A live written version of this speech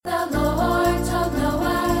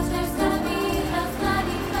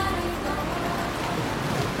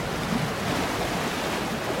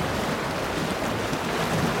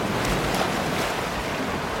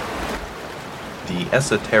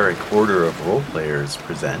Esoteric Order of Roleplayers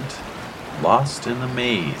present Lost in the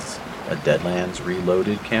Maze, a Deadlands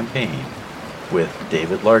Reloaded campaign, with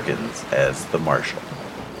David Larkins as the Marshal.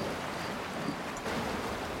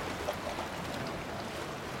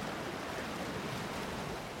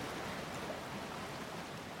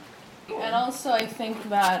 And also I think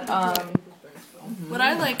that what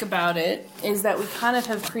I like about it is that we kind of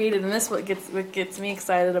have created, and this is what gets me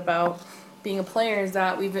excited about being a player, is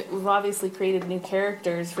that we've obviously created new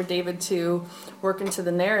characters for David to work into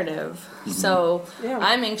the narrative. Mm-hmm. So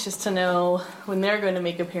I'm anxious to know when they're going to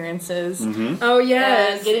make appearances. Mm-hmm. Oh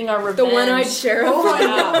yes, and getting our revenge. The one-eyed sheriff.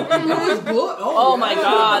 Oh my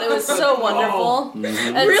god, it was so wonderful. Mm-hmm.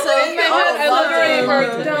 And really? So, in my head, I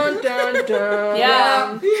literally dun dun dun.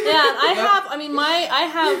 Yeah. I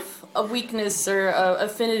have a weakness or a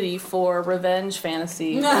affinity for revenge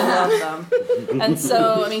fantasy. I love them. And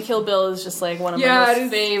so, Kill Bill is just like one of my most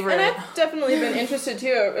favorite. And I've definitely been interested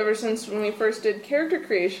too ever since when we first did character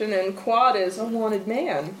creation, and Quad is a wanted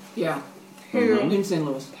man. Yeah. Who in St.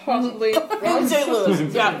 Louis. possibly in St. Louis.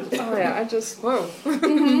 Yeah. Oh yeah, I just whoa.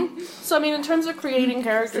 So in terms of creating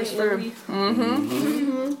characters for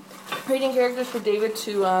creating characters for David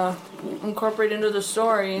to incorporate into the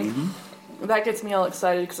story. That gets me all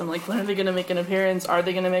excited because I'm like, when are they going to make an appearance? Are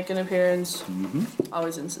they going to make an appearance?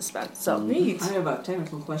 Always in suspense. So neat. I have a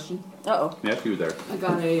technical question. Uh-oh. Yeah, you there. I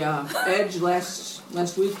got a Edge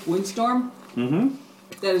last week, Windstorm.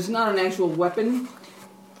 That is not an actual weapon.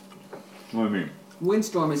 What do you mean?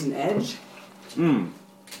 Windstorm is an edge.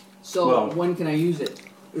 So when can I use it?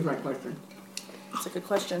 Is my question. That's a good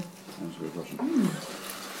question. That's a good question.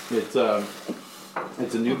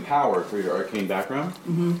 It's a new power for your arcane background.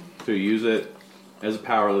 So you use it as a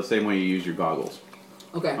power the same way you use your goggles.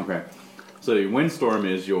 Okay. So your Windstorm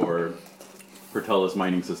is your Pertellus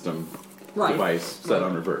mining system device set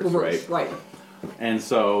on reverse, right? Right. And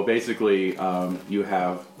so basically you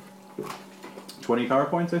have 20 power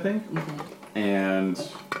points, I think, and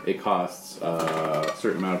it costs a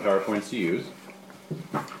certain amount of power points to use.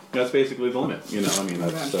 That's basically the limit.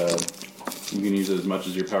 That's you can use it as much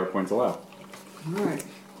as your power points allow. All right.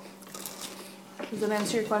 Does that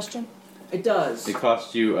answer your question? It does. It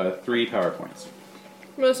costs you 3 power points.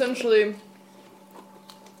 Well, essentially,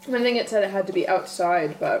 I think it said it had to be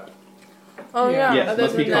outside, but Yes, it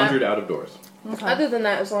must be conjured out of doors. Okay. Other than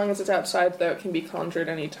that, as long as it's outside, though, it can be conjured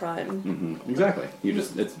any time. Exactly. You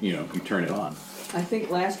just you turn it on. I think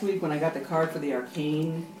last week when I got the card for the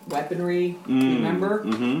arcane weaponry, remember?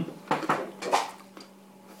 What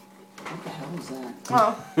the hell is that?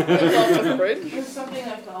 Oh. It's off the fridge. It was something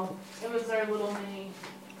I fell. It was our little mini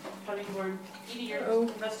cutting board. Edie, you're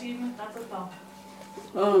investigating? That's what fell.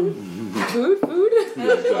 Food?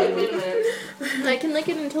 I can lick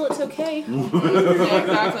it until it's okay. Yeah,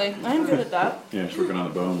 exactly. I'm good at that. Yeah, she's working on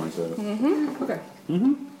the bone like that. Okay.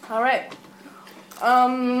 All right.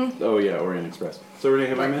 Oh yeah, Orient Express. So Renee,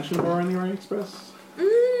 have I mentioned Horror on the Orient Express?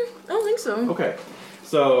 I don't think so. Okay.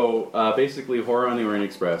 So basically, Horror on the Orient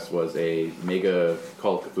Express was a mega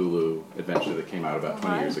Call of Cthulhu adventure that came out about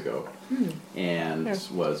 20 years ago, and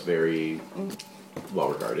was very well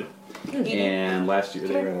regarded. And last year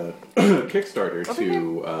they ran a Kickstarter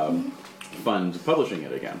to fund publishing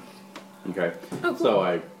it again. Okay. Oh, cool. So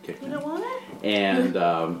I kicked in. And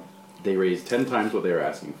they raised 10 times what they were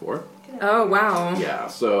asking for. Oh, wow. Yeah,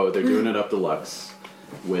 so they're doing it up deluxe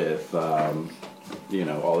with, all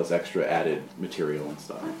this extra added material and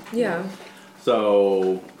stuff. Yeah.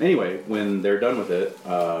 So, anyway, when they're done with it,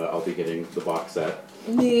 I'll be getting the box set.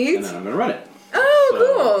 Neat. And then I'm going to run it.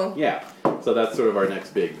 Oh, cool. Yeah. So that's sort of our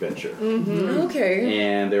next big venture. Okay.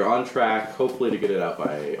 And they're on track, hopefully, to get it out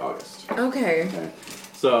by August. Okay.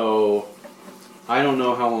 So, I don't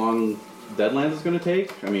know how long Deadlands is going to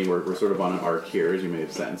take. We're sort of on an arc here, as you may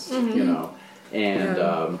have sensed,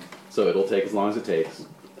 And so it'll take as long as it takes.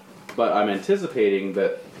 But I'm anticipating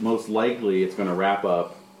that most likely it's going to wrap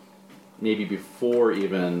up maybe before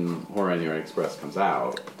even Horror on the Orient Express comes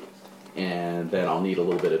out. And then I'll need a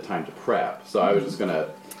little bit of time to prep. So I was just going to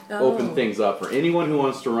open things up for anyone who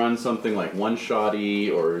wants to run something like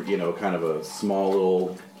one-shotty or, kind of a small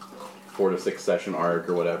little 4 to 6 session arc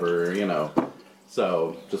or whatever,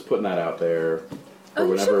 So just putting that out there. Or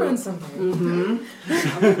you should run something.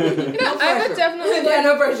 I would definitely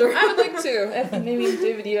no pressure. I would like to. If maybe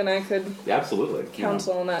David, you and I could absolutely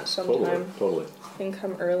counsel on that sometime. Totally. And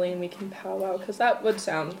come early and we can powwow, because that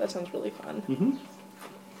sounds really fun. I'm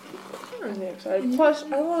really excited. Plus,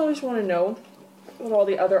 I always want to know what all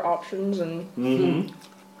the other options and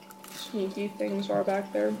sneaky things are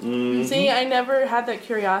back there. See, I never had that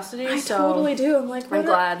curiosity. I so totally do. I'm like, I'm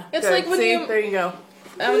glad. It's Good. like when See, you. there you go.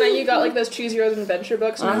 Then you got like those Choose Your Own Adventure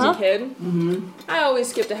books when I was a kid. Mm-hmm. I always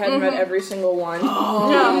skipped ahead and read every single one.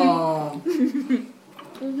 Oh.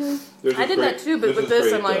 There's I this did that too, but with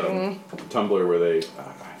this, I'm like, Tumblr where they,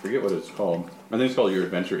 I forget what it's called. I think it's called Your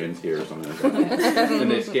Adventure Ends Here or something like that. And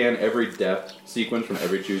they scan every death sequence from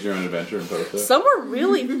every Choose Your Own Adventure and post it. some were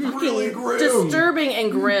really fucking grim. disturbing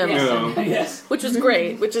and grim. You know? Yes. Which was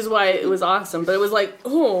great, which is why it was awesome. But it was like,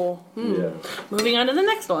 Yeah. moving on to the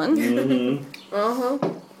next one.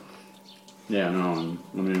 Mm-hmm. Yeah, no,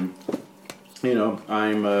 I mean, you know,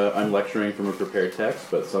 I'm lecturing from a prepared text,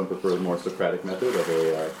 but some prefer the more Socratic method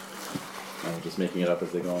of just making it up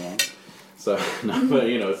as they go along. So, no, but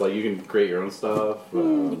you know, it's like you can create your own stuff.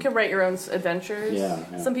 You can write your own adventures.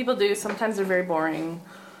 Yeah. Some people do. Sometimes they're very boring.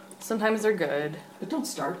 Sometimes they're good. But don't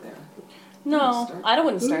start there. No, I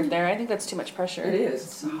wouldn't start there. I think that's too much pressure. It is.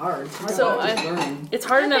 It's hard. It's hard So to learn. It's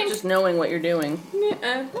hard I enough think- just knowing what you're doing.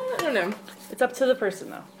 I don't know. It's up to the person,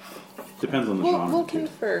 though. Depends on the We'll genre.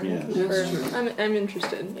 confer. Yeah. That's true. I'm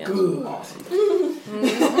interested. Yeah. Awesome.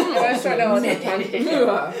 I started out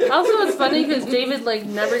with Also, it's funny because David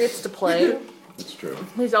never gets to play. That's true.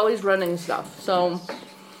 He's always running stuff. So,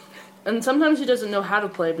 and sometimes he doesn't know how to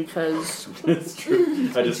play because It's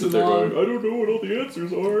true. I just sit there going, I don't know what all the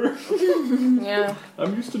answers are. yeah,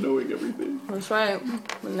 I'm used to knowing everything. that's right.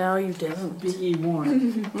 But now you don't. Be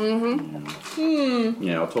warned.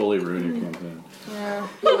 Yeah, I'll totally ruin your campaign. Yeah,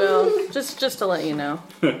 you will. Just to let you know.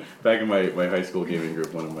 Back in my high school gaming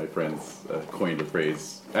group, one of my friends coined a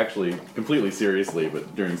phrase, actually completely seriously,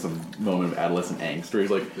 but during some moment of adolescent angst, where he's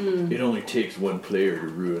like, it only takes one player to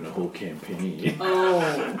ruin a whole campaign. Oh.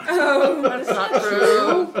 That's not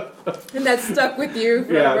true. And that stuck with you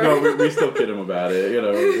Yeah, forever. no, we still kid him about it, you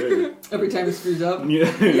know. Every time it screws up. Yeah,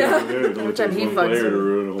 Yeah. it only time takes he one fucks player him. to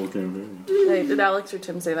ruin a whole campaign. Hey, did Alex or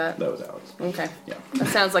Tim say that? That was Alex. Okay. Yeah. That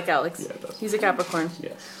sounds like Alex. Yeah, it does. He's a Capricorn.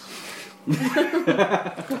 Yes.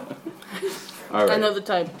 All right. I know the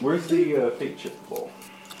type. Where's the fate chip bowl?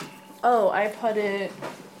 Oh, I put it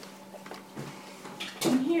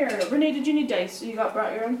in here. Renee, did you need dice? You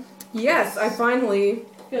brought your own? Yes, I finally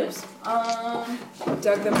Good.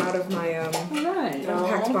 dug them out of my Alright.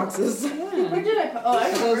 unpacked boxes. Where did I put? Oh, I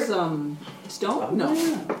Are remember. those stone? No.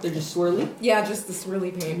 They're just swirly. Yeah, just this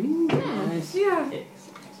really paint. Nice. Yeah,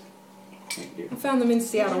 Thank you. I found them in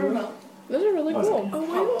Seattle. Those are really cool. Oh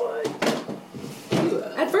my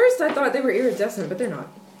god. At first I thought they were iridescent, but they're not.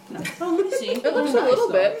 Oh, let me see. It looks a little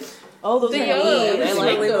bit. Oh, those The are yellow neat. I is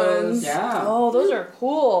like really those. ones. Yeah. Oh, those are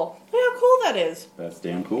cool. Look how cool that is. That's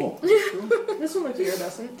damn cool. This one looks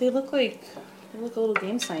iridescent. They look a little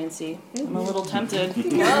game sciencey. I'm a little tempted.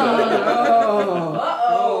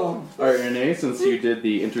 Oh. All right, Renee, since you did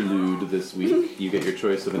the interlude this week, you get your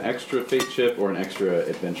choice of an extra fate chip or an extra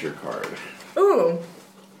adventure card. Ooh.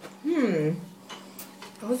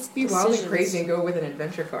 Let's be wildly Decisions. crazy and go with an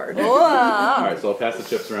adventure card. All Whoa. right, so I'll pass the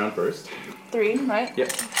chips around first. 3, right?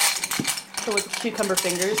 Yep. So with cucumber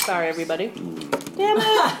fingers. Sorry, everybody. Damn it.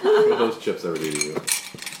 What do those chips ever do to you?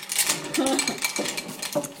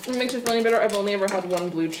 It makes it funny better. I've only ever had one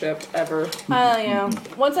blue chip ever. Yeah.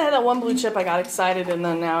 Once I had that one blue chip, I got excited, and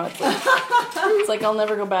then now it's like I'll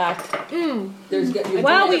never go back. There's got you.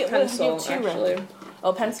 Wow, I we need a pencil, have 2 actually. red.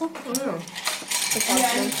 Oh, pencil? Oh.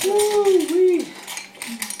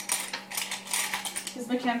 Is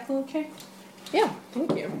mechanical okay? Yeah,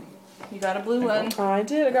 thank you. You got a blue one. I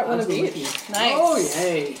did. I got one of each. Nice. Oh,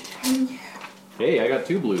 yay. Hey, I got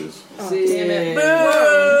 2 blues. See. damn it.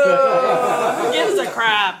 Who gives a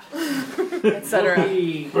crap? Etc.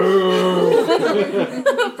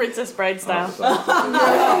 Princess Bride style.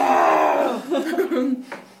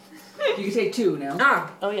 You can take 2 now.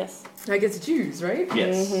 Ah, Oh, yes. I get to choose, right?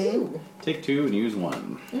 Yes. Ooh. Take 2 and use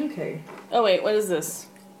 1. Okay. Oh, wait, what is this?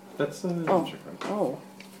 That's an Oh. adventure card. Oh.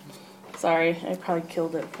 Sorry, I probably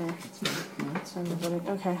killed it for somebody.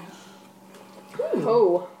 Okay.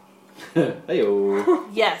 Oh. Heyo.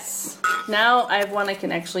 Yes. Now I have one I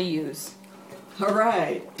can actually use.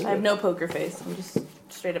 Alright. I have no poker face. I'm just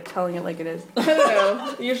straight up telling it like it is. I don't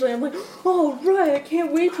know. Usually I'm like, oh, right, I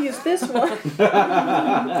can't wait to use this one.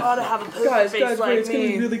 Gotta have a poker guys, face like it's going to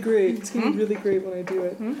me. be really great. It's going to be really great when I do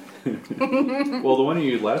it. Well, the one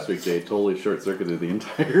you used last week, Jay, totally short-circuited the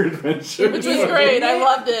entire adventure. Which was great. I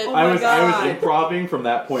loved it. I was God. improving from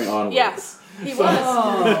that point onwards. Yes. He was.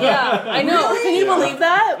 Yeah, I know. Can you believe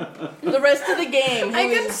that? The rest of the game. I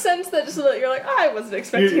can sense that just so that you're like, I wasn't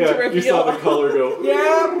expecting to You reveal. saw the color go.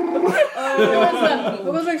 I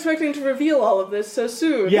wasn't expecting to reveal all of this so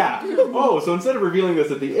soon. Yeah. Oh, so instead of revealing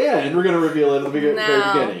this at the end, we're going to reveal it at the very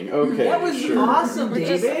No. beginning. Okay. That was sure. awesome,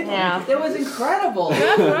 David. yeah. That was incredible.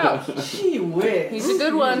 Wow. Gee whiz. He's a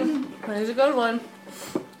good one. He's a good one.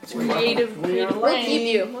 Creative We'll brain.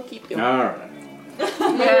 keep you. We'll keep you. All right.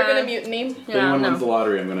 We're gonna mutiny. If anyone wins the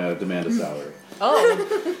lottery, I'm going to demand a salary.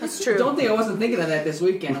 Oh, that's true. Don't think I wasn't thinking of that this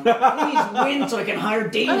weekend. Please win so I can hire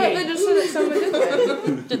David. I thought they just said that someone did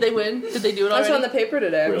win. Did they win? Did they do it I already? saw in the paper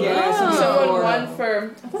today. Really? Yeah, Someone Florida. won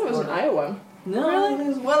for. I thought it was in Iowa.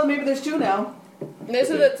 No, well, maybe there's two now. They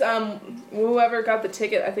said that whoever got the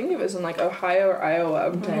ticket, I think it was in like Ohio or Iowa,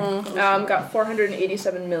 Okay. got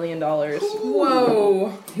 $487 million. Whoa.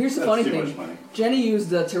 Here's the That's funny too thing. much money. Jenny used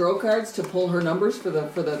the tarot cards to pull her numbers for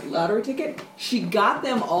the lottery ticket. She got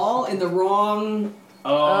them all in the wrong.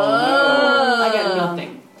 Oh, I got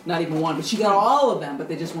nothing. Not even one. But she got all of them, but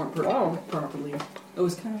they just weren't Wow. properly. It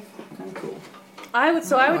was kind of cool. I would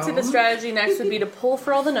say the strategy next would be to pull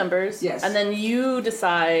for all the numbers. Yes. And then you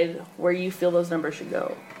decide where you feel those numbers should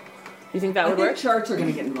go. You think that would I think work? charts are going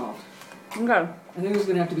to get involved. Okay. I think there's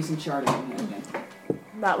going to have to be some charting in here again.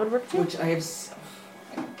 That would work too. Which I have. It's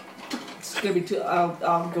going to be too.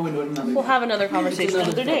 I'll go into it another day. We'll have another conversation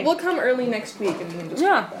another another day. We'll come early next week and we can just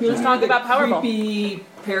Yeah, just talk about Powerball. Creepy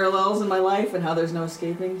parallels in my life and how there's no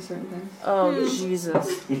escaping certain things. Oh,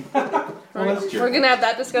 Jesus. well, that's true. We're gonna have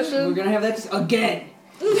that We're discussion? going to have that again.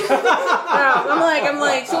 Yeah, I'm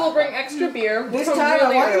like, So we'll bring extra beer. This We'll time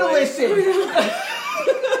come I want you to early. listen.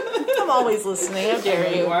 I'm always listening. How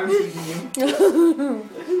dare you? I'm teasing you.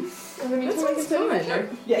 That sounds fun.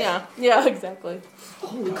 Yeah, yeah, exactly.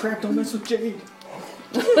 Holy crap, don't mess with Jade.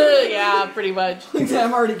 Yeah, pretty much.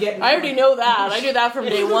 I'm already getting. I already know that. I knew that from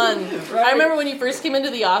day one. I remember when you first came into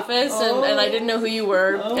the office and I didn't know who you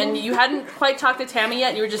were, and you hadn't quite talked to Tammy yet,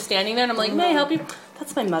 and you were just standing there, and I'm like, may I help you?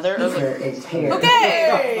 That's my mother. I was like,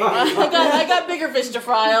 okay! I got bigger fish to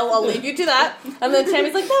fry. I'll leave you to that. And then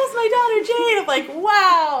Tammy's like, that was my daughter Jade. I'm like,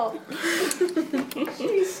 wow.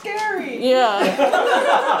 She's scary. Yeah.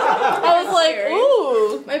 I was like,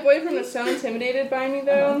 ooh. My boyfriend was so intimidated by me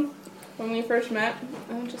though. When we first met,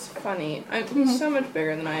 I'm just funny. He's so much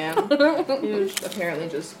bigger than I am. He was apparently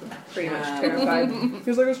just pretty much terrified. He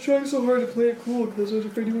was like, I was trying so hard to play it cool because I was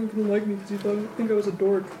afraid he wasn't going to like me because he thought I think I was a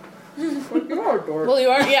dork. Like, you are a dork. Well, you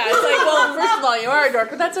are, yeah. It's like, well, first of all, you are a dork,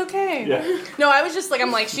 but that's okay. Yeah. No, I was just like,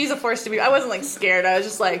 I'm like, she's a force to be. I wasn't like scared. I was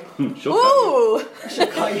just like, She'll ooh. No,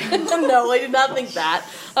 I did not think that.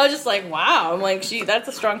 I was just like, wow. I'm like, that's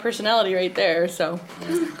a strong personality right there. So.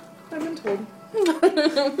 I've been told.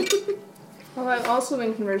 Well, I've also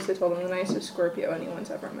been conversely told I'm the nicest Scorpio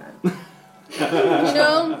anyone's ever met. You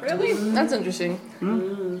know, really? That's interesting.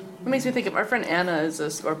 It makes me think of our friend Anna is a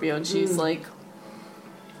Scorpio, and she's like,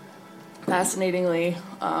 fascinatingly,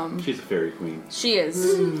 She's a fairy queen she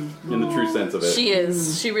is. in the true sense of it. She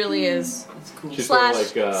is. She really is. That's cool. She's Slash,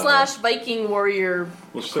 sort of like slash Viking warrior.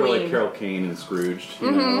 well, she's sort of like queen. Carol Kane and Scrooged.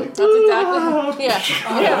 You know, like, That's exactly.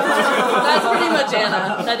 Yeah. That's pretty much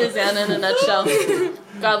Anna. That is Anna in a nutshell.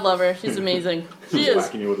 God love her. She's amazing. She is.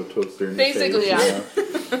 whacking you with a toaster in Basically, your yeah.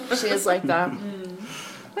 face, you know. She is like that.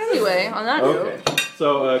 Anyway, on that Okay. note.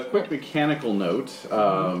 So, a quick mechanical note.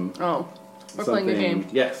 Oh, we're playing a game.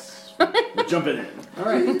 Yes. We're jumping in. All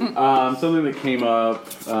right. Something that came up.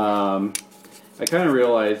 I kind of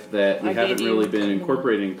realized that we I haven't gave you- really been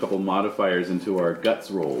incorporating a couple modifiers into our guts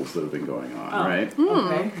rolls that have been going on, right?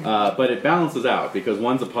 Okay. But it balances out because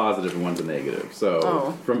one's a positive and one's a negative.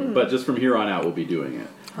 So, but just from here on out, we'll be doing it.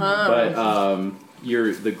 But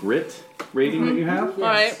the grit rating that you have,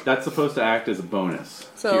 Alright. that's supposed to act as a bonus to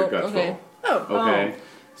So, your guts okay. roll. Okay.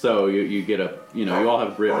 So you get you all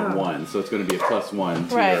have grit of 1, so it's going to be a +1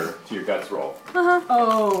 to Right. your guts roll.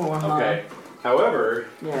 Oh. Okay. However,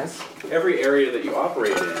 Yes. every area that you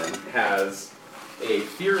operate in has a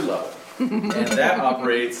fear level, and that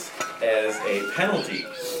operates as a penalty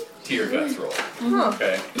to your guts roll.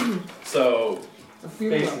 Okay. So A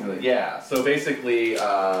fear basically, level. yeah. So basically,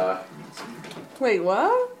 Wait,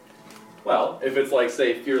 what? well, if it's like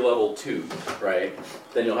say fear level 2, right?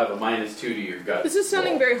 Then you'll have a -2 to your guts. This is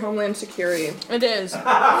sounding roll. very Homeland Security. It is.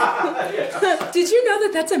 Did you know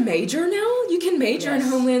that that's a major now? You can major in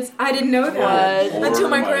Homelands. I didn't know that. What? Until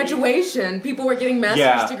my Almighty. graduation. People were getting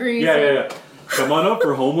master's degrees. Yeah. Come on up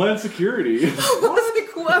for Homeland Security. I was like,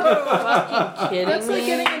 whoa. Fucking kidding That's like me?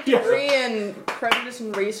 getting a degree in prejudice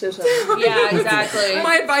and racism. Yeah, exactly.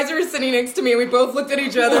 My advisor was sitting next to me and we both looked at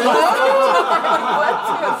each other. Like, what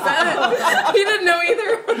was that? He didn't know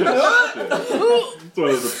either. It's one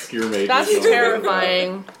of those obscure majors. That's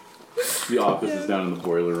terrifying. The office is down in the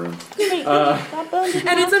boiler room.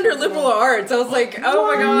 And it's under liberal arts. I was like, oh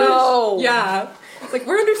my gosh. No. Yeah. It's like,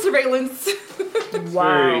 we're under surveillance.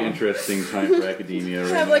 Very interesting time for academia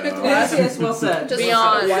right Have like a now. class Yes, well said. just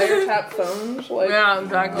Beyond. wiretap phones. Like, Yeah,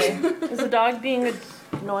 exactly. Is the dog being a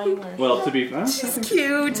annoying? Or... Well, to be She's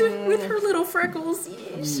cute with her little freckles.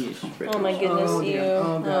 Oh my goodness, Oh, you. dear.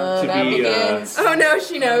 Oh, God. To That be, begins. Oh no,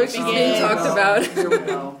 she knows. She's being talked about. Here we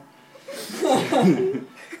go.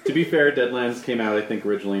 To be fair, Deadlands came out, I think,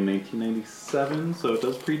 originally in 1997, so it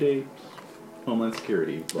does predate Homeland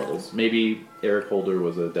Security levels. Maybe Eric Holder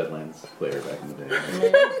was a Deadlands player back in the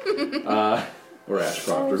day. Or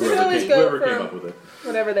Ashcroft, or We always whoever go came for- up with it.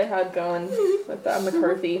 Whatever they had going with Yeah.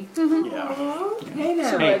 McCarthy. Hey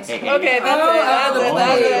now. Okay, that's Oh, it. That's it. oh,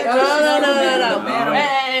 That's it. No. Madam.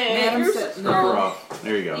 Hey. Madam said Scrub her no. off.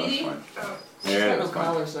 There you go, that's fine. She's There, got no that's fine.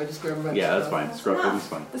 collar, so I just grab her by the Yeah, that's scruff. fine. Scrub baby's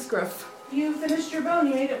fine. The scruff. You finished your bone.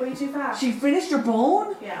 You ate it way too fast. She finished her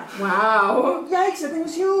bone? Yeah. Wow. Yikes, that thing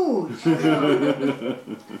was huge.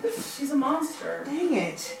 She's a monster. Dang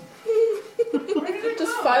it. Where did it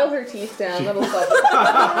Just go? file her teeth down. That'll solve it.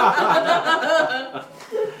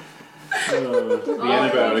 The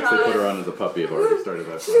antibiotics they put her on as a puppy have already started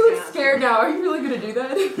that. She looks scared now. Are you really gonna do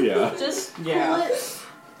that? Yeah. Just pull Yeah. it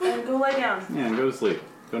and go lie down. Yeah, and go to sleep.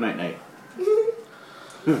 Go night night.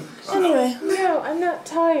 Anyway. No, I'm not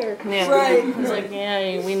tired. Yeah. Right. It's like,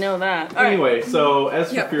 yeah, we know that. All right. Anyway, so as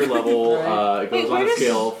for Yep. fear level, it Wait, goes where on a does-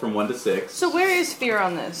 scale from 1 to 6. So where is fear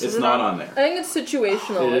on this? It's Is it not on there. I think it's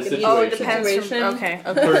situational. It like is in each Oh, it situational. depends. situation. Okay.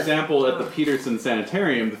 For example, at the Peterson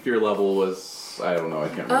Sanitarium, the fear level was, I don't know, I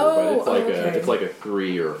can't remember, but it's like okay. it's like a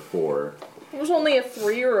 3 or a 4. It was only a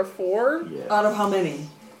 3 or a 4? Yeah. Out of how many?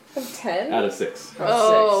 Of 10? Out of 6.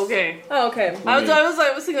 Oh, 6. okay. Oh, okay. I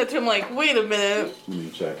was thinking to him like, wait a minute. Let me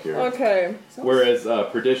check here. Okay. Whereas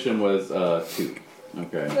perdition was 2.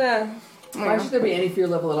 Okay. Yeah. Why should there be any fear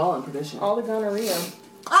level at all in perdition? All the gonorrhea.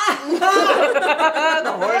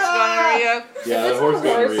 The horse gonorrhea. Yeah, the horse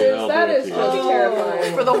got Horses, real. that is really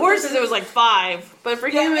terrifying. For the horses, it was like 5, but for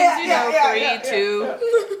humans, you know, 3,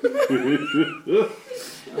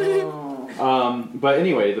 2. But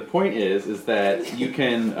anyway, the point is that you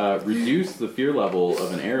can reduce the fear level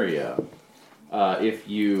of an area if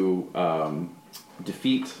you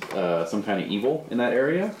defeat some kind of evil in that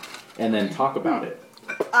area, and then talk about it.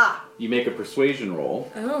 You make a persuasion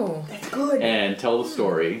roll Oh. That's good. and tell the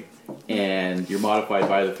story, and you're modified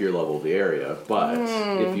by the fear level of the area. But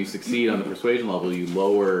if you succeed on the persuasion level, you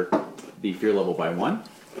lower the fear level by 1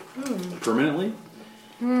 permanently.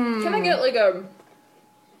 Can I get like a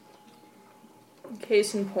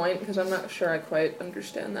case in point? Because I'm not sure I quite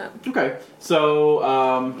understand that. Okay,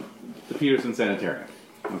 so the Peterson Sanitarium.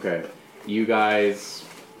 Okay, you guys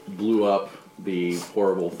blew up the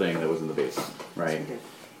horrible thing that was in the basement, right?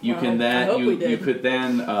 You can then you could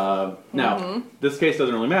then now this case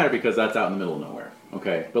doesn't really matter because that's out in the middle of nowhere.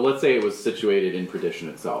 Okay, but let's say it was situated in Perdition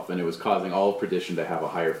itself and it was causing all of Perdition to have a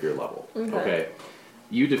higher fear level. Okay,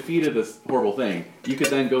 you defeated this horrible thing. You could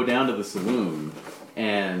then go down to the saloon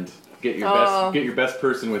and get your best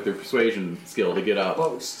person with their persuasion skill to get up.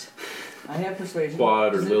 Boast. I have persuasion.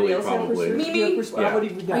 Quad or Does anybody Lily else have probably. persuasion? You have persuasion? Yeah. What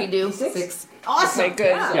have you got? We do. 6? Awesome. Okay,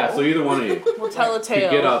 good. Yeah, so either one of you We'll tell a could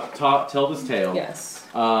tale. get up, tell this tale. Yes.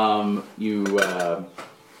 You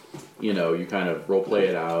kind of role play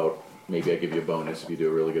it out. Maybe I give you a bonus if you do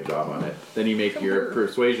a really good job on it. Then you make your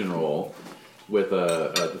persuasion roll with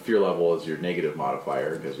the fear level as your negative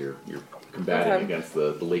modifier because you're combating against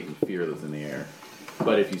the latent fear that's in the air.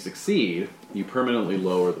 But if you succeed, you permanently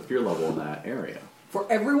lower the fear level in that area. For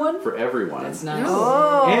everyone? For everyone. That's nice.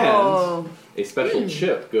 Oh. And a special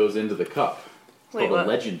chip goes into the cup. It's Wait, called what? a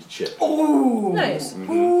legend chip. Oh! Nice.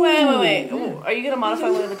 Wait. Ooh, are you gonna modify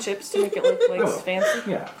one of the chips to make it look like Oh. fancy?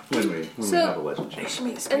 Yeah, when we So- have a legend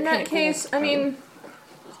chip. In that case, I mean,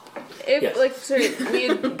 if Yes. like so we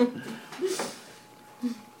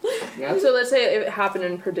so let's say it happened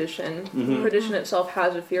in Perdition. Perdition itself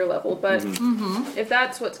has a fear level, but if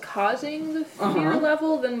that's what's causing the fear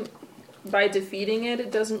level, then by defeating it,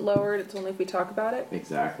 it doesn't lower it. It's only if we talk about it.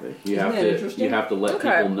 Exactly. You Isn't have that to interesting? you have to let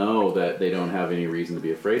Okay. people know that they don't have any reason to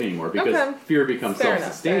be afraid anymore because Okay. fear becomes Fair enough,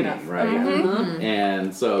 self-sustaining, fair enough. right? Okay.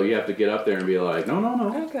 And so you have to get up there and be like,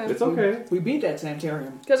 no, Okay. it's okay. We beat that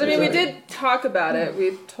sanitarium. Because I mean, we Exactly. did talk about it.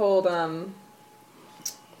 We told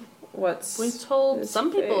We told his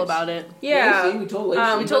some people face? about it. Yeah. Lacey, we told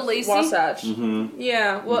Lacey. We told Lacey? Wasatch. Mm-hmm.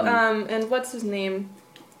 Yeah. Well, and what's his name?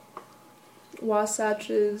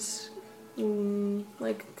 Wasatch's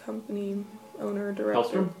like company owner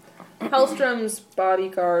director. Hellstrom? Hellstrom's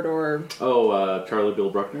bodyguard or Oh, Charlie Bill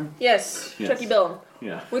Bruckner? yes, Yes. Chucky Bill.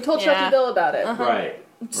 Yeah. We told Yeah. Chucky Bill about it. Right.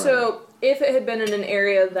 So if it had been in an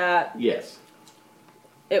area that Yes.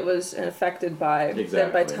 it was affected by, then by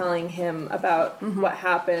Exactly. telling him about what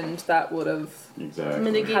happened, that would have. Exactly. Had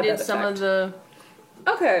Mitigated that some of effect.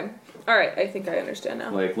 the. Okay. All right. I think I understand now.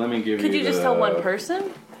 Like, let me give Could you just the- tell one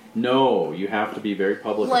person? No, you have to be very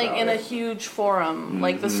public Like about in it. a huge forum,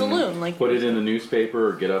 like the saloon. Like Put it in the newspaper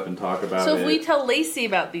or get up and talk about So it. if we tell Lacey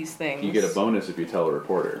about these things, You get a bonus if you tell a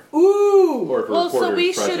reporter. Ooh! Or if a Well, reporter so we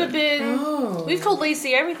is should have present. been. Oh. We've told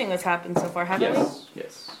Lacey everything that's happened so far, haven't we? Yes,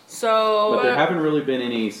 yes. So But there haven't really been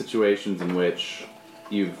any situations in which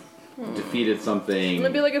you've defeated something.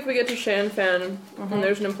 Maybe like if we get to Shan Fan and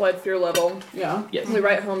there's an implied fear level, Yeah. Yes. we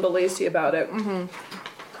write home to Lacey about it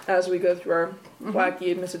as we go through our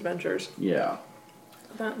wacky misadventures. Yeah.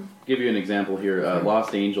 That- Give you an example here.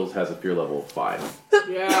 Lost Angels has a fear level of 5.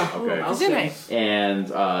 Yeah. Okay. I'll Didn't say. I?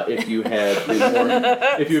 And if you had been more,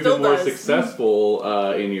 if you had Still been more does.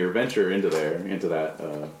 successful in your venture into that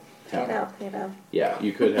town, yeah,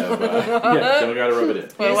 you could have. Yeah, don't gotta rub it in.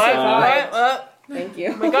 Wait, what? Thank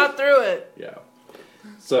you. We got through it. Yeah.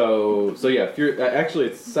 So yeah, fear. Actually,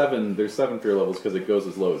 it's 7. There's 7 fear levels because it goes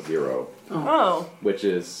as low as 0, Oh. which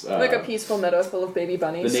is Like a peaceful meadow full of baby the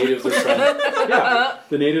bunnies. natives are friendly. Yeah,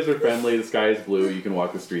 the natives are friendly. The sky is blue. You can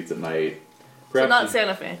walk the streets at night. So Perhaps not you-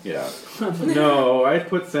 Santa Fe. Yeah. No, I'd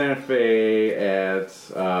put Santa Fe at.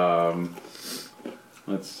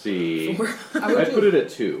 Let's see. I'd put it at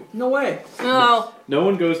 2. No way. No. No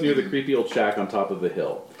one goes near the creepy old shack on top of the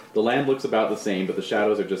hill. The land looks about the same, but the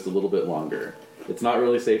shadows are just a little bit longer. It's not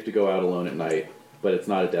really safe to go out alone at night, but it's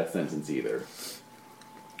not a death sentence either.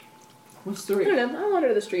 What's I 3? don't know. I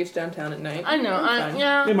wander the streets downtown at night. I know. Okay.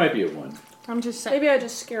 Yeah. It might be a 1. I'm just saying. Maybe I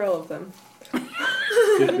just scare all of them.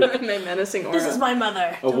 My menacing aura. This is my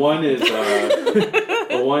mother. A 1 is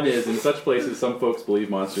a 1 is in such places some folks believe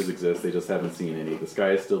monsters exist. They just haven't seen any. The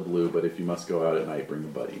sky is still blue, but if you must go out at night, bring a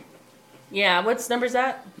buddy. Yeah. What's number's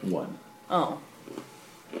that? 1. Oh.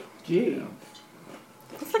 Gee.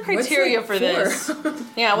 What's the criteria like for 4? this?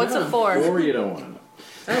 Yeah. What's a 4? Or you don't want to know.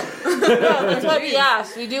 No, that's what we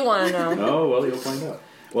asked. We do want to know. Oh well, you'll find out.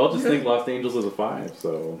 Well, just think Lost Angels is a 5.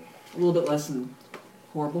 So A little bit less than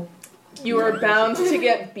horrible. You are bound to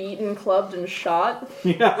get beaten, clubbed, and shot.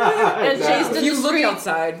 And chased in You the look street.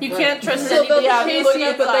 outside. You can't trust So they'll anybody. Yeah, chase look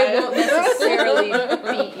you, but they outside. won't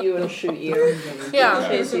necessarily beat you and shoot you. Yeah.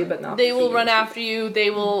 Chase you, but not. They will beat run you. after you. They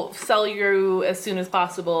will sell you as soon as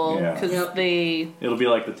possible Yeah. because Yep. they. it'll be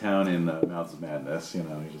like the town in Mouths of Madness. You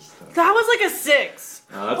know, you just. That was like a 6.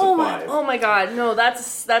 That's Oh a my! 5. Oh my God! No,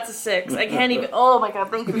 that's a 6. I can't even. Oh my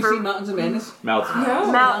God! Thank Have you you for seen Mountains of Madness? Mouths of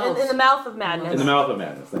Madness. in the mouth of madness. In the Mouth of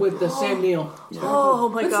Madness. Thank With Sam Neill. Oh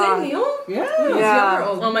my What's God! that, Neil? Yeah. Yeah.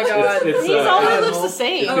 Oh my god. It's, He's always Adam- looks the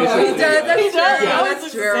same. it's Oh, he basically- does. That's He true. does. He Yeah, always that's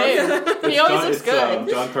looks true. the same. He always looks good.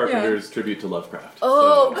 John Carpenter's tribute to Lovecraft.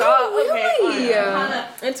 Oh God! really? Okay. Yeah.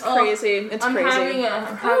 It's crazy. It's I'm crazy. having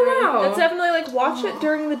a. wow. It's definitely like watch it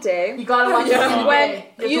during the day. You gotta watch Yeah. it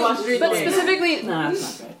When you, watch it but during the day. specifically, Nah,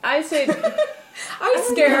 that's not bad. I say, I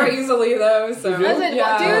scare easily though, so I said,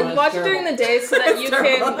 yeah. dude, that's watch it terrible. during the day so that you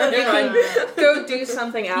can go do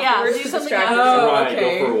something afterwards do to something distract afterwards. yourself. Oh, Right,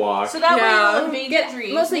 okay. go for a walk. So that Yeah. way you'll invade your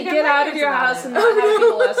dreams. Mostly You can get out write of your about house it. and not have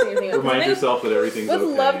people asking you things. Remind With yourself that everything's okay.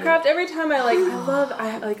 Lovecraft, every time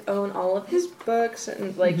I own all of his books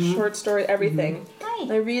and like short stories, everything.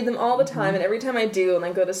 I read them all the time, and every time I do and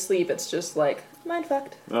I go to sleep, it's just like mind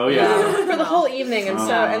fucked Oh yeah. for the whole evening. And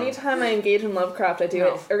so Oh. anytime I engage in Lovecraft, I do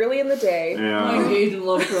it early in the day. I Yeah. engage in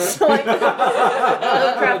Lovecraft. So like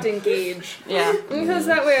Lovecraft engage. Yeah. Because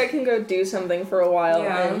that way I can go do something for a while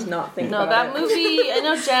Yeah. and not think No, about that it. movie. I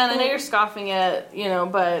know, Jen. I know you're scoffing at but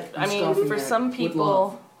I I'm mean, scoffing for at some with people,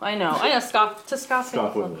 love. I know, scoff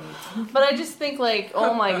Stop with with. it. But I just think like,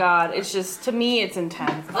 oh my God, it's just to me, it's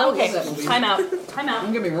intense. I love Okay, that movie. time out. Time out.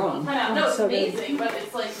 Don't get me wrong. Time out. No, it's So good. amazing, but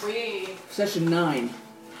it's like way. Session 9.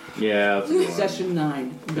 Yeah. That's a good one. Session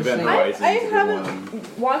 9. I'm just Event saying. Horizon. I is a good haven't one.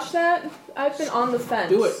 watched that. I've been on the fence.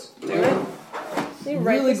 Do it. Do it. They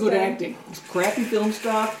write Really this good down. acting. It's crappy film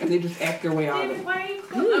stock, and they just act their way out of it. why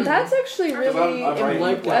are you That's actually really I'm writing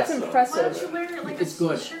like that's that, so. impressive. wear it like It's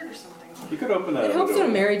good. shirt or something? You could open that. It helps that window.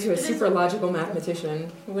 I'm married to a super logical mathematician.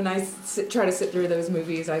 When I try to sit through those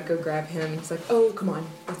movies, I go grab him. He's like, "Oh, come on,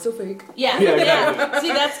 that's so fake." Yeah. Yeah, Yeah. exactly.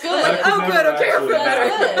 See, that's good. I could Oh, never good, okay, I feel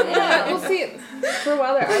actually- That's good. Yeah, Yeah. well, see, for a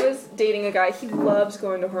while there, I was dating a guy. He loves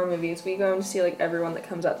going to horror movies. We go and see like everyone that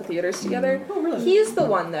comes out to theaters together. Oh, really? He's the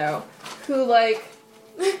one though who like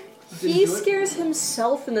he Didn't do it? scares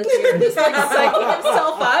himself in the theater, just like psyching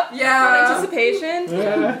himself up Yeah. in anticipation.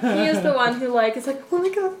 He is the one who like is like, oh my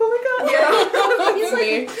god, Yeah. He's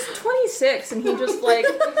like he's 26 and he just like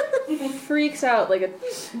freaks out like a.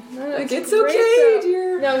 Like, it's breaks okay, out.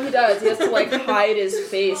 dear. No, he does. He has to like hide his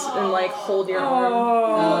face and like hold your arm.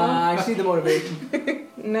 Oh. I see the motivation.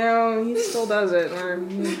 No, he still does it.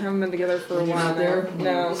 We haven't been together for a You're while not there?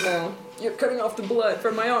 now. No. You're cutting off the blood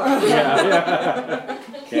from my arm. Yeah.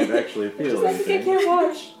 Can't actually feel I think I anything. can't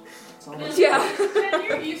watch. Yeah.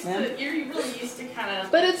 You're used to. You're really used to kind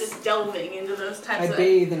of. But it's- just delving into those types I of.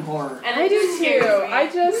 bathe in horror. And I it do just scares too. me. I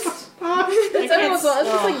just it's every once in a while. It's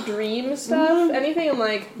just oh. like dream stuff. Anything in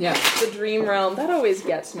like Yeah. the dream realm that always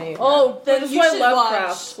gets me. Oh, then That's you why should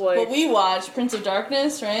Lovecraft's, watch like- what we watched, Prince of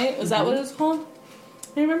Darkness, right? Was that what it was called?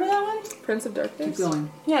 You remember that one? Prince of Darkness. Keep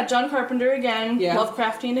going. Yeah, John Carpenter again, Yeah.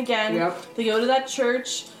 Lovecraftian again. Yep. They go to that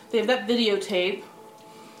church. They have that videotape.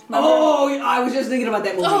 Remember? Oh, I was just thinking about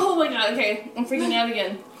that movie. Oh my god! Okay, I'm freaking out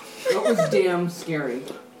again. That was damn scary.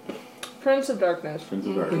 Prince of Darkness. Prince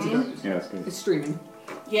of Prince of Darkness. Darkness. Yeah, it's good. It's streaming.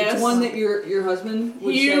 Yes. It's one that your husband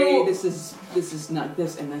would You- say this is not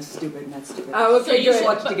this and that's stupid and that's stupid. Oh, So okay, you good. should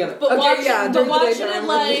Watch it together. But Okay, watch, yeah, but during the watch it daytime. at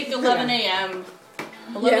like 11 a.m.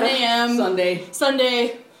 11 a.m.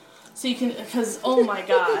 Sunday. So you can, because oh my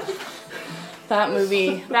god, that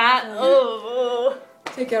movie, that oh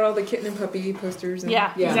Take out all the kitten and puppy posters. And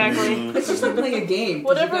yeah, Yeah. exactly. It's just like playing a game. 'Cause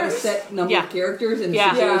Whatever- You've got a set number Yeah. of characters in a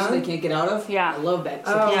Yeah. situation Yeah. they can't get out of. Yeah. I love that.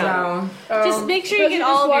 Oh, Yeah. wow. Just make sure you get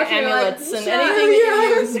all of your amulets and anything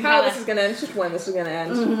that you use. to How this kinda- is gonna end? Just when this is gonna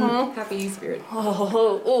end. Mhm. Happy spirit.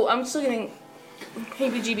 Oh, I'm still getting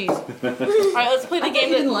heebie-jeebies. All right, let's play the I game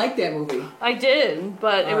didn't that like that movie. I did,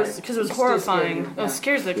 but it was because it was It still scared horrifying. you, yeah. It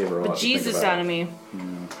scares the Gave her a lot to think bejesus about. out of me.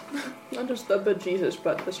 Not just the bejesus,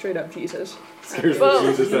 but the straight up Jesus. Scares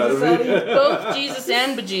Both. the Jesus out of me. Both Jesus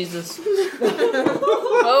and bejesus.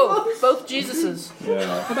 Both Jesuses.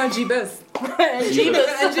 Yeah. How about Jeebus? And Jeebus.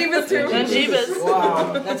 And Jeebus too. And Jeebus.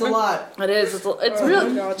 Wow, that's a lot. It is. It's Oh real.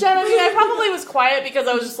 my God. Jen, I mean, I probably was quiet because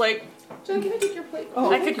I was just like, Jen, can I take your plate?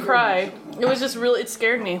 Oh, I could cry. It was just really, it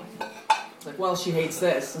scared me. It's like, well, she hates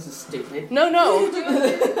this. This is stupid. No. Oh, What did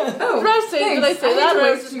I say? Did I say that or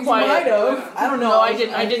I was just Might quiet? have. I don't know. No, I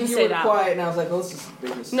didn't- I think didn't you say were that. quiet, and I was like, well, this is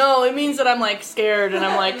business. No, it means that I'm like scared and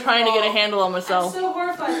I'm like trying to get a handle on I'm myself. so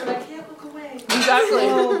horrified, but I can't look away.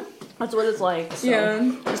 Exactly. That's what it's like. So.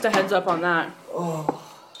 Yeah. Just a heads up on that. Oh,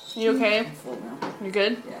 You okay? I'm full now. You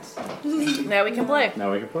good? Yes. Now we can play.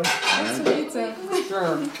 Now we can play. Some Alright. pizza.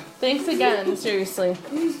 Sure. Thanks again, seriously.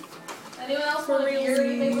 Anyone else want a beer or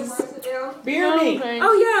anything before I sit down? Beer me. Okay.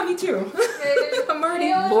 Oh yeah, me too. Okay, there's I'm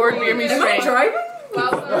already. Lord, beer me Am I straight. driving?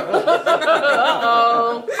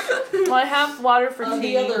 Uh-oh. Well, I have water for tea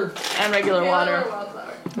The other. and regular water.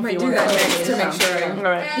 I might do that next to make sure.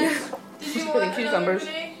 Alright. Did Just you putting want cucumbers.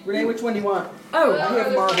 another Renee? Renee, which one do you want? Oh. I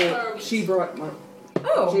have marble. She brought my.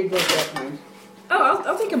 Oh. She brought that kind. Oh,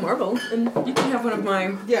 I'll take a marble, and you can have one of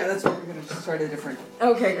mine. Yeah, that's what we're gonna start a different.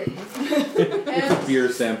 Okay, great. And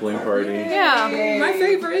Beer sampling party. Yeah. My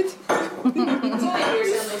favorite. it's only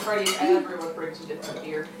beer family party. Everyone brings a different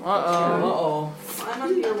beer. Uh-oh. I'm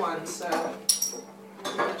on beer one, so I'll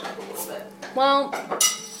catch up a little bit. Well,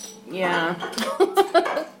 yeah.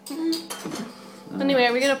 Anyway,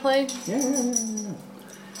 are we gonna play? Yeah.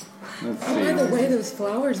 Let's see. By the way, those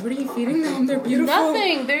flowers, what are you feeding them? They're beautiful.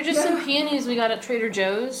 Nothing. They're just some peonies we got at Trader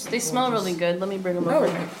Joe's. They smell really good. Let me bring them over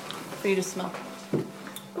Oh. for you to smell.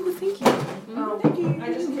 Oh, thank you. Oh,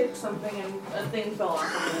 I just kicked something and a thing fell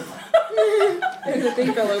off of it. And the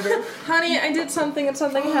thing fell over. Honey, I did something and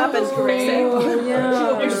something happened. Great. Oh,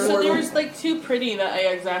 yeah. There's like too pretty that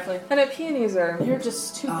exactly. And the peonies are They're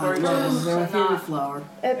just too Oh, gorgeous. roses are my and favorite not- flower.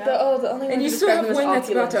 at the only one And you who still described have them one as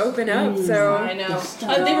that's about to opulent. open up, so. I know.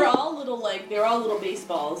 They were all little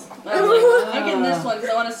baseballs. I was like, I'm getting this one because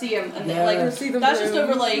I want to see them. And Yeah. like, See them that's just bloom.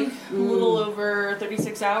 over like a little over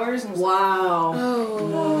 36 hours. And Wow.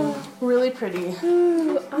 Oh. really pretty.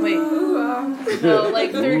 Wait, no,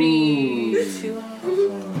 like 32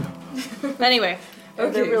 hours. Anyway, they're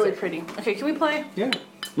Okay, really pretty. Okay, can we play? Yeah.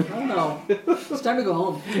 I don't know. It's time to go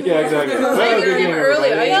home. Yeah, exactly. I came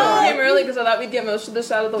early. I No. came early because I thought we'd get most of this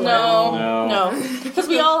out of the way. No, because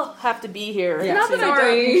we all have to be here. Yeah. Not that I don't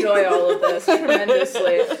Sorry. enjoy all of this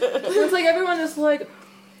tremendously. It's like everyone is like,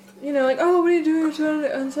 you know, like, oh, what are you doing?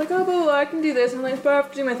 And it's like, oh, blah, blah, blah, I can do this. And I'm like, but I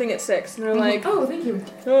have to do my thing at 6. And they're like, Oh, thank you.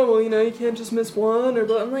 oh, well, you know, you can't just miss one or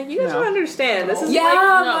blah. I'm like, you guys No. don't understand. This is Yeah, like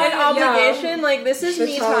no. an yeah. obligation. Like, this is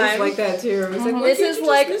me It's always time. like that too. It's like, why This can't is you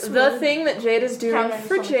like just miss the one? thing that Jade is doing Cameron,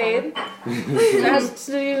 for just on the Jade. It has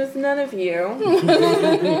to do with none of you.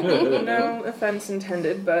 No offense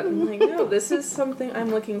intended, but I'm like, no, this is something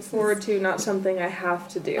I'm looking forward to, not something I have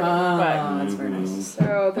to do. Ah, that's very nice.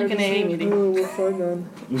 So they're Like an just AA meeting. "Ooh, we're fine then."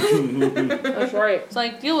 That's right. It's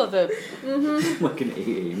like, deal with it. Like an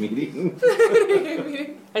AA meeting.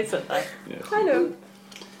 I said that. Yeah. Kind of.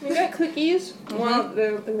 We got cookies. Well,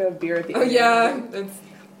 they have beer at the Oh end. yeah. That's...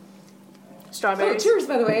 Oh, Strawberries. cheers,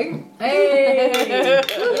 by the way. Hey. We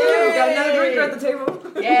got another drinker at the table.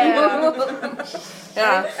 Yeah.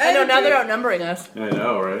 Yeah. I know, now they're outnumbering us. I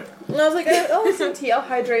know, right? And I was like, I'll have some tea. I'll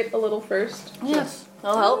hydrate a little first. Yes.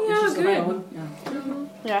 I'll help. Yeah, good.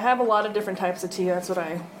 Yeah, I have a lot of different types of tea. That's what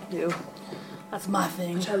I do. That's my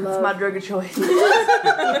thing. I love. It's my drug of choice.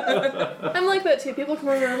 I'm like that too. People come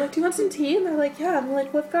over and I'm like, do you want some tea? And they're like, yeah. I'm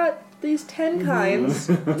like, we've got these 10 kinds.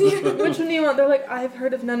 Which one do you want? They're like, I've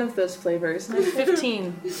heard of none of those flavors. And I'm like,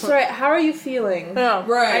 15. so right, how are you feeling? Yeah.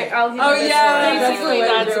 Right. I'll give you Oh this yeah, one. that's the way to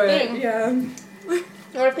That's do the it. thing.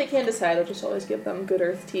 Yeah. Or if they can't decide, I'll just always give them good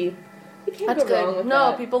earth tea. You can't That's go wrong good. with No,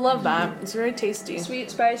 that. people love that. It's very tasty.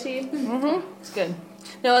 Sweet, spicy. It's good.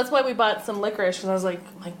 No, that's why we bought some licorice, because I was like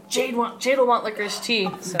Jade will want licorice tea,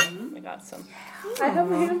 so we got some. I have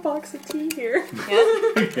my own box of tea here.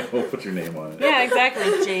 Yeah, we'll put your name on it. Yeah, exactly.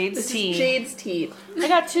 Jade's tea. Jade's tea. I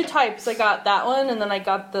got 2 types. I got that one, and then I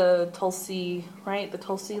got the Tulsi, right? The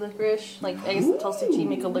Tulsi licorice. Like, I guess the Tulsi tea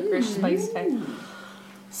make a licorice spice type.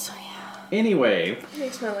 So, yeah. Anyway,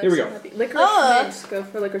 Makes my life Here we so go. happy. Licorice mint. Go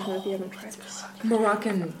for licorice mint if you haven't tried it.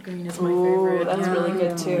 Moroccan green is my Ooh, favorite. that's Yeah. really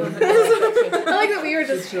good, too. I like that we were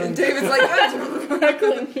just David's like,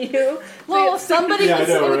 heckling you. Well, if somebody, Yeah, I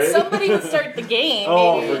know, right? somebody would start the game,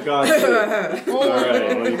 oh, maybe. for God's sake. All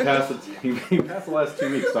right, well, you passed the last 2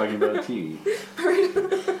 weeks talking about tea.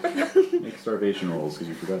 Make starvation rolls because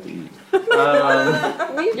you forgot to eat.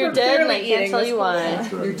 You're dead, and I can't tell you why.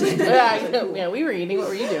 That's right. Yeah, we were eating. What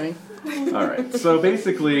were you doing? All right. So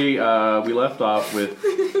basically, we left off with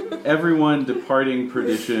everyone departing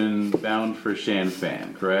perdition, bound for Shan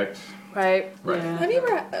Fan. Correct? Right. Right. Have you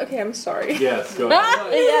ever... Okay, I'm sorry. Yes. Go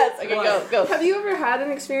ahead. Yes. Okay, go. Have you ever had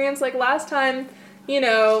an experience like last time, you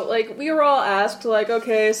know, like we were all asked, like,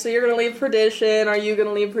 okay, so you're gonna leave perdition, are you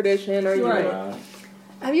gonna leave perdition, are you gonna...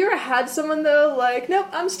 Have you ever had someone though, like, nope,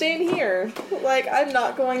 I'm staying here. Like, I'm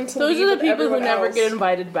not going to Those leave are the with people who everyone never else. get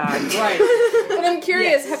invited back. right. But I'm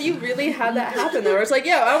curious, Yes. have you really had that happen though? Where it's like,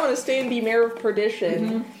 yeah, I want to stay and be mayor of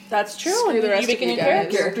perdition. That's true. Screw and the rest you make of a you new guys.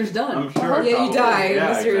 character. Character's done. I'm sure. Yeah, you probably. die,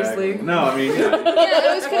 Yeah, seriously. Exactly. No, I mean, yeah.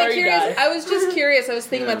 Yeah, I was kind Or of you curious. die. I was just curious. I was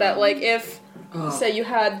thinking about Yeah. that. Like, if, Oh. say, you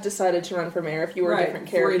had decided to run for mayor, if you were a Right, different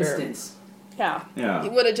character, for instance. Yeah. Yeah.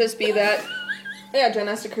 would it just be that? Yeah, Jen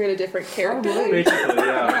has to create a different character. Basically,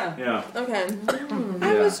 yeah. Okay. Yeah.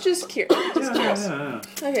 I was just curious. Yeah.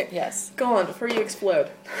 Okay. Yes. Go on before you explode.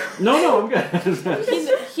 No, I'm good.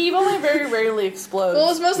 He only very rarely explodes Well, it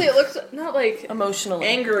was mostly, it looked not like emotionally.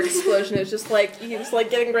 anger explosion. It was just like he was like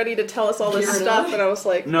getting ready to tell us all this Gearing stuff, up. and I was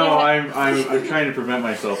like, No, I'm trying to prevent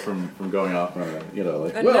myself from going off on a,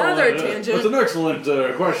 like, Another tangent. That's an excellent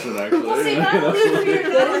question, actually. Well, see, that would be for your,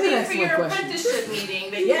 That that is would an be for excellent your question. apprenticeship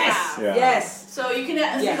meeting that you Yes. have. Yeah. Yes. So you can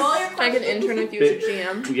ask Yes. all your I can questions. intern with you as a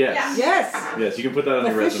GM. Yes. Yes. Yes, you can put that on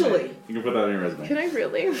your resume. Officially. You can put that on your resume. Can I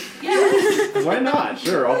really? Yeah. Why not?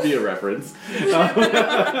 Sure, I'll be a reference. That's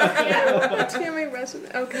on my resume.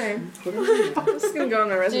 Okay. This is gonna go on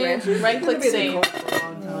my resume. Right click save. For a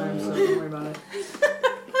long time, so don't worry about it.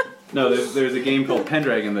 No, there's a game called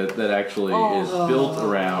Pendragon that actually is built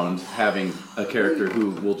around having a character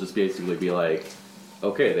who will just basically be like,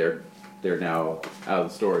 okay, they're now out of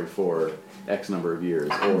the story for X number of years,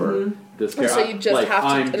 or this character. So you just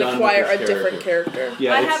have to acquire a different character.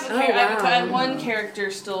 Yeah, I it's- have, I have one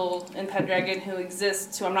character still in Pendragon who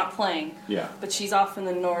exists, who I'm not playing, yeah, but she's off in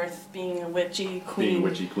the north being a witchy queen. being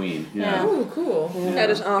witchy queen. Yeah. Ooh, cool. That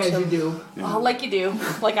is As awesome. you do. Oh, like you do,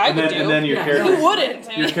 like I And would then, do. and then your Yeah. character. Who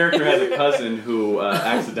wouldn't? Your character has a cousin who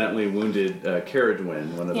accidentally wounded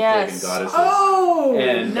Caradwyn, one of the Yes. pagan goddesses. Oh,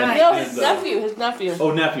 And- nice. No, and, his nephew.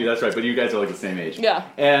 Oh, nephew, that's right. But you guys are like the same age. Yeah,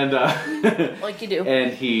 And like you do.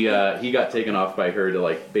 and he got taken off by her to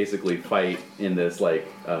like basically fight in this like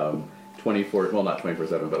 24, well not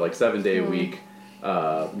 24/7, but like 7-day week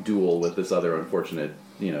duel with this other unfortunate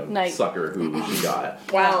Knight. sucker who she got.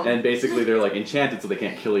 Wow. And basically they're like enchanted so they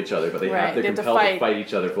can't kill each other, but they're They have to compelled to fight. fight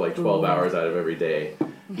each other for like 12 hours out of every day.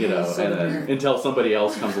 So And then weird. until somebody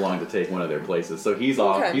else comes along to take one of their places. So he's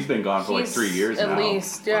off. Okay. He's been gone for like He's 3 years at now.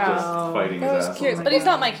 least, yeah. Just fighting I was his ass curious, off. But he's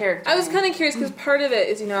not my character. I was kind of curious because part of it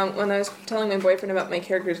is, when I was telling my boyfriend about my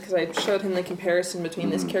characters, because I showed him the comparison between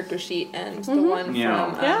this character sheet and the one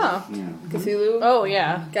Yeah. from Yeah. Yeah. Cthulhu, Oh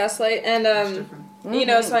yeah. Gaslight, and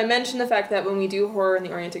so I mentioned the fact that when we do horror in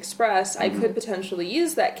the Orient Express, I could potentially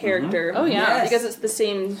use that character. Oh yeah. Yes. because it's the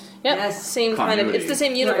same, Yep. Yes. same kind of, it's the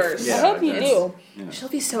same universe. Yeah, I hope you that's- do. She'll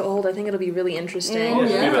be so old. I think it'll be really interesting. Yeah,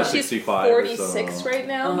 she's yeah. about She's 65 or 46 so. right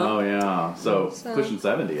now. Oh yeah, so So- pushing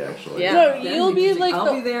 70 actually. Yeah. No, That'd you'll be interesting. like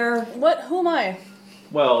I'll be there. What? Who am I?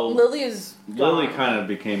 Well, Lily is Lily gone. kind of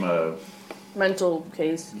became a, Mental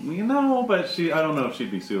case. but I don't know if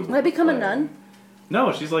she'd be suitable. Will I become a to play. nun?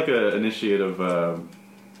 No, she's like a initiate of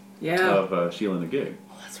Yeah. Sheila and the Gig.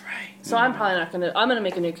 Oh, that's right. So I'm probably not gonna. I'm gonna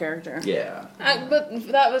make a new character. Yeah. But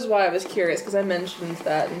that was why I was curious because I mentioned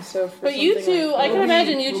that, and so. For But you something two, like I can We'll be-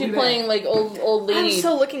 imagine you we'll two be playing like old I'm ladies.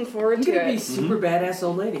 so looking forward You're to gonna be it. super badass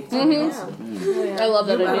old lady. It's gonna be awesome. I love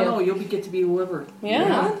that I don't idea. know. You'll get to be whoever.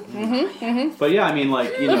 Yeah. But yeah, I mean,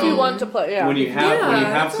 like, you know, If you want to play, yeah. when you have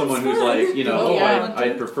that someone sounds who's fun. like, you know, Oh, yeah.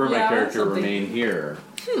 I'd prefer my Yeah, character something. remain here,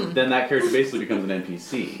 then that character basically becomes an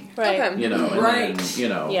NPC. Right. Okay. You know, and Right. then, you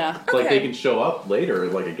know, Yeah. it's like they Okay. can show up later,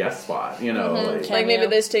 like a guest spot. You know, like, Like maybe Cameo.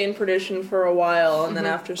 they stay in perdition for a while, and then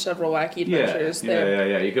after several wacky adventures,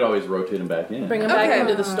 yeah. You could always rotate them back in. Bring them back Okay.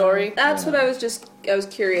 into the story. That's what I was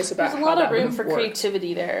curious about. There's a how lot of that room would for work.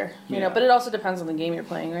 creativity there, you know. Yeah. But it also depends on the game you're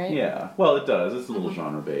playing, right? Yeah, well, it does. It's a little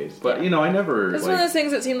genre based, but you know, I never. It's like, one of those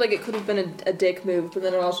things that seemed like it could have been a dick move, but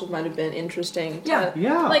then it also might have been interesting. Yeah.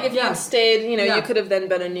 Yeah, Like if Yeah. you'd stayed, you know, Yeah. you could have then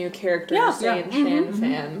been a new character, Yeah. say, Yeah. a Shan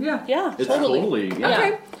fan. Yeah. Yeah, it's totally. yeah. Okay.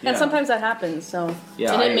 Yeah. And sometimes that happens. So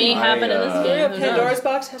Yeah, and it may happen in this game. Who knows? Pandora's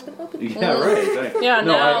box has been opened. Yeah, right. Yeah,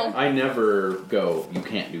 no, now- I never go. You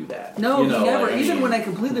can't do that. No, you know, he never. like, I Even mean, when I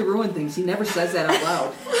completely ruin things, he never says that out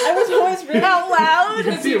loud. I was always reading out you loud.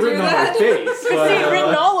 can see it written on my face. You but, see it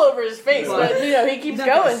written all over his face, But- but you know he keeps He's not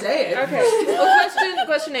gonna going. say it. Okay. Well,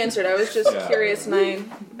 question answered. I was just Yeah. curious, and I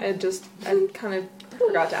kind of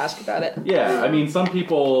forgot to ask about it. Yeah, I mean, some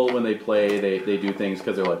people when they play, they do things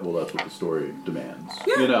because they're like, well, that's what the story demands,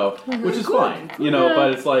 you know, which is fine, you know. Yeah.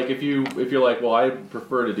 But it's like if you're like, well, I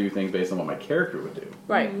prefer to do things based on what my character would do,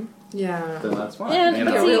 Right. Yeah. then that's fine. Yeah, you but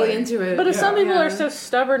know, Get really like- into it. But if some Yeah. people are so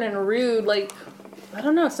stubborn and rude, like I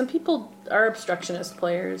don't know, some people are obstructionist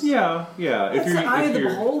players. Yeah. If That's you're, the eye of the if you're,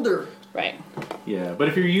 beholder. Right. yeah, but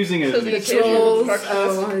if you're using it So as the an trolls.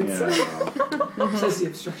 Oh, it's yeah. Says the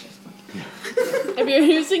obstruction. If you're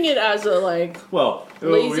using it as a like, Well,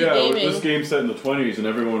 Lazy gaming. this game's set in the 20s and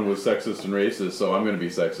everyone was sexist and racist, so I'm going to be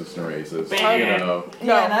sexist and racist. Bam. You know,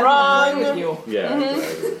 Yeah, and I don't wrong. agree with you. yeah,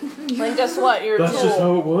 exactly. like guess what? You're a That's just tool.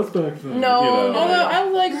 how it was back then. No, you know? no, Although I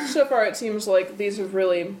like so far, it seems like these have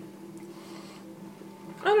really,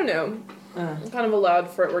 I don't know, kind of allowed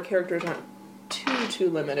for it where characters aren't too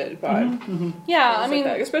limited by. Yeah, I things mean,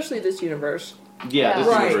 like that, especially this universe. Yeah, this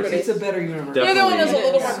Right. universe It's is a better universe. Definitely. The other one is a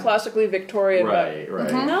little Yes. more classically Victorian, right.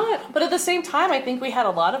 but not. but at the same time, I think we had a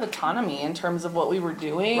lot of autonomy in terms of what we were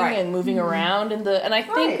doing Right. and moving around, and I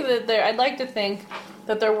think Right. that I'd like to think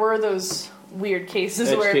that there were those weird cases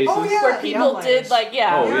Edge where cases. Oh, yeah. where the people outliers. did like Oh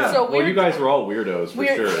yeah. so well, weird. you guys were all weirdos for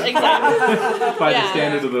weird, sure. exactly. By Yeah. the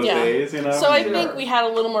standards of those Yeah. days, you know. So I Yeah. think we had a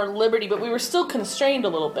little more liberty, but we were still constrained a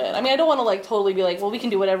little bit. I mean, I don't want to like totally be like, well, we can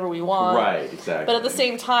do whatever we want. Right, exactly. But at the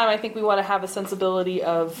same time, I think we want to have a sensibility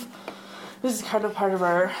of this is kind of part of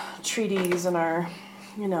our treaties and our,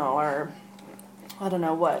 you know, our I don't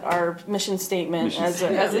know what our mission statement Mission as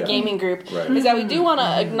statement, a yeah. gaming group Right. is that we do want to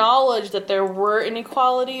acknowledge that there were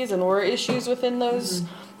inequalities and were issues within those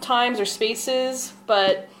times or spaces,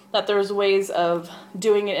 but that there's ways of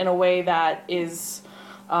doing it in a way that is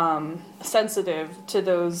sensitive to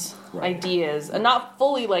those Right. ideas and not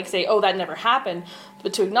fully like say, oh, that never happened,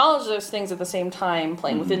 but to acknowledge those things at the same time,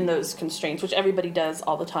 playing within those constraints, which everybody does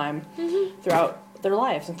all the time throughout their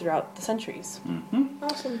lives and throughout the centuries.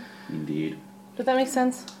 Awesome. Indeed. Did that make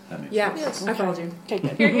sense? That makes Yeah, Yes. I followed you. Okay,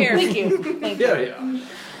 good. Here, here. Thank you. Thank you.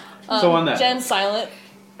 Yeah. So on that, Jen's silent.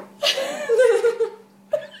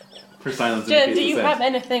 for silence Jen, indicates do you assent. have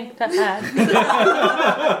anything to add?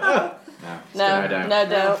 No, No, I don't. no,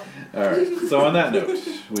 don't. All right. So on that note,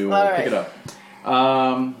 we will All pick it up.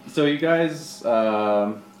 So you guys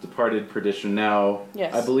departed perdition. Now,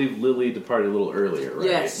 Yes. I believe Lily departed a little earlier, right?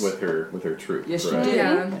 Yes. With her troop. Yes, she correct? did.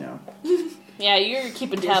 Yeah. Yeah. Yeah, you're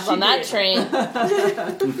keeping tabs she on that did. train.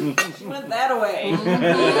 She went that away.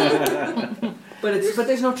 but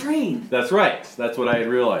there's no train. That's right. That's what I had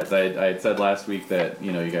realized. I had said last week that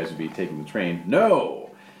you guys would be taking the train.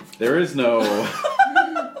 No, there is no.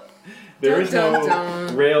 There is Dun, no dun,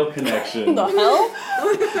 dun. rail connection. The hell?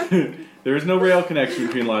 There is no rail connection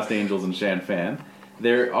between Lost Angels and Shan Fan.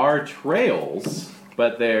 There are trails,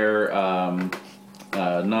 but they're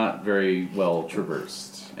not very well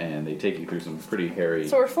traversed, and they take you through some pretty hairy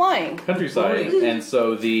So we're flying. countryside. And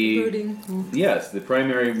so the Booting. the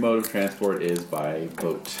primary mode of transport is by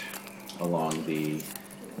boat along the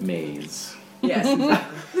maze. Yes.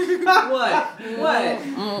 What?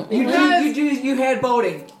 You had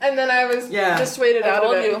boating. And then I was dissuaded out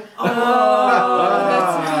of it.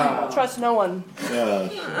 Trust no one. Yeah.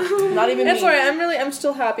 Not even That's me. alright. I'm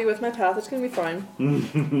still happy with my path. It's gonna be fine.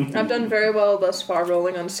 I've done very well thus far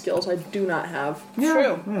rolling on skills I do not have.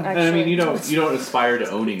 True. And Actually. I mean, you don't aspire to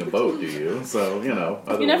owning a boat, do you? So You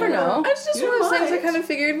never know. It's just one of those things I kind of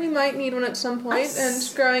figured we might need one at some point. And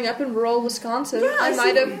growing up in rural Wisconsin, I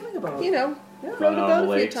might have, rowed a boat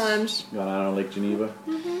a few times. Gone out on Lake Geneva.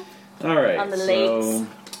 All right. On the lakes.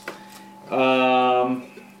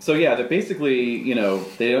 So yeah, that basically,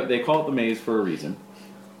 they call it the maze for a reason,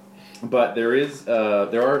 but there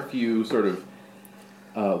are a few sort of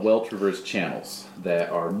well-traversed channels that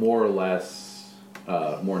are more or less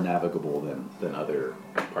more navigable than other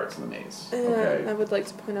parts of the maze. Okay. I would like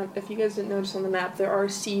to point out, if you guys didn't notice on the map, there are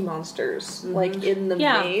sea monsters like in the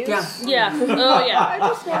maze. Yeah. Oh yeah. I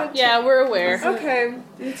just wanted to. Yeah, we're aware. Okay.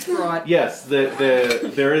 It's fraud. Yes,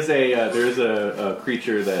 there is a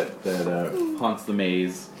creature that haunts the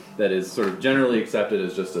maze that is sort of generally accepted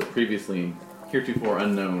as just a heretofore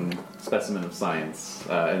unknown specimen of science,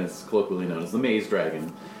 and it's colloquially known as the maze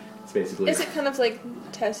dragon. It's basically. Is it kind of like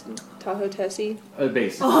Tahoe Tessie?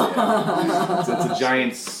 Basically, yeah. It's a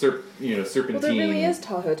giant serpentine. Well, there really is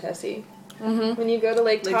Tahoe Tessie. Mm-hmm. When you go to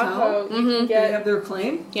Lake Tahoe, you can Do they get have their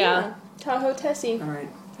claim? Yeah. Tahoe Tessie. All right.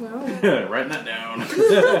 Writing that down.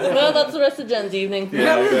 Well, that's the rest of Jen's evening.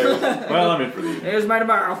 Yeah, exactly. Well, I'm in for the evening. Here's my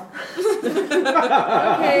tomorrow.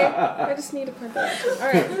 Okay, I just need to point that out. All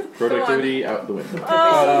right. Productivity out the window.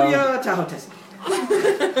 Tahoe Tessie.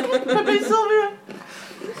 Pepe Sylvia.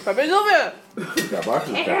 Pepe Sylvia. Got boxes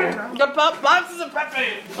of Pepe. Got boxes of Pepe.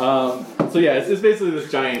 So yeah, it's basically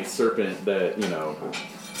this giant serpent that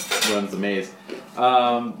runs the maze.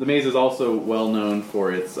 The maze is also well known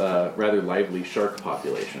for its rather lively shark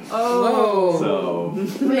population. Oh. So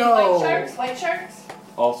White sharks?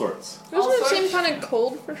 all sorts. Doesn't it seem kind of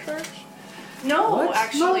cold for sharks? No, What?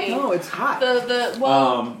 actually. No, it's hot.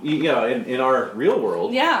 In our real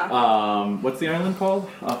world. Yeah. What's the island called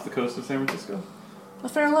off the coast of San Francisco? The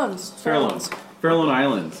Farallones. Farallon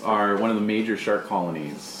Islands are one of the major shark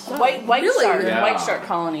colonies. White Really? shark. Yeah. White shark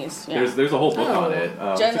colonies. Yeah. There's a whole book on it. Jen,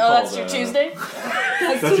 what's it that's called? your Tuesday?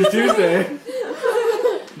 That's your Tuesday.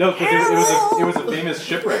 No, because it was a famous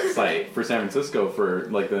shipwreck site for San Francisco for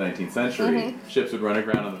like the 19th century. Mm-hmm. Ships would run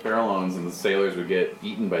aground on the Farallones, and the sailors would get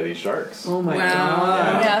eaten by these sharks. Oh my Wow.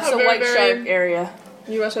 god. Yeah, so Very, white very- shark area.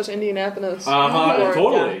 USS Indianapolis.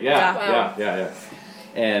 Totally. Yeah. Wow. Yeah.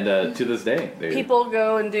 And to this day, People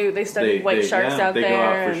go and they study white sharks out they there. go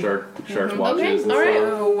out for and- shark watches and alright.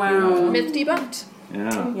 stuff. Oh, wow. Myth debunked.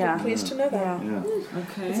 Yeah. Yeah. Pleased to know that. Yeah.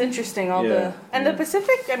 Okay. It's interesting, all Yeah. the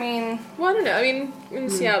Pacific, I mean, Well, I don't know. I mean, in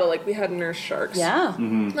Seattle, we had nurse sharks. yeah.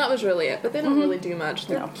 That was really it. But they don't really do much.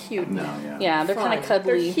 They're cute. No, yeah. Yeah, they're kind of They're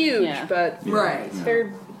cuddly. huge, Yeah. but Right.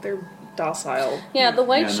 they're docile. Yeah, the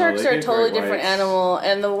white Yeah, no, sharks they are a get totally great different whites. animal,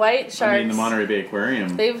 and the white sharks. I mean, the Monterey Bay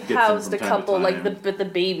Aquarium. They've gets them housed from a time to couple, like time. the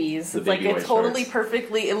babies. The It's like baby a white totally sharks.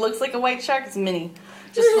 perfectly. It looks like a white shark. It's mini,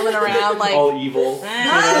 just swimming around like. all evil.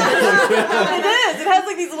 It is. It has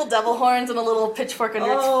like these little devil horns and a little pitchfork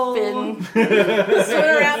under its fin. Swimming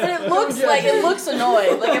around, but it looks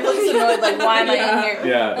annoyed. Like it looks annoyed. Like why am I in here?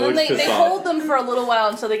 Yeah, And then they hold them for a little while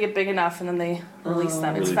until they get big enough, and then they release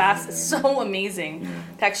them. It's Really fast. cool, It's so amazing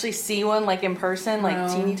to actually see one like in person, like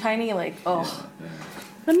teeny tiny. Like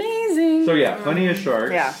amazing. So yeah, plenty of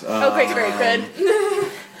sharks. Yeah. Okay, great, good.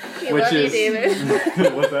 We Which love is you,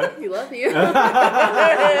 David. what's that? We love you.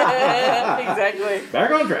 Exactly.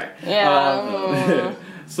 Back on track. Yeah.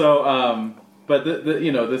 But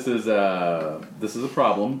this is a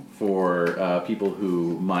problem for people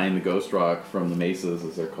who mine the ghost rock from the mesas,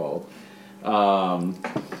 as they're called. And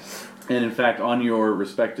in fact, on your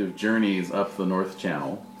respective journeys up the North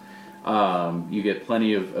Channel, you get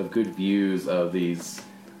plenty of good views of these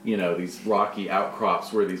rocky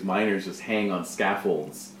outcrops where these miners just hang on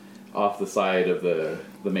scaffolds off the side of the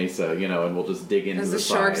mesa, and we'll just dig into As the the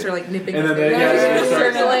sharks side. are like nipping And then at they their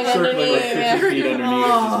start circling circling like underneath, 50 yeah. feet underneath,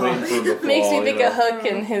 just waiting for them to fall. Makes me think you know? of Hook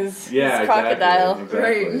and his Yeah, crocodile. Exactly.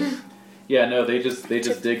 Right. Yeah, no, they just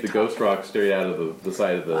dig the ghost rock straight out of the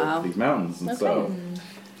side of these mountains, and so.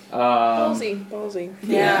 Ballsy.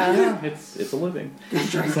 Yeah. It's a living.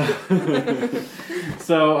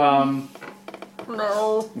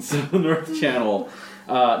 No. So the North Channel.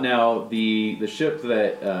 Now the ship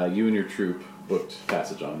that you and your troop booked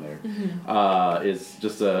passage on there is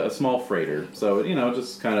just a small freighter. So it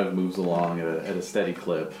just kind of moves along at a steady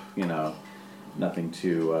clip. Nothing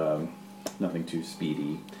too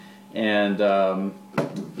speedy. And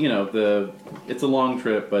it's a long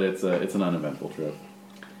trip, but it's an uneventful trip.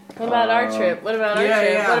 What about our trip? What about our trip?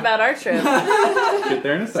 yeah. What about our trip? We'll get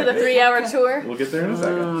there in a To second. the 3-hour tour? We'll get there in a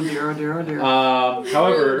second. Oh dear, oh dear, oh dear.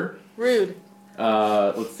 However, Rude.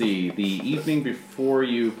 let's see. The evening before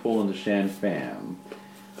you pull into Shan Fam,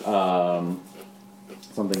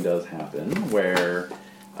 something does happen where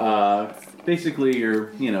basically you're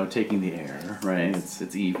taking the air, right?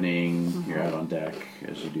 It's evening. You're out on deck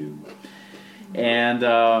as you do, and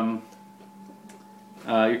you're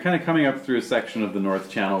kind of coming up through a section of the North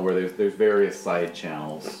Channel where there's various side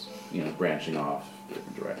channels, branching off in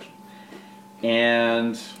different directions,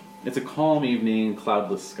 and it's a calm evening,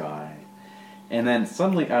 cloudless sky. And then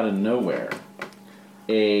suddenly, out of nowhere,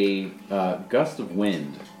 a gust of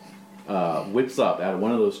wind whips up out of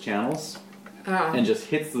one of those channels and just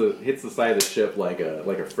hits the side of the ship like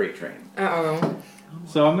a freight train. Uh-oh.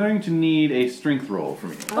 So I'm going to need a strength roll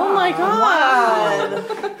from you. Oh my god!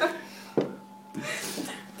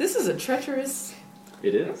 This is a treacherous...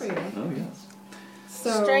 It is. Okay. Oh yes.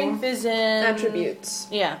 So... Strength is in... Attributes.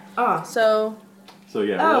 Yeah. Ah. So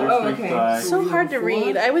Yeah. Oh, roll your oh, strength okay. die. so hard to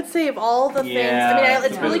read. I would say of all the things... Yeah, I mean, it's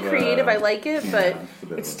it's a really bit of a- creative. I like it, Yeah, but it's a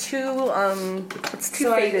bit it's of too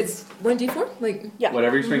So faded. it's 1d4? Like... Yeah.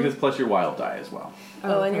 Whatever your strength is, plus your wild die as well.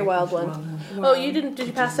 Oh, and your wild one. Oh, you didn't... Did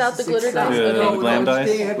you pass out the glitter dice? Yeah, Okay. the glam dice.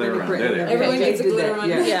 They have Glitter been around. printed. There. Everyone Okay, needs a did glitter that, one.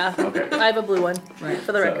 yeah. Yeah. Okay. I have a blue one, Right.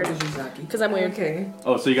 for the So- record. Yuzaki. Because I'm weird. Okay.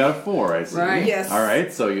 Oh, so you got a 4, I see. Right. Yes. All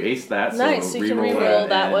right, so you aced that. Nice, So you can reroll reroll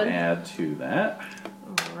that and one. add to that.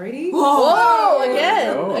 Alrighty. Whoa!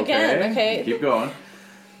 Again! Oh, Again, okay. Keep going.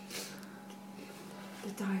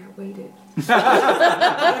 The die are weighted.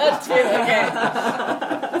 That's true, okay.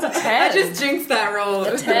 It's a 10. I just jinxed that roll.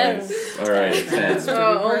 A 10. All right, 10.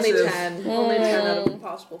 Oh, only impressive. 10. Only 10 out of a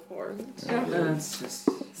possible 4. That's just.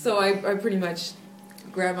 So I pretty much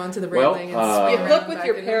grab onto the Well, railing and you spin Look around with back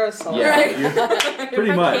your in. parasol. Yeah, Right. you- pretty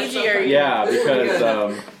How much. cagey are you? Yeah, because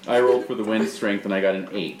I rolled for the wind strength and I got an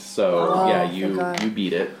 8. So Oh, yeah, thank you God.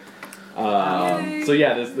 beat it. Yay. So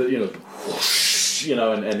yeah, this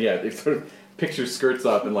and yeah, it sort of picks your skirts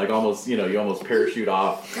up and like almost you almost parachute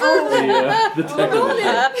off the deck of the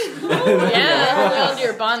ship. Yeah, hold on to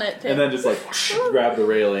your bonnet, too. And then just like grab the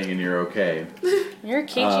railing and you're okay. You're a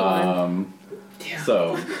cagey one.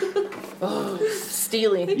 So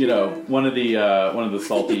Steely. one of the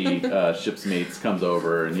salty ship's mates comes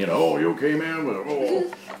over and oh, you okay, man?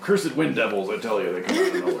 Oh, cursed wind devils, I tell you, they come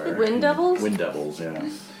out of nowhere. Wind devils? Wind devils, yeah.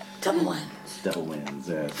 Devil winds. Devil winds,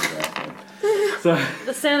 yes, exactly. So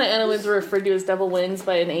The Santa Ana winds were referred to as devil winds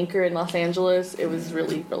by an anchor in Los Angeles. It was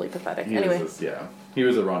really, really pathetic. Anyway. he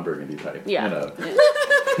was a Ron Burgundy type. Yeah.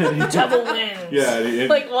 Yeah. Devil winds. Yeah.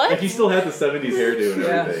 Like what? Like he still had the 70s hairdo and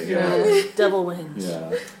everything. Yeah. Devil winds.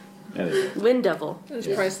 Yeah. Anyway. Wind devil. It's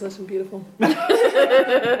priceless and beautiful.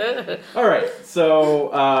 All right.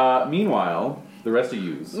 So meanwhile, the rest of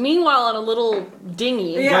yous. Meanwhile, on a little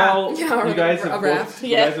dinghy. Yeah. Well, Yeah, you guys a have raft. booked.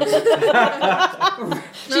 You guys have booked.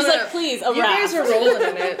 She's like, please, a You guys raft. are rolling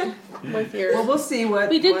in it with your. Well, we'll see what.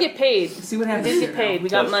 We did what- get paid. See what We happens. did here get paid. We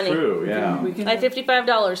got That's money. true. Yeah. We can. I had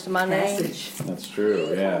 $55 to my name. Passage. That's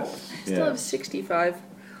true. Yes. Still have Yes. 65.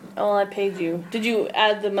 Oh, I paid you. Did you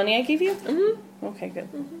add the money I gave you? Mm-hmm. Okay, good.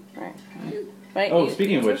 All right. Right. Oh, you-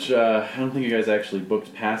 speaking of which, I don't think you guys actually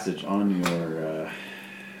booked passage on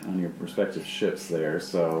your respective ships there.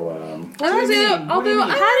 So I'll do. What do you mean? What are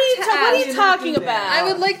you You're not talking doing that. about? I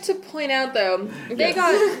would like to point out though, they Yes.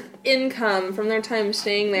 got income from their time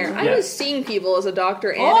staying there. I Yes. was seeing people as a doctor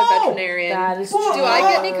and a Oh! veterinarian. That is Do true. I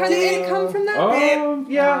get any kind of income from that? oh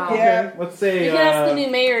yeah, okay. Yeah. Let's say You can ask the new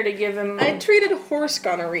mayor to give him. I treated horse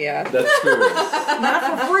gonorrhea. that's true.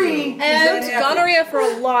 Not for free. And Does that happen? gonorrhea for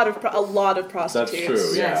a lot of That's prostitutes.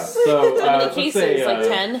 true. Yeah. Yes. So How many let's cases? say Like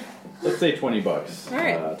 10? let's say $20. All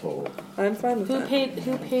right. Total. I'm fine with Who that. paid?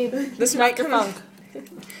 Who paid? This Dr. might Funk.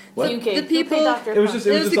 What? You paid. The people- Who paid Dr. It was Funk? just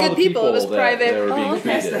It was the all good the people. It was that, private. that were being Oh, okay.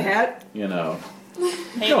 That's treated. the hat. You know,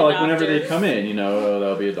 Paid no, the like whenever doctor. they come in,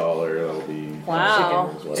 that'll be $1, that'll be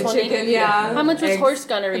Wow. $5, whatever. 20. Chicken, yeah. How much was Eggs. horse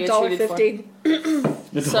gonorrhea treated for?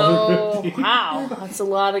 $1.50. So, wow. That's a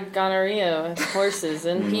lot of gonorrhea with horses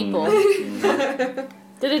and people.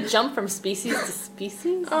 Did it jump from species to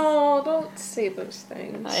species? Oh, don't say those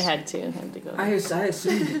things. I had to go. I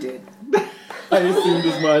assumed you did. I assumed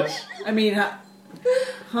as much. I mean,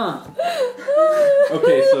 huh?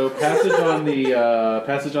 Okay, so passage on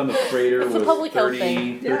the freighter It's a was public health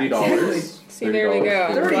thing. $30. See, there we go.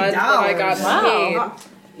 I'm $30. glad that I got Wow.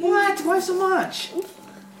 paid. What? Why so much?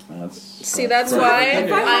 That's why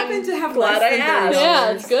If I happen I'm to have glad less I than asked.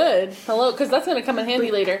 Yeah, it's good. Hello, because that's gonna come in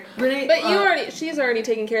handy later. Renee, But she's already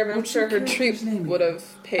taken care of it. I'm what's sure your her character's troop name? would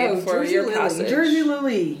have paid for Jersey your Lily. passage. Jersey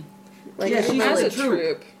Lily. Like, Yeah, she's as like a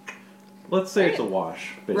troop. Let's say it's a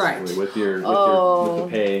wash, basically, Right. with the Oh.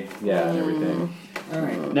 pay, and everything. All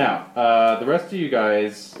right. Now, the rest of you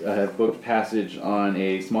guys have booked passage on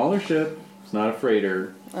a smaller ship. It's not a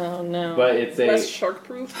freighter, Oh no. but it's Less shark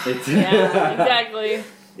proof. it's yeah, exactly.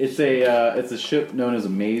 it's a ship known as a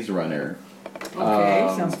maze runner.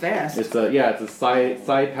 Okay, sounds fast. It's a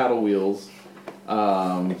side paddle wheels,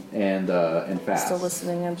 and fast. Still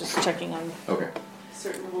listening. I'm just checking on Okay.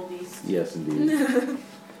 Certain little beast. Yes, indeed.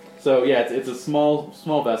 So yeah, it's a small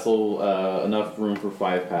vessel, enough room for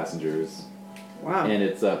 5 passengers, Wow. and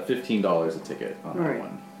it's $15 a ticket on that Alright.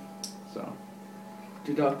 one. So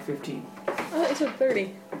Deduct 15. Oh, it said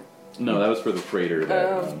 30. no, that was for the freighter that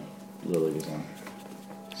Oh. Lily was on.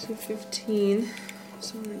 So 15.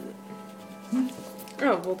 So, oh,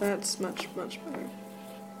 well, that's much, much better.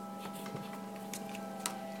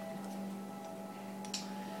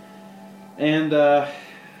 And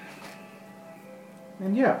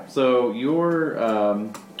yeah, so your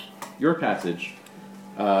passage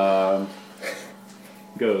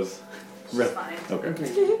goes. Fine. Okay.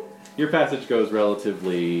 Okay. Your passage goes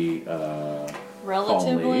relatively.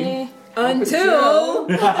 relatively. Until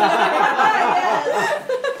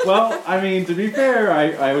Well, I mean, to be fair,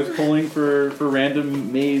 I was pulling for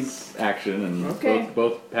random maze action, and Okay.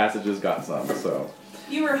 both passages got some. So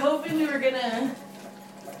You were hoping we were gonna.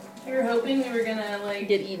 You were hoping we were gonna like.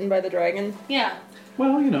 Get eaten by the dragon. Yeah.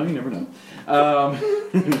 well, you never know.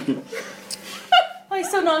 Why he's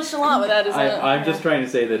so nonchalant with that, isn't it? I'm just trying to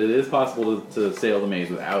say that it is possible to sail the maze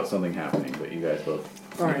without something happening, but you guys both,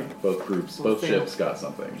 Alright. both groups, Both both failed. ships got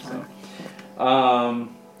something. So,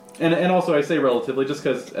 and also I say relatively just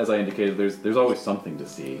because, as I indicated, there's always something to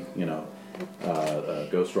see. You know,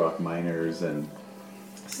 ghost rock miners and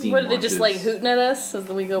steam What, are they just like launches. hooting at us as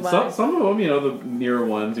we go by? Some of them, the nearer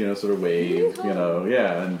ones, sort of wave,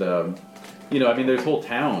 yeah, and I mean, there's whole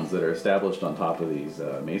towns that are established on top of these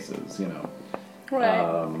mesas,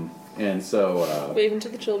 Right. and so Waving to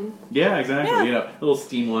the children. yeah, exactly, Yeah. little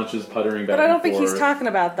steam launches puttering back. But I don't and think he's forth. talking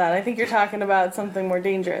about that. I think you're talking about something more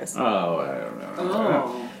dangerous. Oh, I don't know.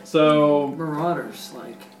 Oh. So, Marauders,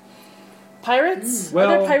 like. Pirates? Well-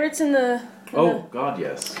 Are there pirates in the... oh God,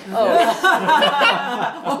 yes. Oh.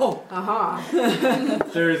 Oh, aha.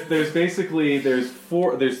 There's basically there's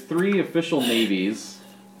 3 official navies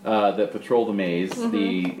that patrol the maze: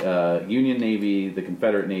 the Union Navy, the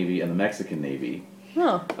Confederate Navy, and the Mexican Navy.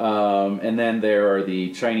 Huh. And then there are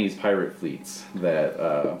the Chinese pirate fleets that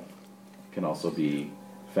can also be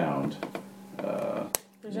found.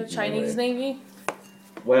 There's a making Chinese their way. navy?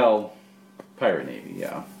 Well, pirate navy,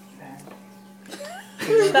 yeah.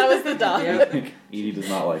 That was the dog. Edie does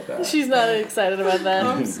not like that. She's not excited about that.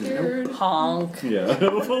 I'm scared. Honk. Yeah,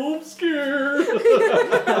 I'm scared.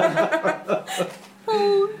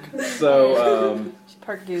 So,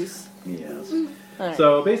 Park goose. yes. Alright.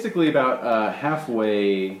 So basically, about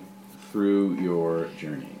halfway through your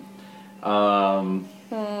journey,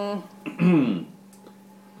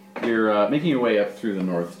 you're making your way up through the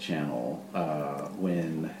North Channel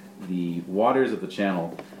when the waters of the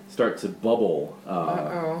channel start to bubble.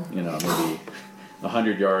 Maybe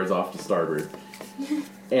 100 yards off to starboard.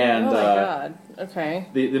 And Oh my god. Okay.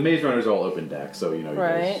 the maze runners are all open deck, so you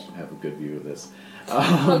Right. guys have a good view of this.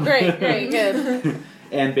 Oh, great, good.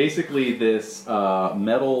 And basically, this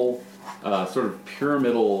metal, sort of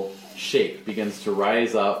pyramidal shape begins to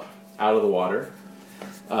rise up out of the water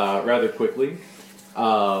rather quickly,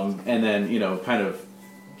 and then kind of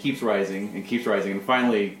keeps rising, and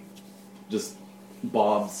finally just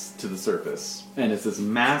bobs to the surface, and it's this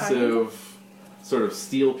massive sort of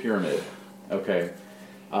steel pyramid, okay,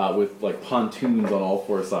 with like pontoons on all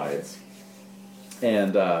 4 sides,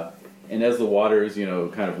 and as the water is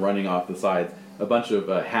kind of running off the sides, a bunch of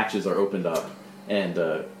hatches are opened up and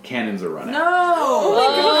cannons are running. Oh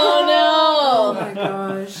Oh my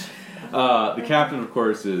gosh. The captain, of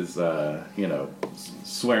course, is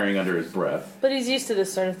swearing under his breath. But he's used to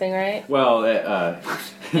this sort of thing, right? Well,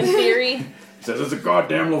 In theory. says it's a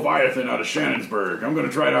goddamn Leviathan out of Shannonsburg. I'm going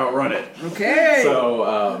to try to outrun it. Okay. So,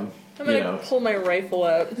 I'm gonna pull my rifle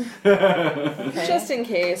out. Just in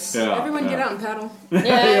case. yeah, Everyone get out and paddle.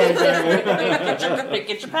 Yeah,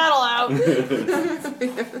 get your paddle out.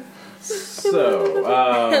 So,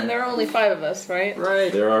 And there are only 5 of us, right?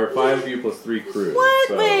 Right. there are 5 of you plus 3 crew. What?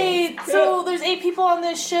 So, Wait, so there's 8 people on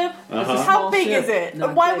this ship? Uh-huh. How Small big ship. is it?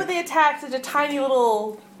 Not Why big. would they attack such a tiny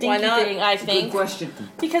little Why dinky not? thing, I Good think? question.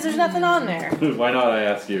 Because there's nothing on there. Why not, I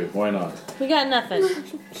ask you? Why not? We got nothing.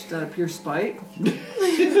 Just out of pure spite.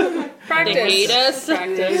 Practice. They hate us.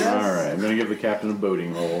 Practice. Alright, I'm going to give the captain a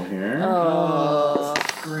boating roll here. Oh.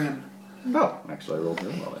 Grim. Oh, actually, I rolled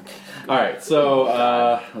really well then. Alright, so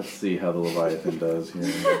let's see how the Leviathan does here.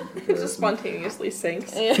 It just spontaneously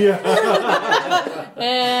sinks.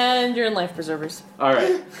 And you're in life preservers.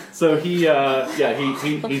 Alright, so he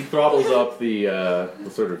throttles up the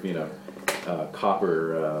sort of,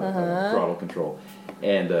 copper throttle control.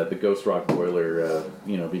 And the Ghost Rock boiler,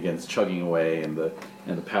 begins chugging away, and the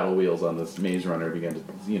paddle wheels on this Maze Runner begin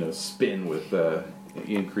to, spin with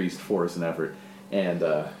increased force and effort. And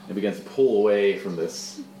it begins to pull away from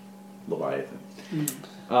this Leviathan.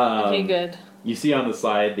 Okay, good. You see on the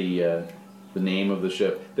side the name of the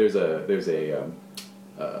ship. There's a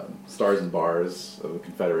stars and bars of the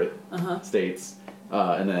Confederate states,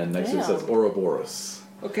 and then next to it says Ouroboros.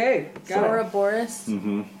 Okay. Got it. Ouroboros?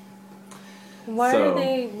 Mm-hmm. Why So-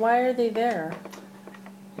 are they there?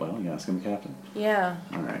 Well, you ask him, Captain. Yeah.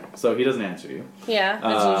 All right. So he doesn't answer you. Yeah,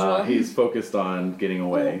 as usual. He's focused on getting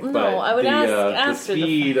away. Well, no, but I would ask the after the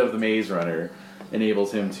speed of the Maze Runner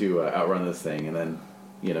enables him to outrun this thing, and then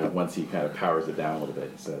once he kind of powers it down a little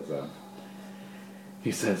bit,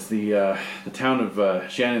 he says the town of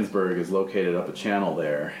Shannonsburg is located up a channel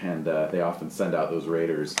there, and they often send out those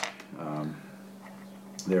raiders.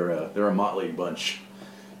 They're a motley bunch,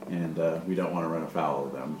 and we don't want to run afoul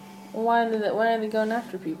of them. Why are they going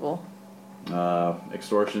after people?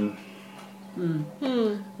 Extortion.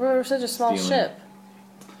 We're such a small Stealing. ship.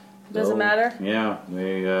 Doesn't Oh, matter? Yeah,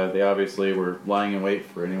 they obviously were lying in wait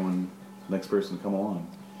for next person to come along.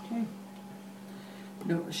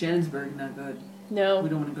 No, Shannonsburg, not good. We No.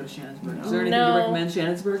 don't want to go to Shannonsburg. No. Is there anything No. to recommend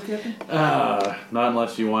Shannonsburg, Captain? Not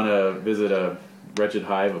unless you want to visit a wretched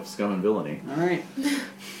hive of scum and villainy. All right.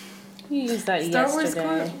 You used that Star Wars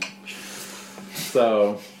yesterday.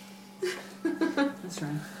 So, That's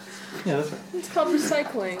right. yeah, that's right. It's called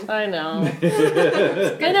recycling. I know.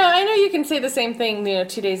 I know you can say the same thing,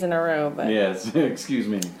 2 days in a row, but Yes, excuse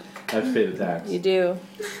me. I have to pay the tax. you do.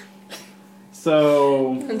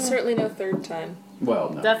 So, And certainly no third time. well,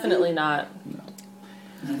 no. Definitely not.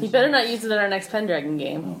 You better not use it in our next Pendragon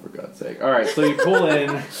game. Oh, for God's sake. All right, so you pull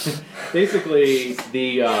in. Basically,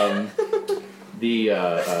 the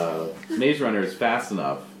Maze Runner is fast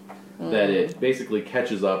enough that it basically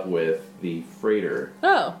catches up with the freighter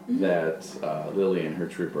Oh, that Lily and her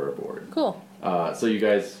troop are aboard. cool. So you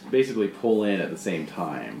guys basically pull in at the same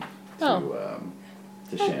time to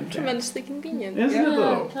Shan. Tremendously convenient. Isn't it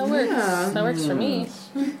though? That works. Yeah. That works for me.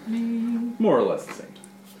 More or less the same.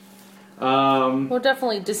 We're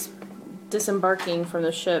definitely disembarking from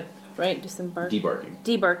the ship, right? Debarking.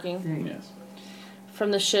 Debarking Yes.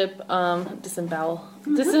 from the ship.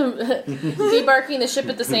 Debarking the ship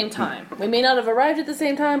at the same time. We may not have arrived at the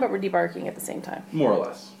same time, but we're debarking at the same time. More or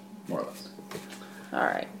less. More or less. All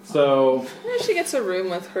right. So. She gets a room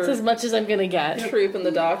with That's as her much as I'm gonna get. troop in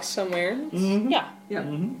the docks somewhere. Yeah. Yeah.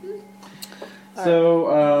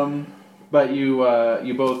 So, but you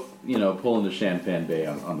both pull into Shanfan Bay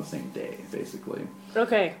on the same day, basically.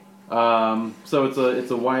 Okay. So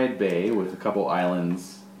it's a wide bay with a couple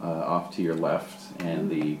islands off to your left, and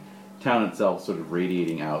the town itself sort of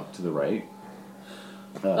radiating out to the right.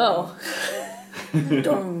 Oh.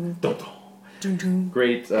 Dun, dun.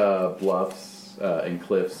 Great bluffs and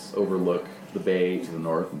cliffs overlook the bay to the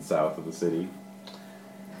north and south of the city.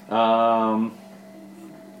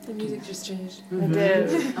 The music just changed. I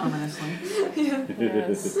did. Ominously.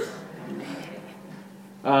 Yes.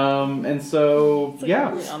 And so It's like yeah,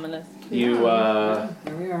 really ominous. you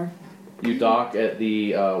There we are. you dock at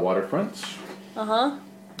the waterfront. Uh-huh.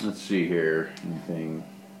 Let's see here, anything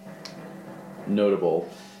notable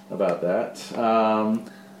about that. Well,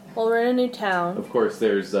 we're in a new town. Of course,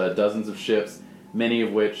 there's dozens of ships, many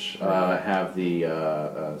of which have the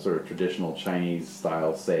sort of traditional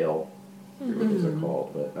Chinese-style sail. I forget what those are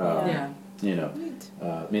called, but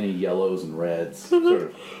Yeah. many yellows and reds, sort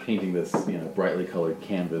of painting this brightly colored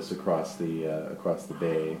canvas across the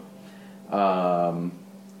bay.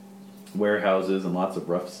 Warehouses and lots of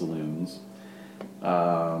rough saloons.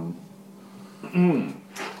 But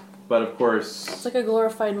of course, It's like a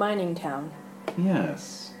glorified mining town.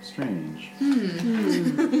 yes, strange.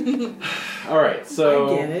 All right,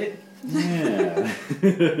 so I get it. yeah.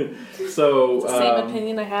 So It's the same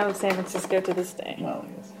opinion I have of San Francisco to this day. well,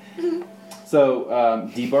 yes. So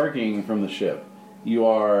debarking from the ship, You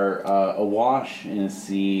are awash in a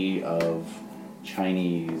sea of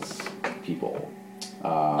Chinese people.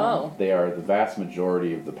 They are the vast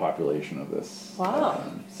majority of the population of this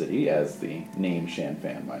city, as the name Shan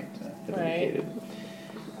Fan might have indicated.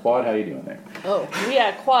 Quad, how you doing there? Oh,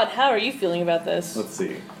 yeah, Quad, how are you feeling about this? Let's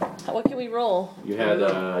see. What can we roll? You had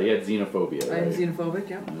xenophobia, right? I'm xenophobic,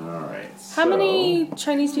 yeah. Alright. How many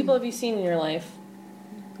Chinese people have you seen in your life?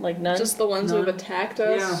 Like none? Just the ones who've attacked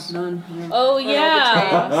us. Yeah, none. Yeah. Oh,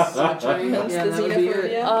 yeah. Hence the that would be it.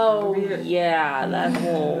 xenophobia. Oh, That'd be it. yeah, that That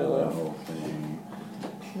whole... whole thing.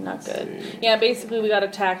 Not Let's good. see. Yeah, basically we got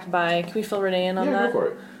attacked by... Can we fill Renee in on Yeah, that? go for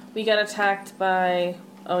it. We got attacked by...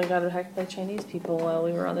 Oh, we got attacked by Chinese people while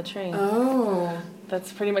we were on the train. Oh.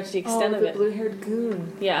 That's pretty much the extent of the it. blue-haired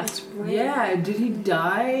goon. Yeah. That's right. Yeah, did he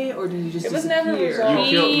die or did he just It was disappear? never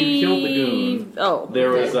resolved. You killed the goon. Oh.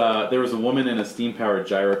 There was a woman in a steam-powered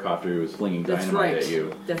gyrocopter who was flinging That's dynamite right. at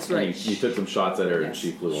you. That's And right. you took some shots at her and Yes.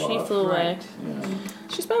 she flew She off. flew away. Right. Yeah.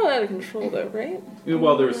 She spelled out of control, though, right?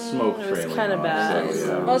 Well, there was smoke it was trailing kinda off, bad.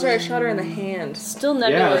 So, Oh, that's right. I shot her in the hand. Still yeah,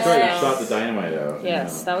 nebulous. that's right. You shot the dynamite out.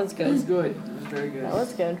 Yes, that was That was good. good. That was very good. That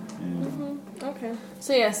was good. Yeah. Okay.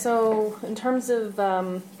 So yeah, so in terms of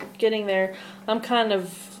getting there, I'm kind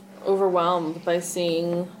of overwhelmed by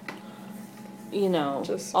seeing,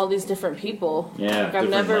 Just- all these different people. Yeah, Like, I've different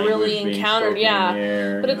never language really being encountered, spoken yeah.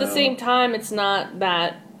 here, But you at the know. same time, it's not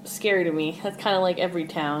that scary to me. That's kind of like every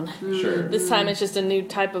town. Sure. This time it's just a new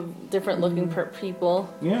type of different looking people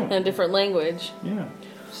Yeah. and a different language. Yeah.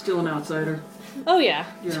 Still an outsider. Oh yeah,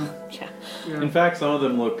 Yeah. yeah. Yeah. In fact, some of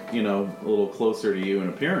them look, a little closer to you in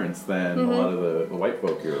appearance than a lot of the white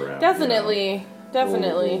folk you're around. Definitely,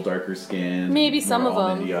 definitely. A little darker skin. Maybe some more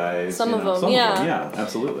of 'em. almondy eyes, Some of 'em, Some yeah. of them, yeah,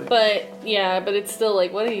 absolutely. But it's still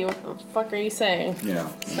like, what the fuck are you saying? yeah.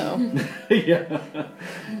 So, Yeah.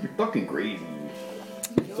 You're fucking crazy.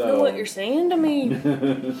 I don't know what you're saying to me.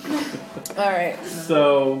 All right.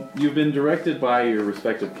 So you've been directed by your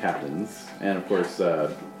respective captains, and of course, the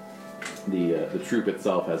troop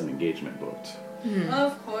itself has an engagement booked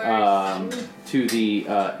Of course. to the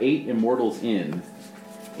 8 Immortals Inn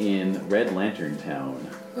in Red Lantern Town.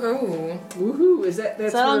 Oh. Woohoo! That's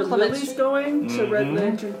Is that on where Clement Lily's Street? going? So Red Mhm.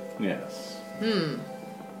 Lantern. Yes.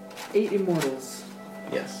 8 Immortals.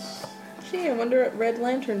 Yes. Gee, I wonder what Red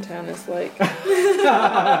Lantern Town is like.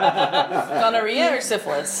 Gonorrhea or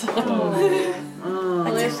syphilis? Oh.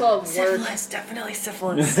 Only I saw work. Syphilis, definitely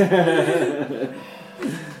syphilis.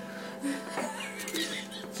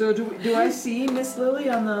 So do I see Miss Lily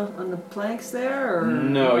on the planks there? Or?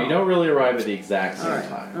 No, you don't really arrive at the exact All same right.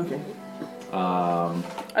 time. Okay.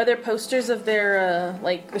 Are there posters of their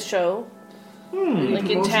like the show, like in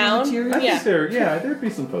Promotional town? material? I think Yeah. there'd be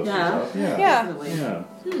some posters Yeah. up. Yeah. Yeah. Definitely. Yeah.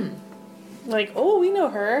 Like, oh, we know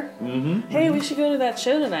her. Mm-hmm. Hey, we should go to that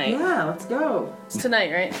show tonight. Yeah, let's go. It's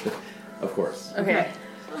tonight, right? Of course. Okay.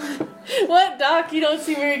 What, Doc? You don't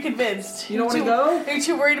seem very convinced. You don't want to Too- go? Are you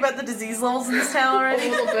too worried about the disease levels in this town A already?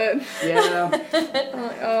 little bit. Yeah. I'm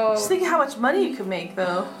like, oh. Just think how much money you could make,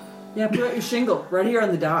 though. Yeah, put out your shingle right here on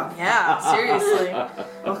the dock. Yeah, seriously.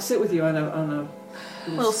 I'll sit with you on a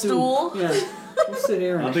Little stool? Yeah. We'll sit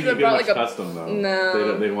here. I don't And... think you Should've get brought, much like, a- custom though.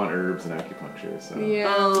 No. They want herbs and acupuncture. So.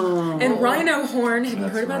 Yeah. Oh. And rhino horn. Have you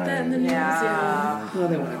That's heard about that in the right. news? Yeah. No,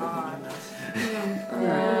 they won't ever do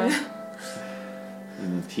Yeah.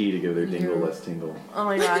 And then tea to give their dingle less tingle. Oh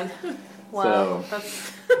my god. Wow. So-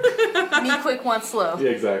 That's me quick, want slow. Yeah,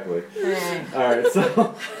 exactly. Alright. All right.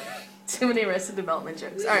 So. Too many Arrested Development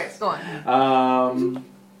jokes. Alright, go on.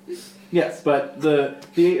 Yes, but the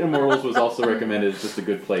 8 Immortals was also recommended as just a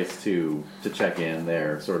good place to check in.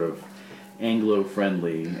 They're sort of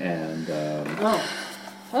Anglo-friendly and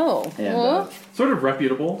Oh. sort of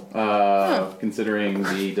reputable, considering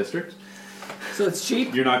the district. So it's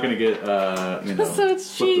cheap? You're not going to get, So it's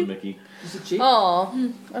slipped cheap. a Mickey. Is it cheap?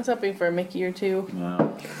 Oh, I was hoping for a Mickey or two.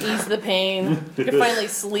 No. Ease the pain. You can finally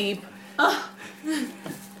sleep.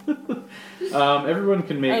 Everyone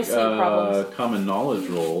can I make see problems. common knowledge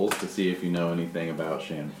rolls to see if you know anything about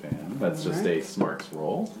Shan Fan. That's just a smarts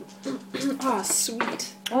roll. Oh,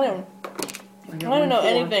 sweet. I I don't know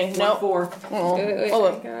anything. Nope. 4. Oh, Wait, oh,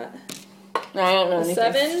 I got no, I don't know a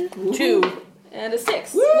anything. 7 2. and a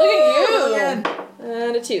 6. Look at you.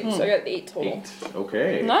 And a 2. So I got 8 total. 8.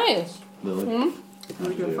 Okay. Nice. Lily? Want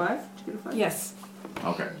to get a 5? Did you get a 5? Yes.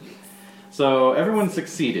 Okay. So everyone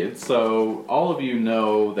succeeded. So all of you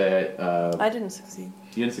know that I didn't succeed.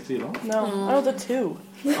 you didn't succeed at all. No, I rolled a 2.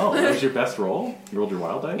 Oh, that was your best roll. You rolled your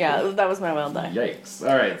wild die. Yeah, that was my wild die. Yikes!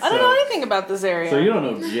 All right. I don't know anything about this area. So you don't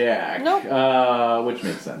know Jack. Nope. Which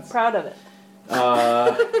makes sense. Proud of it.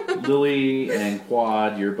 Lily and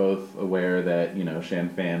Quad, you're both aware that Shan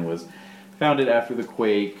Fan was founded after the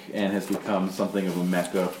quake and has become something of a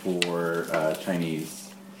mecca for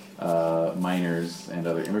Chinese miners and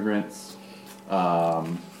other immigrants.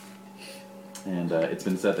 And it's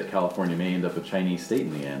been said that California may end up a Chinese state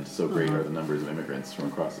in the end, so great are the numbers of immigrants from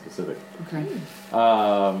across the Pacific. Okay.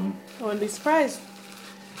 I wouldn't be surprised.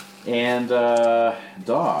 And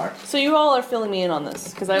Doc. So you all are filling me in on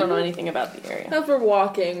this, because I don't know anything about the area. If we're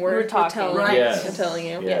walking, we're talking. telling, Right. Yes. we're telling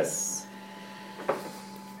you. Yes.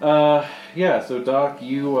 Yeah, so Doc,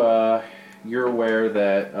 you're aware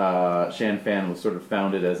that Shan Fan was sort of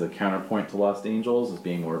founded as a counterpoint to Lost Angels, as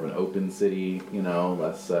being more of an open city,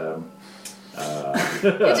 less...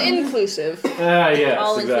 It's inclusive. Yes,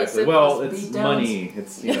 All exactly. inclusive. Well, Less it's beatdowns. money.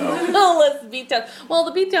 It's, No, let's beat down. Well,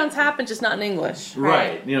 the beatdowns happen, just not in English.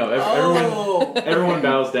 Right. Everyone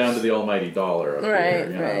bows down to the almighty dollar up Right,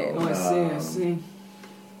 here. right. Oh, I see.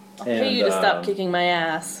 I'll pay you to stop kicking my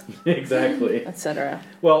ass, Exactly. etc.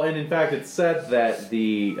 Well, and in fact, it's said that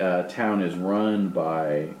the town is run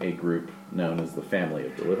by a group known as the Family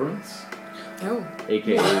of Deliverance, Oh.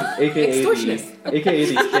 aka Extortionists. aka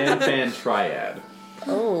the Shan Fan Triad.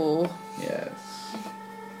 Oh. Yes.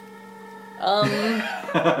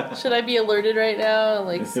 Should I be alerted right now?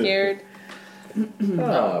 Like, scared?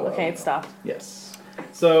 Oh, Okay, it stopped. Yes.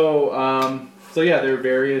 So, yeah, there are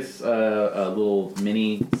various little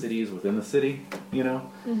mini cities within the city,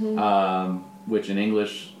 which in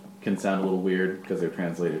English can sound a little weird because they're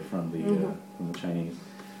translated from the Chinese.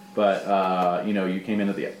 But you came in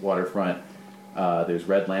at the waterfront. There's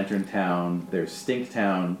Red Lantern Town. There's Stink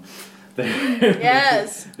Town.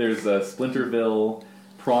 Yes. There's Splinterville,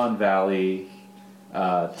 Prawn Valley,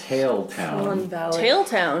 Tail Town.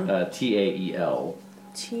 Tailtown. Tael. T-A-E-L.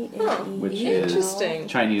 Which is Interesting.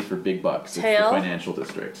 Chinese for big bucks. It's Tail? the financial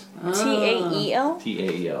district. T-A-E-L?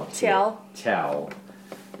 T-A-E-L. Tal. Tal.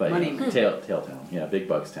 But Money. Tail Town. Yeah, big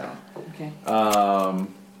bucks town. Okay.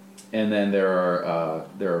 And then there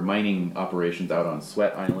are mining operations out on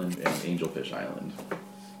Sweat Island and Angelfish Island.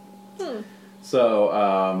 So,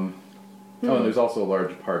 and there's also a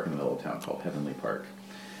large park in the middle of town called Heavenly Park.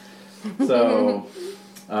 So,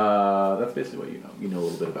 that's basically what you know. You know a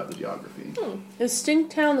little bit about the geography. Is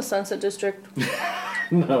Stinktown the Sunset District?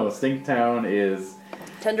 No, Stinktown is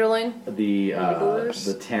Tenderloin? the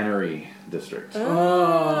Laborers? tannery district.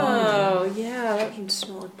 Oh, yeah, that would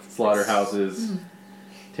smell like Slaughterhouses,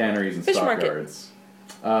 tanneries, and Fish market. stockyards.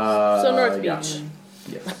 So North yeah. Beach.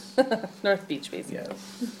 Yes. North Beach, basically.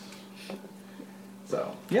 Yes.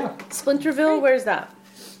 So, yeah. Splinterville, where's that?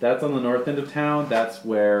 That's on the north end of town. That's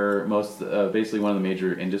where basically one of the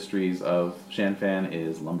major industries of Shanfan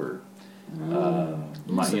is lumber. So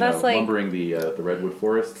that's like lumbering the redwood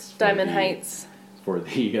forests. Diamond Heights. For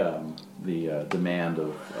the demand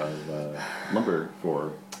of lumber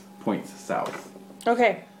for points south.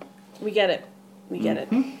 Okay. We get it. We get it.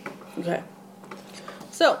 Okay.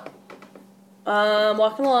 So,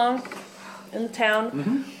 walking along in the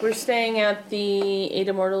town. We're staying at the Eight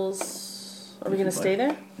Immortals. Are we going to stay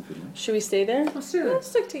there? Should we stay there? Let's do Let's it.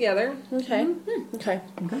 stick together. Okay. Okay.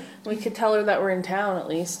 We could tell her that we're in town at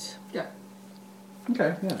least. Yeah.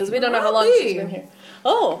 Okay, yeah. Because we don't know how long she's been here.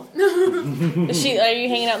 Oh! Is she? Are you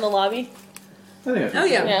hanging out in the lobby? I think that's Oh,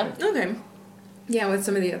 yeah. Yeah. Okay. Yeah, with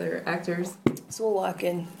some of the other actors. So we'll walk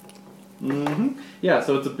in. Yeah,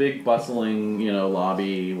 so it's a big bustling,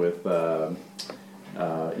 lobby with,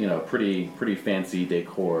 pretty fancy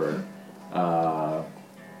decor.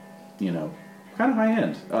 Kind of high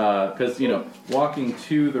end. Because, walking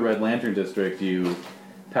to the Red Lantern District, you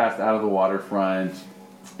passed out of the waterfront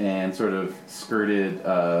and sort of skirted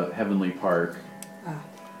Heavenly Park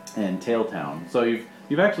and Tailtown. So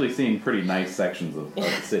you've actually seen pretty nice sections of the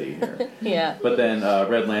city here. Yeah. But then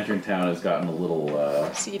Red Lantern Town has gotten a little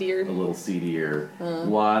Seedier. seedier.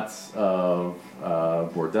 Lots of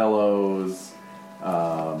bordellos,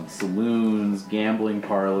 saloons, gambling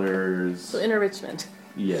parlors. So inner Richmond.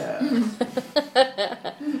 Yeah.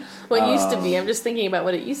 What used to be. I'm just thinking about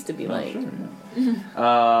what it used to be like. Sure,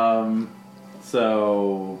 yeah.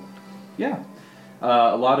 So, yeah.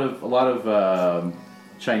 A lot of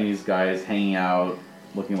Chinese guys hanging out,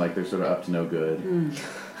 looking like they're sort of up to no good.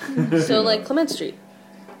 So like Clement Street.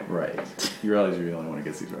 Right. You realize you're the only one who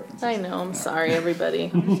gets these references. I know. I'm sorry,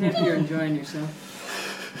 everybody. Just after you're enjoying yourself.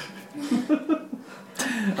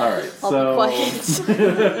 All right. I'll so be quiet.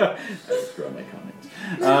 I withdraw my comment.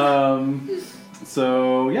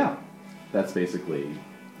 So yeah, that's basically.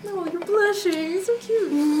 Oh, you're blushing. So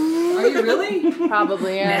cute. Are you really?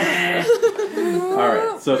 Probably, yeah. All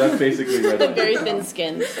right. So that's basically Red Lantern Very Town. thin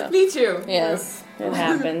skin. So. Me too. Yes, it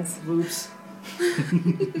happens. Oops.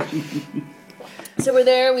 So we're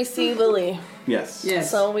there. We see Lily. Yes.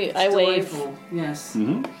 Yes. So I wave. Delightful. Yes.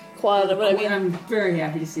 Mm-hmm. Quad. What I mean. I'm very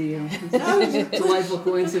happy to see you. It's a delightful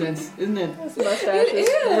coincidence, isn't it? Mustaches.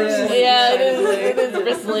 Yeah, it is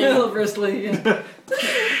bristly. A little bristly. Yeah.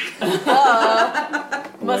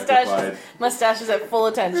 Mustache is at full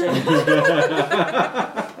attention.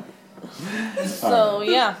 So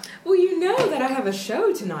yeah. Well, you know that I have a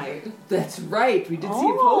show tonight. That's right. We did see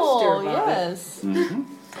a poster about yes. Mm-hmm.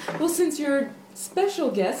 Well, since you're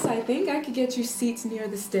special guests, I think I could get you seats near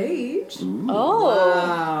the stage. Oh,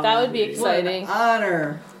 Wow. that would be exciting. What an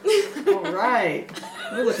honor. All right.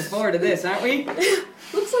 We're looking forward to this, aren't we? Looks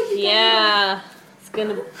like you Yeah, it's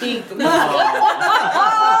gonna be.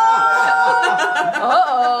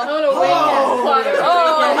 I want to wink at Quad.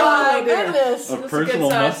 Oh my goodness! A personal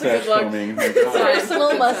sign. It's a good mustache look. combing. My God.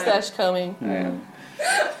 Personal mustache combing. Yeah.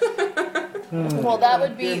 Well, that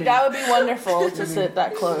would be wonderful to sit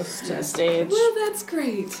that close to the stage. Well, that's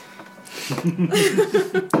great.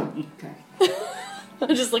 Okay.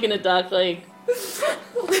 I'm just looking at Doc like,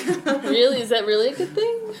 really? Is that really a good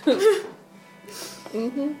thing?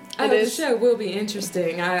 The show will be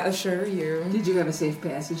interesting, I assure you. Did you have a safe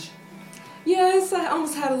passage? Yes, I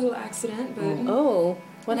almost had a little accident, but Oh,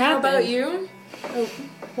 what how happened? about you?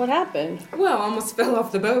 What happened? Well, almost fell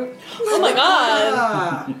off the boat. Oh my God!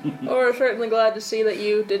 Ah. Well, we're certainly glad to see that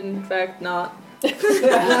you did in fact not.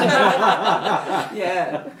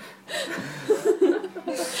 Yeah.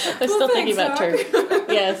 I'm still thinking thanks, about Turk.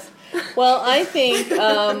 Yes. Well, I think,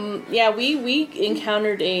 we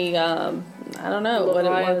encountered a, I don't know what it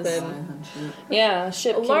was. Leviathan. Yeah, a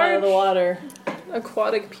ship A came out of the large- water.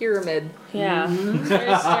 Aquatic pyramid. Yeah,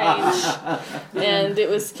 very strange. And it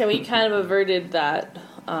was, we kind of averted that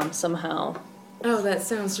somehow. Oh, that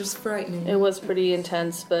sounds just frightening. It was pretty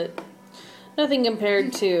intense, but nothing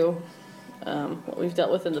compared to what we've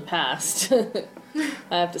dealt with in the past. I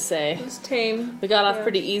have to say. It was tame. We got off Yeah.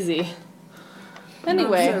 pretty easy.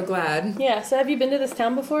 Anyway. I'm so glad. Yeah, so have you been to this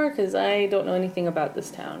town before? Because I don't know anything about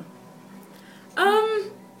this town.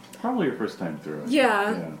 Probably your first time through it.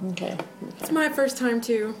 Yeah. Okay. It's my first time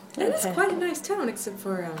too. And it's Okay. quite a nice town, except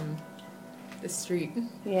for, the street. I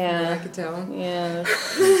Yeah. could tell. Yeah.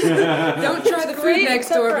 Don't try the food Great, next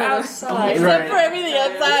except door, for brother. outside. Except for everything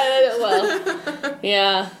outside. Well,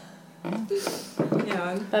 yeah.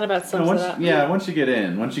 Yeah. That about sums once, it up. once you get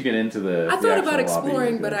into the. I the thought about actual lobby,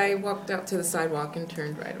 exploring, you're but good. I walked out to the sidewalk and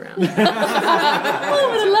turned right around. Oh,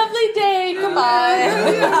 what a lovely day. Goodbye.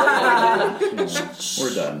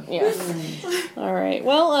 We're done. Yes. All right.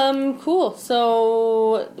 Well, cool.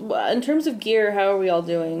 So, in terms of gear, how are we all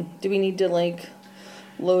doing? Do we need to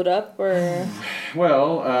load up or?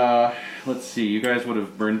 Well, let's see. You guys would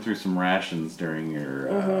have burned through some rations during your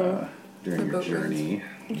boat journey.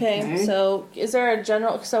 Okay. So, is there a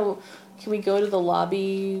general? So, can we go to the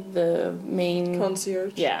lobby, the main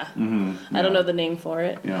Concierge. Yeah. Mm-hmm. I don't know the name for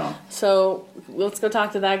it. Yeah. So let's go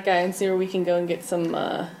talk to that guy and see where we can go and get some.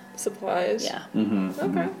 Supplies. Yeah. Mm-hmm.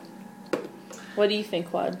 Okay. What do you think,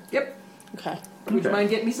 Quad? Yep. Okay. Would you mind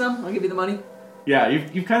getting me some? I'll give you the money. Yeah,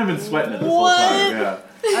 you've kind of been sweating it this whole What? time. Yeah.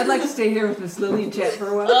 I'd like to stay here with Miss Lily and chat for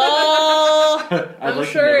a while. Oh. I'd I'm like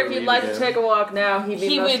to sure never if you'd leave like again. to take a walk now, he'd be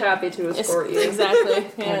He most would- happy to escort you. Exactly.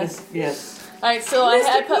 Yeah. Yes. All right. So I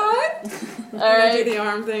Mr. put. Quad? All I do right. the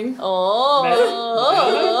arm thing. Oh.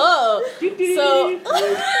 So.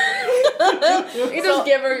 You just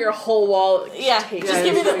give her your whole wallet. Yeah. Just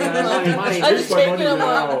give me the. money. I'm just taking them.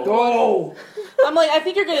 Go! I'm like, I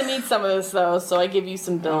think you're gonna need some of this though, so I give you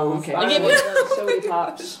some bills. okay. I give you. Soda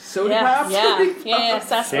pops. Soda Yeah. pops? Yeah.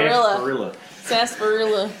 Sarsaparilla. Sarsaparilla.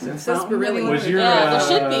 Sarsaparilla. Sarsaparilla. Was your Yeah,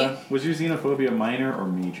 there should be. was your xenophobia minor or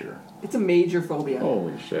major? It's a major phobia.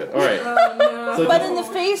 Holy shit! All right. Oh, no. So But just- in the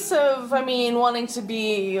face of, wanting to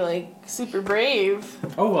be super brave.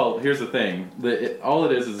 oh well, here's the thing. All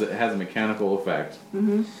it is it has a mechanical effect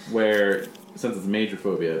where since it's major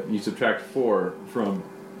phobia, you subtract 4 from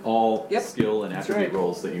all Yep. skill and That's attribute right.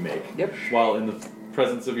 rolls that you make. Yep. While in the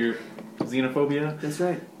presence of your xenophobia, That's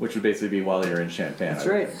right. which would basically be while you're in Champagne. That's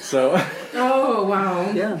right. So, Oh, wow.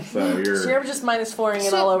 Yeah. so you're So you're just -4ing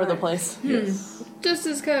it all over the place. yes. Just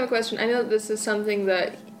as kind of a question, I know that this is something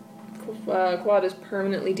that Quad is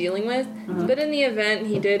permanently dealing with, but in the event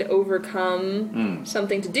he did overcome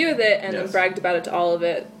something to do with it and then Yes. bragged about it to all of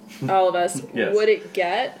us, Yes. would it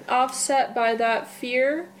get offset by that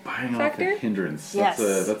fear Buying factor? off a hindrance. Yes.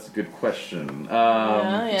 That's a good question.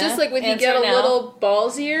 Yeah. Just like would he Answer get a now. little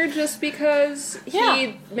ballsier just because Yeah.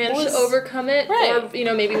 he managed Was- to overcome it, Right.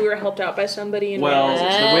 or maybe we were helped out by somebody. And Well,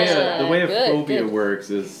 Yeah. the way a Good, phobia good. works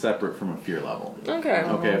is separate from a fear level. okay.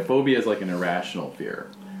 Okay, a phobia is like an irrational fear.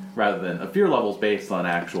 rather than a fear level's based on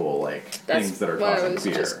actual things that are what I causing was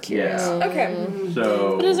fear. just curious. Yeah. Okay.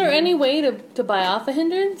 So But is there any way to buy off a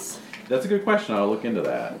hindrance? that's a good question. I'll look into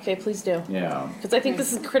that. Okay, please do. Yeah. Because I think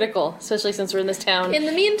this is critical, especially since we're in this town. In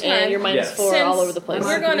the meantime, and you're -4 since all over the place.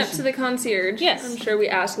 we're going up to the concierge. Yes. I'm sure we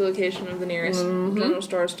ask the location of the nearest general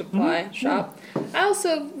stores to buy shop. I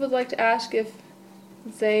also would like to ask if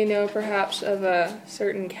they know perhaps of a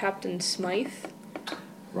certain Captain Smythe.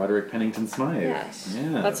 Roderick Pennington Smythe. Yes.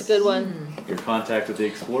 Yeah. That's a good one. Your contact with the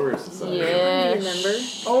Explorers Society. Yeah. Remember?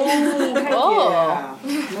 Oh, heck Oh.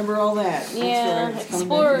 yeah. Remember all that. That's Yeah, right, it's coming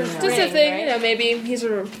Explorers back Just around. a thing, right? you know, maybe he's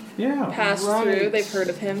a Yeah. passed Right. through. They've heard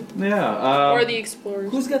of him. Yeah. Or the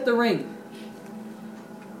Explorers. Who's got the ring?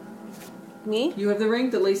 Me? You have the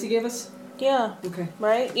ring that Lacey gave us? Yeah. Okay.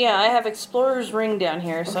 Right? Yeah, I have Explorer's ring down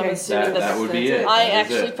here, so I'm Okay. assuming that would be that's it. I That is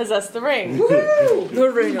actually it. possess the ring. Woo! The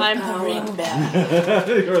ring of I'm power. the ring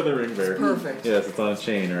bearer. You're the ring bearer. Perfect. Yes, it's on a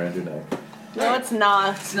chain around your neck. No, it's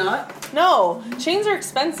not. It's not? No, chains are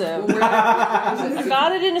expensive. Where is I it?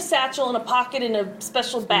 got it in a satchel, in a pocket, in a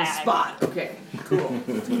special bag. Spot. Okay. Cool.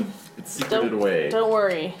 It's secreted away. Don't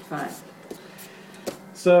worry. Fine.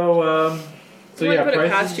 So, I wouldn't put it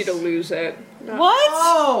prices- past you to lose it. What?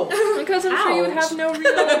 Oh! Because I'm sure you would Ouch. have no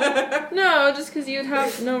real... No, just because you would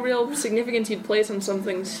have no real significance you'd place on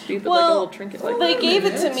something stupid like a Well, little trinket like They that. gave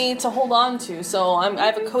it to me to hold on to, so I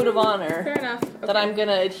have a code of honor Fair enough. that I'm going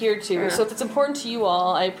to adhere to. Fair So enough. if it's important to you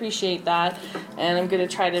all, I appreciate that, and I'm going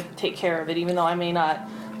to try to take care of it, even though I may not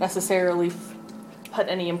necessarily put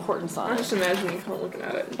any importance on I'm it. just imagining you kind of looking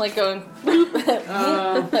at it. Like going,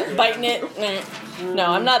 biting it.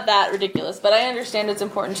 No, I'm not that ridiculous, but I understand it's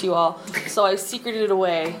important to you all, so I secreted it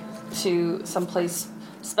away to someplace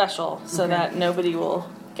special so that nobody will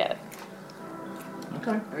get it.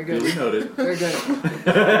 Okay. Very good. Duly noted. Very good.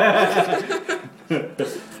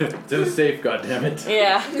 It's in a safe, goddammit.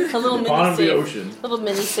 Yeah, a little mini Bottom of the safe. ocean. Little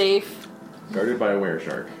mini safe. Guarded by a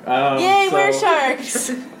were-shark. Yay, were sharks!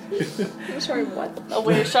 I'm sorry, what? A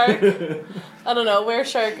were shark? I don't know, were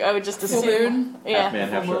shark, I would just assume. moon? Yeah. Half man,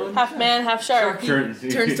 half shark. Half man, half shark.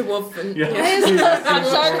 Turns to wolf and Yeah. Half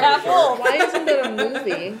shark, half wolf. Why isn't that a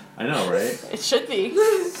movie? I know, right? It should be.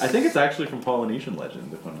 I think it's actually from Polynesian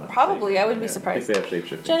legend, if I'm not Probably, mistaken. I wouldn't be Yeah, surprised. I think they have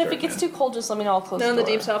shape-shifting Jen, if shark it gets men. too cold, just let me know, I'll close No, in the the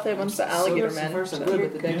door. deep south they have ones the alligator men. So far, so so- good,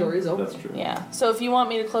 but the back door is open. That's true. Yeah, so if you want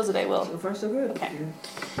me to close it, I will. So far, so good. Okay.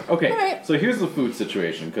 Okay, Alright. so here's the food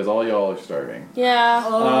situation, because all y'all are starving. Yeah.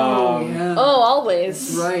 Oh, Um, yeah. Oh,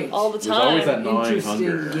 always. Right. All the There's always that time. gnawing Interesting,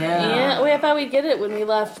 hunger. yeah. Yeah, wait, I thought we'd get it when we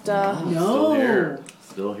left. Still No. here.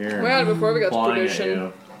 Still here. We had it before we got to Clawing at production.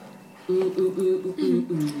 you. Ooh, ooh, ooh, ooh,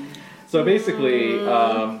 ooh. So basically,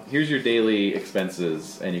 here's your daily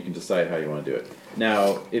expenses, and you can decide how you want to do it.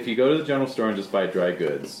 Now, if you go to the general store and just buy dry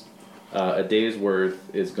goods, a day's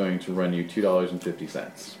worth is going to run you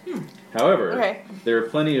 $2.50. However, Okay. there are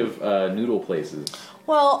plenty of noodle places,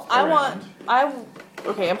 Well, Around.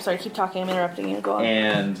 Okay, I'm sorry, keep talking, I'm interrupting you. Go on.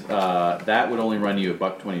 and that would only run you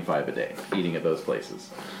 $1.25 a day, eating at those places.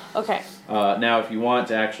 Okay. Now, if you want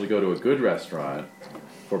to actually go to a good restaurant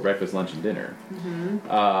for breakfast, lunch, and dinner,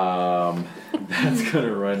 that's going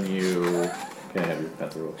to run you... Can I have your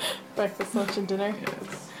pencil? Breakfast, lunch, and dinner.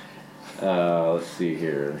 Yes. Let's see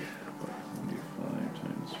here. 5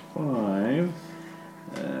 times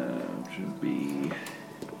 5 should be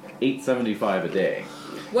 $8.75 a day.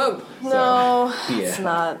 whoa. No, it's yeah.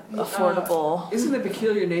 not affordable. Isn't the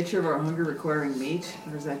peculiar nature of our hunger requiring meat?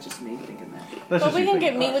 Or is that just me thinking that? That's But just we you can thinking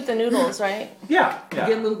get meat about with the noodles, right? it. Yeah, yeah.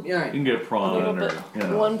 Get a little, all You right. can get a A prawn little or bit. you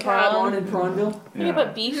know, One Prawn prawn. in Prawnville? You can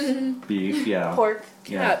put beef, beef, yeah, pork,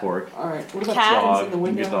 yeah, Cat. pork, All right. What about Cat. chickens dog, in the you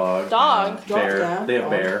can window? get dog, Dog. yeah, bear. Yeah. They have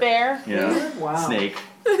bear. bear. Yeah, Wow. snake.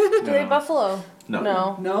 Do they have buffalo? No.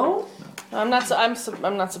 No. No? I'm not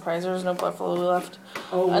surprised there's no buffalo left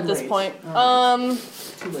Oh, at this wait. point. All right.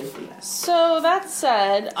 Too late for that. So that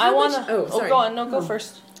said, I How want much- to. oh, sorry. go on. No, go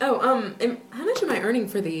first. Oh, how much am I earning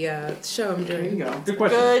for the show I'm There you doing? go. Good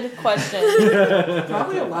question. Good question.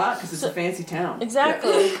 Probably a lot because it's a fancy town.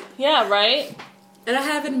 Exactly. Yeah. Right. And I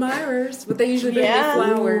have admirers, but they usually bring Yeah. me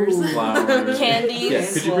flowers. Ooh. Flowers. Candies. Yeah,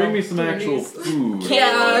 could you bring me some actual Candies. food?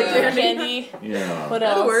 Candy. Yeah. What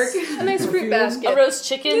That'll else? work. A nice fruit A basket. roast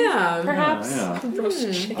chicken. Yeah. Perhaps. Yeah.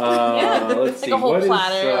 Roast chicken. Yeah. Let's Like see. a whole what is,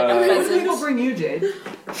 platter, like a I pheasant. think I'll bring you, Jade.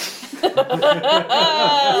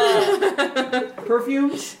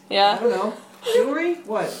 Perfumes? I Yeah. don't know. Jewelry?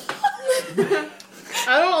 What?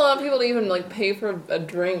 I don't allow people to even like pay for a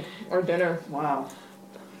drink or dinner. Wow.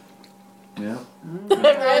 Yeah.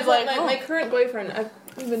 Everyone's like, my, oh. my current boyfriend,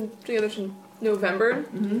 we've been together since November.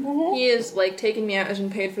 Mhm. He has like taken me out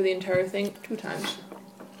and paid for the entire thing 2 times.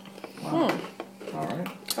 Wow. All right.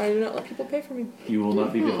 I do not let people pay for me. You will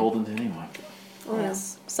not be beholden to anyone.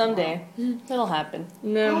 Yes. Someday. It'll happen.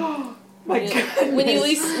 No. My When goodness. when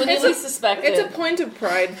you least suspect It's it. a point of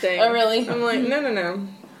pride thing. Oh, really? I'm like, no.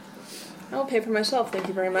 I'll pay for myself, thank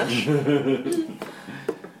you very much.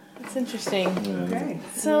 It's interesting. Okay.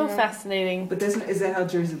 So fascinating. But is that how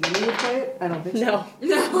Jersey Lee would play it? I don't think so.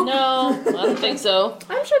 No. No, I don't think so.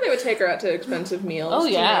 I'm sure they would take her out to expensive meals. Oh,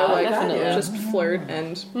 yeah, definitely. definitely. Just flirt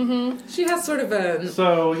and... She has sort of a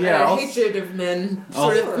So yeah, hatred of men,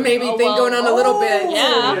 I'll- sort of maybe Oh, thing well. going on a little bit.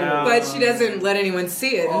 Yeah. Yeah. But she doesn't let anyone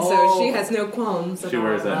see it, and so she has no qualms she about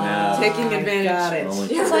wears that now. taking advantage. Got it.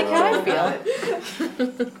 Only It's for- like how I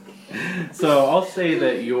feel. So I'll say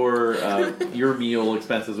that your meal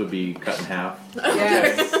expenses would be cut in half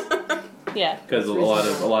Yes. Yeah. because a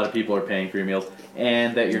lot of people are paying for your meals,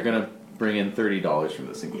 and that you're gonna bring in $30 from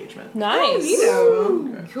this engagement. Nice.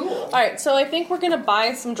 Neato. Cool. All right, so I think we're gonna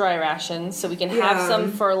buy some dry rations so we can have Yeah.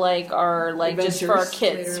 some for like our just for our Adventures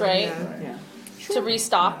kids, later, right? yeah. Yeah. To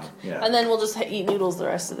restock, Yeah. and then we'll just eat noodles the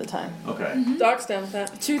rest of the time. Okay. Doc's down with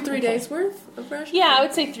that. 2-3 days worth of rations? Yeah, I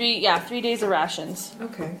would say 3 days of rations.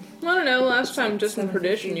 Okay. I don't know, last time, just in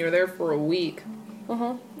tradition, you were there for a week.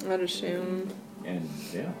 Uh-huh. I'd assume. And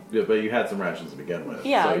yeah, but you had some rations to begin with.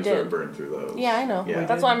 Yeah, so I you sort of did. burned through those. Yeah, I know. Yeah.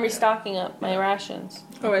 That's why I'm restocking up my rations.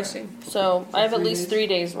 Oh, I see. So I have at 3 least days? 3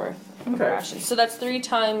 days worth of Okay. rations. So that's 3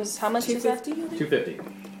 times how much is that? 250? $250.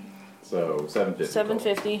 So $750.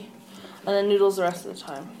 $750, and then noodles the rest of the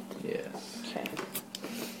time. Yes. Okay.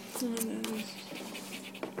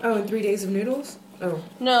 Oh, and 3 days of noodles? Oh.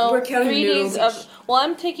 No, We're counting 3 noodles days of. Well,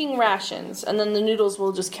 I'm taking rations, and then the noodles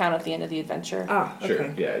will just count at the end of the adventure. Ah, okay.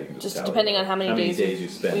 Sure. Yeah. You can Just tally depending it. on how many days you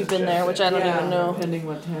spend. we've been in there, Shan. which I don't Yeah, even know. depending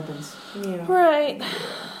what happens. Yeah. Right.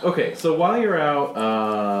 Okay, so while you're out,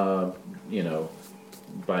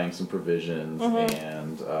 buying some provisions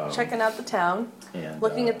and Checking out the town, and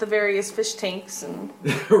looking at the various fish tanks, and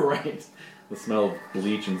right, the smell of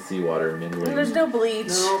bleach and seawater mingling. there's no bleach,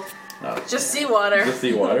 No. Oh, just seawater. the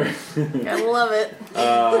seawater. I love it.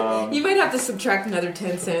 You might have to subtract another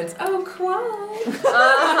 10 cents. Oh, cry.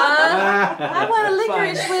 I want a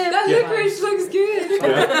licorice whip. That licorice looks good.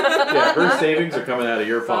 yeah, her savings are coming out of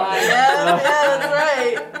your pocket. Yeah, that's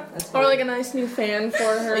right. That's Or like a nice new fan for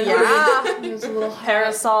her. Yeah. There's a little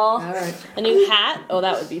Parasol, all right. a new hat. Oh,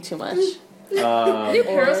 that would be too much. New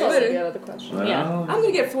parasol Or- would be out of the question. Yeah. I'm going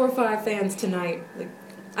to get 4 or 5 fans tonight.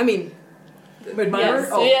 I mean, But Yes.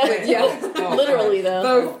 oh, Yeah. yeah. Literally though.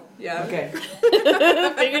 Both. Yeah. okay.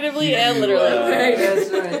 Figuratively and literally. Right.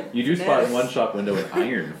 That's right. You do spot in Yes. one shop window an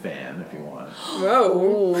iron fan if you want. Whoa.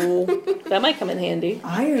 Ooh, that might come in handy.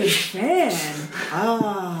 Iron fan.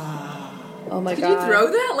 Ah. Oh my Did god. you throw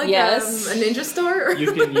that like Yes. a ninja star?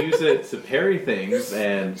 You can use it to parry things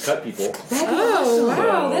and cut people. Oh,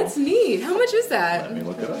 wow. So- That's neat. How much is that? Let me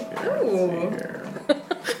look it up here. Oh. Let's see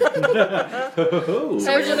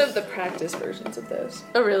here. I should have the practice versions of those.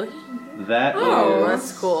 Oh really? That Oh, is,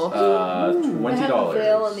 that's cool.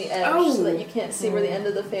 $20. the edge Oh. so that you can't see where the end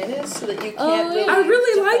of the fan is, so that you can't Oh, really yeah. I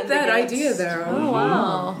really like defend that against idea, though. Oh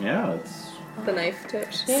wow. Yeah, it's the knife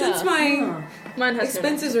tips. Yeah. Since my Mine has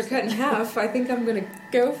expenses are cut in half, I think I'm going to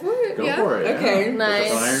go for it. Go yeah? for it. Okay. Yeah.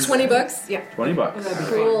 Nice. Iron- $20? Yeah. $20.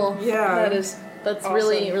 Cool. Yeah. That is That's Awesome.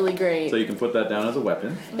 really, really great. So you can put that down as a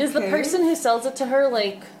weapon. Is the Okay. person who sells it to her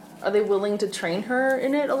like, are they willing to train her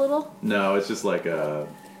in it a little? No, it's just like a,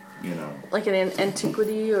 Like an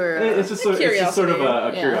antiquity or? it's just sort of a yeah,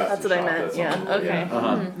 curiosity. that's what I shop, meant. that's Yeah. all. Okay.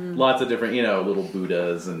 Uh-huh. Lots of different, little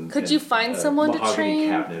Buddhas and. Could and, you find someone to mahogany train?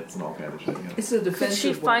 cabinets and all kinds of shit. It's a Could defensive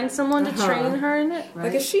she find someone to Uh-huh. train her in it? right?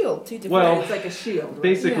 Like a shield. To defend. Well, It's like a shield. Right?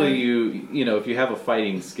 Basically, Yeah. if you have a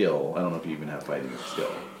fighting skill, I don't know if you even have fighting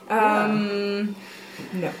skill. No.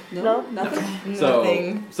 No, nothing.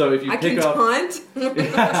 Nothing. So if you I pick can up, taunt.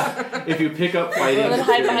 if you pick up fighting, And then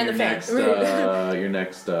hide during behind the fence. your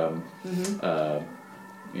next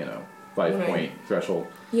 5-point threshold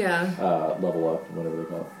Yeah. level up, whatever they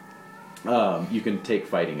call it. You can take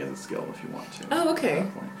fighting as a skill if you want to. Oh, okay. At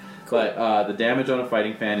that point. But the damage on a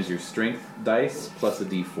fighting fan is your strength dice plus a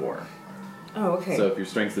d4. Oh, okay. So if your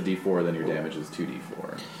strength's a d4, then your damage is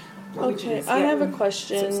 2d4. Okay, I have a So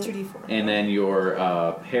question. it's 2d4. And then your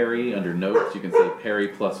parry under notes, you can say parry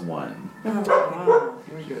plus 1. Wow.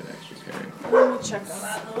 Very You get good. an extra parry. Let me check on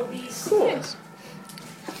that little beast. cool.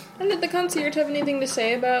 And did the concierge have anything to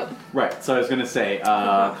say about? Right, so I was going to say,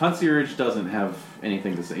 concierge doesn't have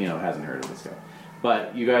anything to say, hasn't heard of this guy.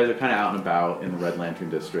 But you guys are kind of out and about in the Red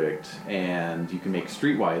Lantern District, and you can make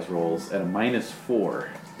streetwise rolls at a -4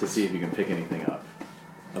 to see if you can pick anything up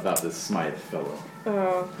about this Smythe fellow.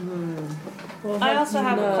 Oh. I also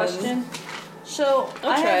have a question. So I'll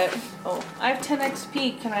I try have, it. Oh, I have 10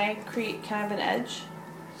 XP. Can I have an edge?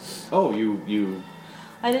 Oh, you.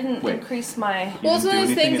 I didn't Wait. increase my. Well, it's didn't one of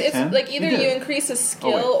do those things. anything It's at 10? like either You did. you increase a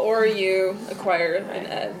skill Oh, or you acquire an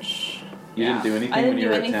edge. You didn't do anything I didn't when you do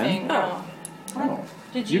were at anything. 10? No. Oh.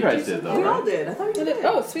 Did You you? guys do did, though, We all right? did. I thought we did.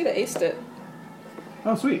 Oh, sweet! I aced it.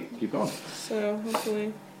 Oh, sweet. Keep going. So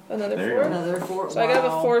hopefully another There you 4. go. Another 4. So I got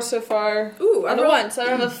a 4 so far. Ooh, I On the rolled- 1, so I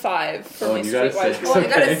have a 5 for Oh, my you got a streetwise 6. roll. I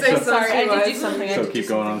got a 6 on Sorry, I did do Streetwise. something. I So did keep do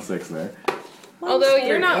going on 6 there. Although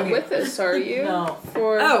you're not Okay. with us, are you? No.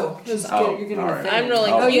 For Oh. Oh, You're getting all the right. thing. I'm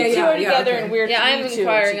rolling. Oh, You yeah, two yeah, are yeah, together, okay. and we're Yeah, I'm you two are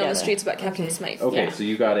inquiring on the together. streets about Captain Smythe. Okay, Yeah. so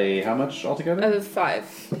you got a how much altogether? I have a 5.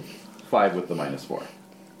 5 with the -4,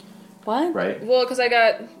 What? right? Well, because I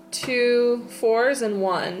got 2 4s and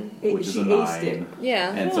 1. Which is She a aced it. 9.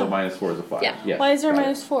 Yeah. And so -4 is a 5. Yeah. Yes, Why is there got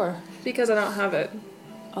it. -4? Because I don't have it.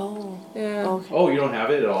 Oh. Yeah. Okay. Oh, you don't have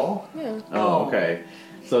it at all? Yeah. Oh, okay.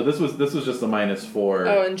 So this was just a -4.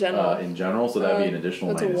 Oh, in general. In general, so that'd be an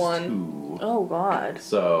additional that's a -2. Oh God. Oh, is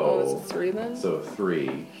So it 3 then? 3.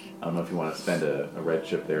 I don't know if you want to spend a red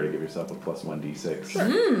chip there to give yourself a +1 d6. Sure.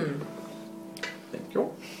 Thank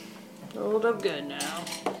you. Rolled up good now.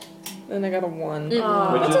 Then I got a 1.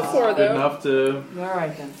 Oh. Which That's is a 4 good though. enough to All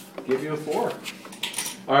right then. give you a 4.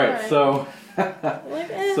 All right, Alright. so Like,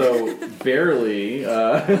 eh. so barely.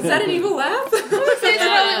 Is that an evil laugh? Let's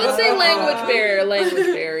say language barrier. Language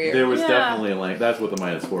barrier. There was Yeah. definitely a language. That's what the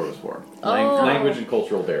 -4 was for. Oh. Language and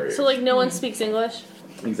cultural barriers. So like no one speaks English?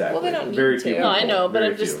 exactly. Well, they don't Very need few. to. No, I people, know, but very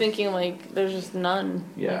I'm just few. thinking like there's just none.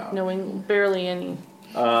 Yeah. Like, knowing barely any.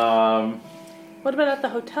 What about at the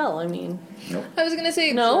hotel? I mean. Nope. I was gonna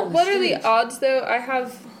say, No? what are the odds though? I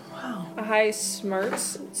have Wow. a high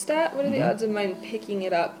smarts stat. What are the Mhm. odds of mine picking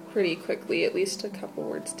it up pretty quickly? At least a couple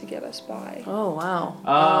words to get us by. Oh wow.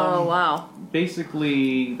 Oh wow.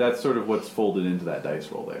 Basically, that's sort of what's folded into that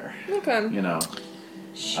dice roll there. Okay. You know.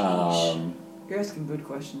 Sheesh. You're asking good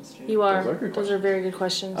questions, Jay. You are. Those are good Those are very good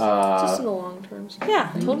questions. Just in the long terms. Yeah,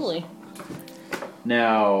 totally.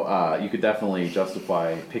 Now, you could definitely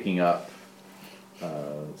justify picking up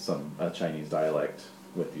some Chinese dialect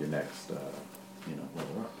with your next,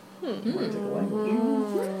 level up. You want to take a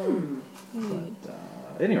language.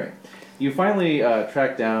 But anyway, you finally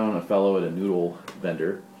track down a fellow at a noodle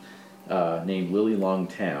vendor named Lily Long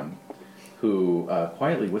Tam, who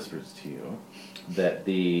quietly whispers to you that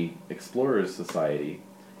the Explorers Society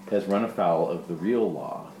has run afoul of the real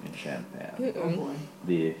law in Shanpan, Oh boy.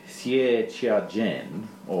 the Xie Chia Jen,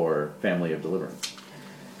 or Family of Deliverance.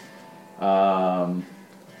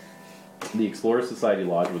 The Explorers Society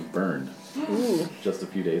Lodge was burned just a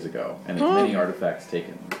few days ago, and its many artifacts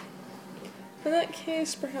taken. In that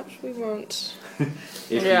case, perhaps we won't.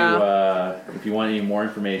 If you want any more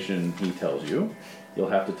information, he tells you, you'll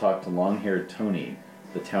have to talk to long-haired Tony,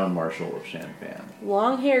 the town marshal of Shanpan.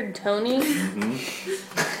 Long-haired Tony.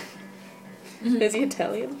 Is he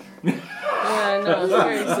Italian? Yeah, no,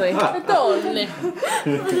 seriously. Tony.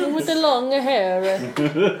 With the long hair.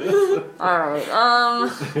 Alright,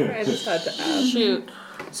 I just had to ask. shoot.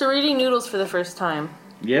 So we're eating noodles for the first time.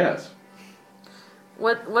 Yes,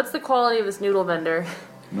 What's the quality of this noodle vendor?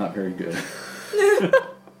 not very good.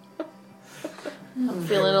 I'm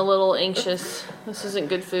feeling a little anxious. This isn't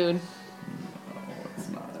good food. No, it's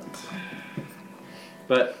not.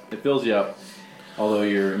 But it fills you up, although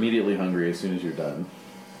you're immediately hungry as soon as you're done.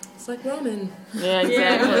 It's like ramen. Yeah,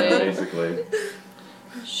 exactly. Basically.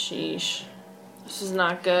 Sheesh. This is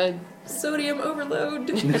not good. Sodium overload.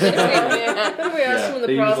 What if we ask some of the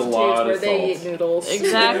they use a lot prostitutes of where they salt. eat noodles?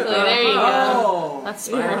 Exactly, there you go. Oh. That's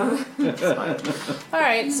smart.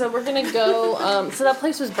 Alright, so we're gonna go, so that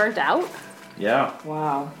place was burnt out? Yeah,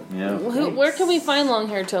 Wow. yeah. Where can we find long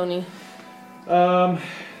hair Tony?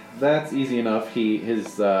 That's easy enough.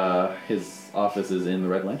 His office is in the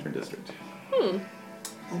Red Lantern District.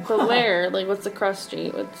 But where? Like, what's the cross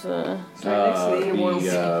street? What's Right next to the Immortals.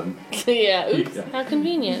 yeah, oops, Yeah. how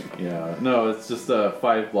convenient. Yeah, no, it's just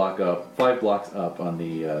 5 blocks up on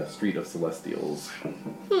the street of Celestials.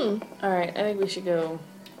 Alright, I think we should go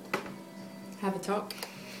Have a talk.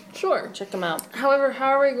 Sure. check them out. However,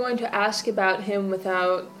 how are we going to ask about him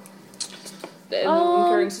without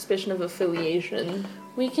incurring suspicion of affiliation?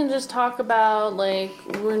 We can just talk about, like,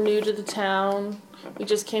 we're new to the town. We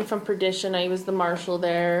just came from Perdition. I was the marshal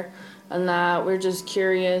there. And that we're just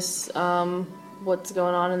curious what's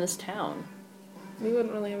going on in this town. We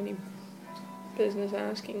wouldn't really have any business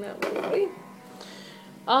asking that, would we?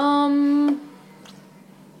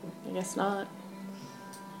 I guess not.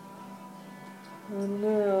 I don't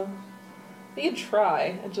know. We could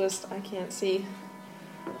try. I can't see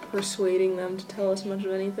persuading them to tell us much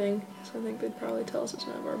of anything. So I think they'd probably tell us it's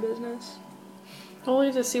none of our business. I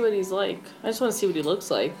wanted to see what he's like. I just want to see what he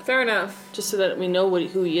looks like, Fair enough. just so that we know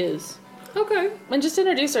who he is. Okay. And just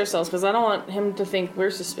introduce ourselves, because I don't want him to think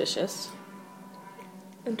we're suspicious.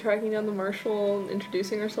 And tracking down the marshal and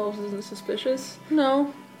introducing ourselves isn't suspicious?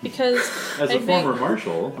 No, because As I a think- former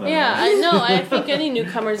marshal. Yeah, I know. I think any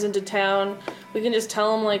newcomers into town, we can just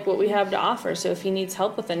tell him like what we have to offer. So if he needs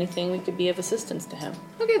help with anything, we could be of assistance to him.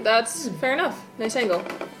 Okay, that's fair enough. Nice angle.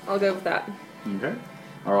 I'll go with that. Okay.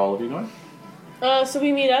 Are all of you going? So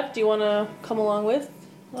we meet up. Do you want to come along with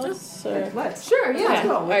us? Or? Let's. Sure, yeah. Let's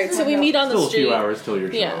go. All right. So we meet on the Still a street. few hours till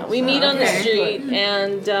your show. Yeah, we meet on the Okay. street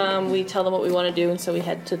and we tell them what we want to do, and so we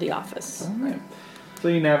head to the office. All right. So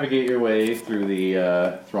you navigate your way through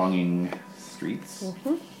the thronging streets.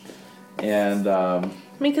 And I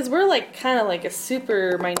mean, because we're like kind of like a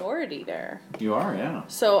super minority there. you are, yeah.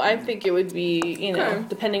 So I think it would be, Okay.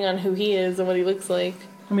 depending on who he is and what he looks like.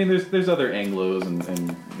 I mean, there's other Anglos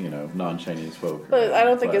and non-Chinese folk. But I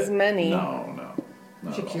don't think but as many. No. Is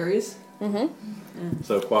Not she at all. curious?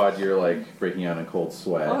 So Quad, you're like breaking out in cold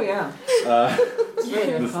sweat. Oh yeah. The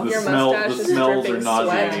Your smell, mustache the is smells are dripping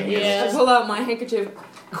nauseating. sweat. you. I Yeah. pull out my handkerchief.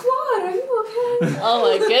 Quad, are you okay? Oh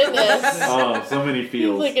my goodness. Oh, so many It's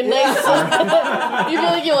feels. like a nice. You feel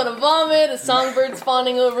like you want to vomit. A songbird's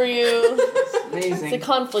fawning over you. Amazing. It's a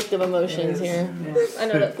conflict of emotions here. I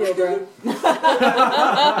know that feel, bro.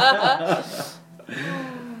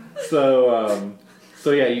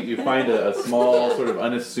 So yeah, you find a small sort of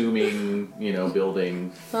unassuming,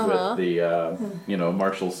 building Uh-huh. with the,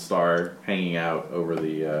 Marshall's star hanging out over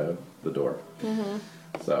the door.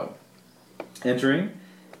 So, entering,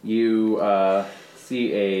 you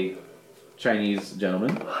see a Chinese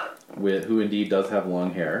gentleman who indeed does have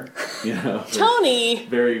long hair. Tony!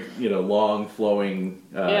 Very, long, flowing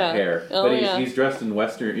Yeah. hair. Oh, But yeah. he's dressed in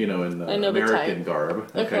Western, in the I know the American type. garb.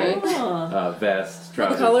 Okay. Vest, What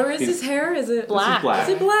trousers. color is He's- his hair? Is it Black. Black.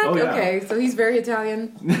 Is it black? Oh, yeah. Okay, so he's very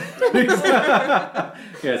Italian.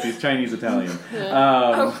 Yes, he's Chinese Italian.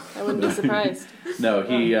 I wouldn't be surprised. No,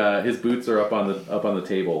 he his boots are up on the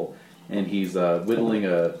table, and he's whittling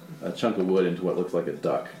a chunk of wood into what looks like a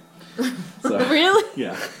duck. So, Really?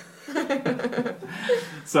 yeah.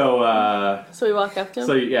 So So we walk up to him?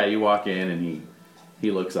 so yeah, you walk in, and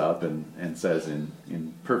he looks up and says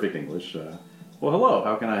in perfect English, "Well, hello.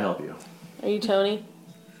 How can I help you?" Are you Tony?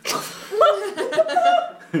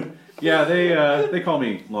 Yeah, they call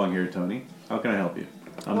me Long-Haired Tony. How can I help you?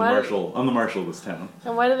 I'm Why- the marshal. I'm the marshal of this town.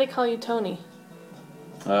 And why do they call you Tony?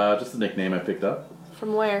 Just a nickname I picked up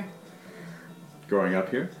From where? growing up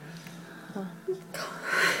here. I'm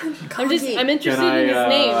interested Can I, in his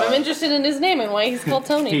name. I'm interested in his name and why he's called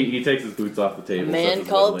Tony. He takes his boots off the table. A man sets his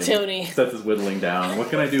called whittling- Tony. Sets his whittling down. What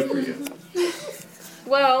can I do for you?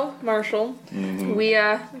 Well, Marshall, Mhm. we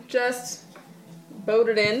just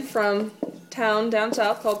boated in from town down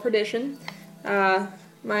south called Perdition.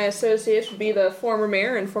 My associates would be the former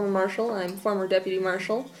mayor and former marshal. I'm former deputy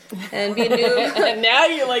marshal. And being new... And now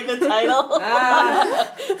you like the title.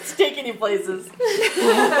 It's taking you places.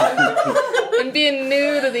 And being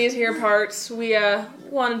new to these here parts, we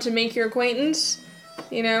wanted to make your acquaintance,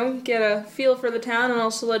 get a feel for the town, and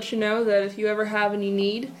also let you know that if you ever have any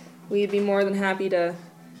need, we'd be more than happy to,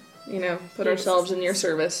 put ourselves in your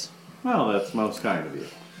service. Well, that's most kind of you.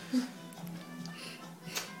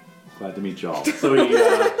 Glad to meet y'all. So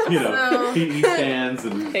he, he stands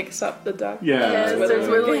and Picks up the duck. yeah. Starts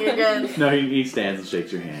whittling again. No, he stands and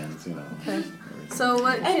shakes your hands. So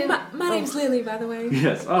what And can... my name's Lily, by the way.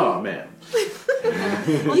 Yes. Oh man.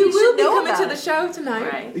 You will be know coming to about the it. show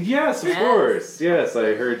tonight. Right. Yes, of Yes. course. Yes,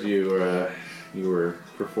 I heard you were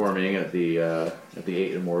performing at the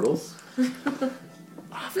Eight Immortals.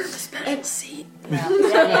 Offer him a special seat. Yeah.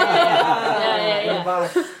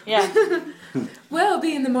 Yeah. Well,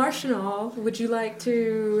 being the Marshal, would you like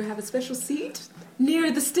to have a special seat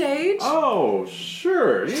near the stage? Oh,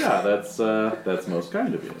 sure. Yeah, that's most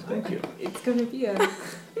kind of you. Thank you. It's going to be an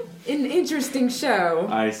interesting show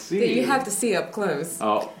I see. that you have to see up close.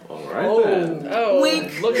 Oh, all right then. Oh.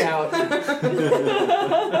 Wink. Look out.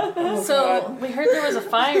 So we heard there was a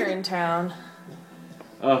fire in town.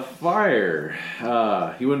 A fire.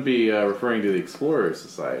 You wouldn't be referring to the Explorers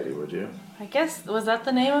Society, would you? I guess, was that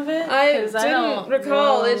the name of it? I 'Cause didn't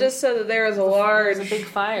recall. know. It just said that there was a large There's a big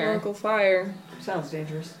fire. local fire. Sounds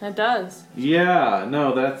dangerous. It does. Yeah.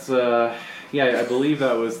 No, that's. I believe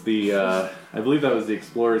that was the. the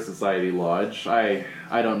Explorers Society Lodge. I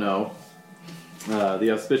don't know.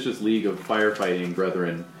 The Auspicious League of Firefighting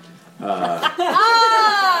Brethren.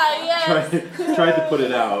 Yes! Tried to put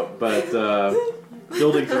it out, but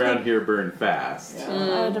buildings around here burn fast.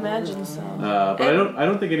 I would imagine so. But I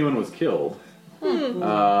don't think anyone was killed.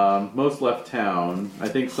 Most left town. I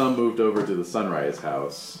think some moved over to the Sunrise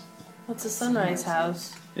House. What's a Sunrise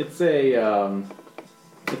House? It's a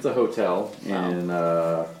hotel in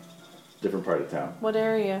a different part of town. What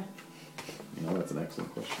area? That's an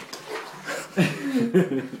excellent question.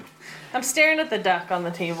 I'm staring at the duck on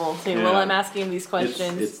the table too while I'm asking these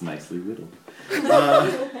questions. It's nicely whittled. Can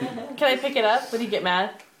I pick it up? Would he get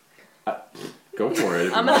mad? Go for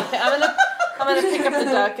it. I'm gonna pick up the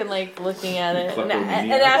duck and looking at it and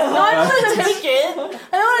ask. No, I don't want to take it.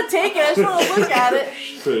 I don't want to take it. I just want to look at it.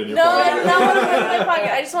 Put it in your No, pocket. I do not want to put it in my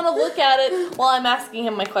pocket. I just want to look at it while I'm asking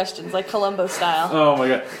him my questions, like Columbo style. Oh my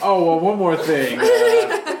god. Oh well, one more thing.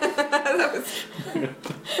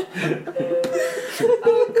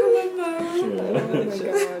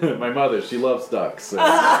 My mother, she loves ducks. So.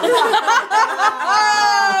 Yes.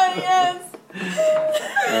 All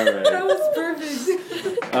right. That was perfect.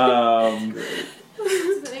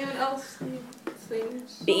 Does anyone else need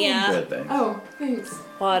things? Yeah. Good, thanks. Oh, thanks.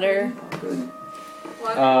 Water.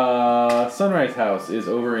 Sunrise House is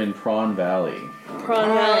over in Prawn Valley. Prawn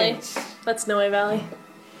Valley. That's Noe Valley.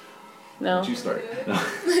 No. Did you start?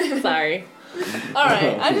 Sorry. All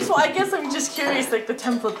right. I guess I'm just curious, the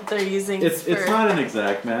template that they're using. It's not an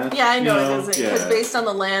exact match. Yeah, I know you it isn't, because based on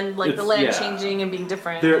the land, the land changing and being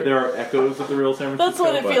different. There are echoes of the real San Francisco. That's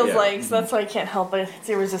what it feels like. So that's why I can't help it. It's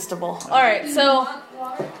irresistible. All right. So,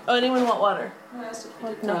 anyone want water?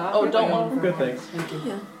 No. Oh, don't want. Good, thanks.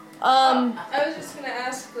 I was just gonna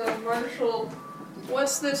ask Marshall,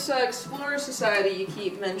 what's this Explorer Society you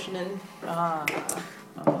keep mentioning?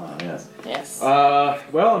 Yes. Yes.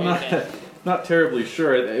 Well, I'm not terribly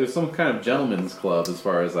sure. It was some kind of gentleman's club, as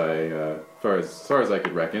far as I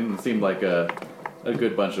could reckon. It seemed like a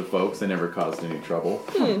good bunch of folks. They never caused any trouble.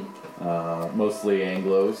 Mostly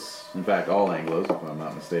Anglos. In fact, all Anglos, if I'm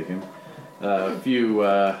not mistaken. A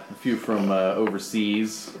few from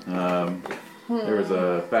overseas. There was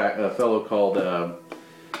a fellow called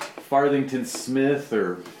Farthington Smith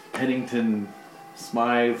or Pennington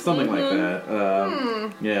Smythe, something like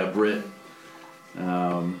that. Yeah, Brit.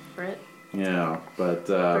 Brit. Yeah, but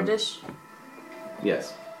British.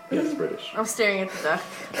 Yes, British. I'm staring at the duck.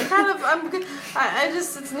 I'm good.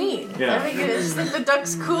 It's neat. Yeah. I just think the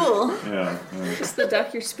duck's cool. Yeah. Is the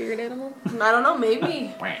duck your spirit animal? I don't know,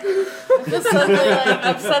 maybe.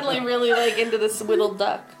 I'm suddenly really into this whittled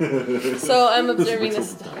duck. So I'm observing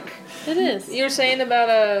this duck. It is. You were saying about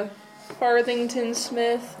a Farthington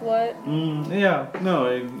Smith, what? Yeah,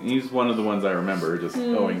 no, he's one of the ones I remember, just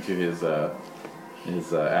owing to his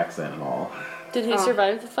accent and all. Did he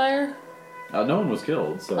survive the fire? No one was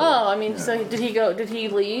killed. So. So did he go? Did he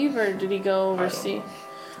leave or did he go overseas?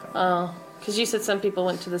 Oh, because you said some people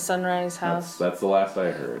went to the Sunrise House. That's the last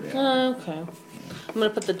I heard. Yeah. Oh, okay. I'm gonna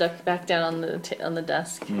put the duck back down on the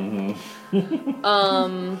desk. Mm-hmm.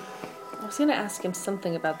 I was gonna ask him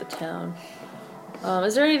something about the town.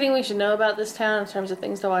 Is there anything we should know about this town in terms of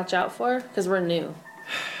things to watch out for? Because we're new.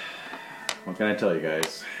 What can I tell you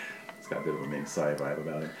guys? It's got a bit of a Ming Tsai vibe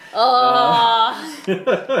about it.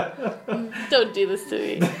 Don't do this to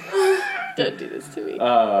me. Don't do this to me.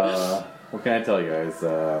 What can I tell you guys?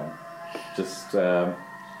 Just don't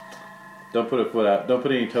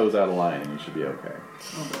put any toes out of line, and you should be okay.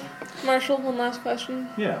 Marshall, one last question.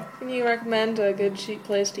 Yeah. Can you recommend a good cheap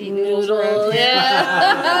place to eat noodles around Noodle, here?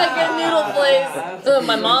 yeah. Good noodle place.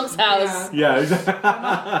 My mom's house, Yeah,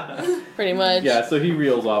 exactly. pretty much. Yeah, so he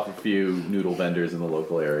reels off a few noodle vendors in the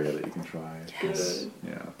local area that you can try. Yes.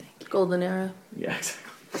 Yeah. Golden era. Yeah,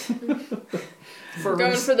 exactly.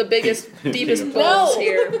 Going for the biggest, deepest No! balls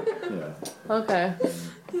here. Yeah. Okay.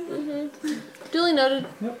 Duly noted.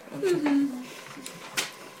 Yep.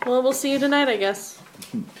 Well, we'll see you tonight, I guess.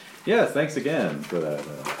 Yes, thanks again for that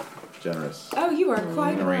generous Oh, you are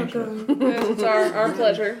quite arrangement. welcome. Yes, it's our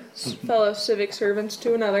pleasure, fellow civic servants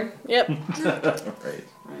to another. Yep. Right.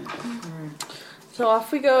 So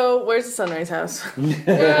off we go. Where's the Sunrise House?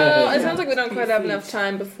 Well, it sounds like we don't quite have enough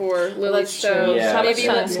time before Lily's That's show. true. Yeah. How much Maybe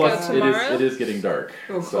time? let's go Plus, tomorrow. it is getting dark.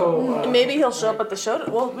 Oh, So, Maybe he'll show up at the show.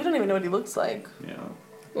 Well, we don't even know what he looks like. yeah.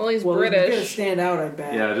 Well, he's Well, he's gonna British. stand out, I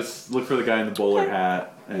bet. Yeah, just look for the guy in the bowler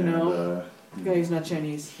hat. And, know. The guy's not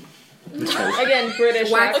Chinese. Again,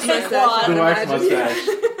 British Wax accent. mustache. the wax Imagine. mustache.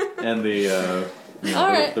 And the, All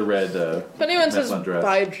right. the red, If anyone mess says undress.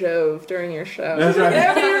 "by Jove" during your show, That's right.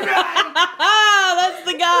 That's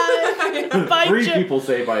the guy. By Three Joe. people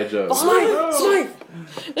say by Joe. Smythe.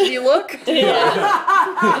 Do you look?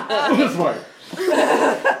 Yeah. Smart.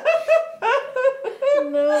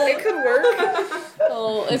 It could work.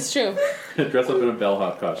 Oh, it's true. Dress up in a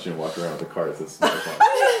bellhop costume, walk around with a cart that's smart.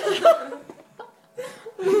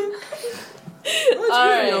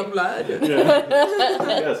 right. young lad.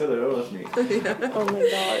 Yes, hello, that's me. Oh my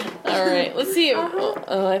god. All right, let's see.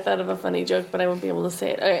 Oh, I thought of a funny joke, but I won't be able to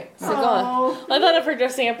say it. Okay, so go on. I thought of her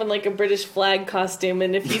dressing up in like a British flag costume,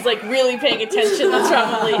 and if he's like really paying attention, that's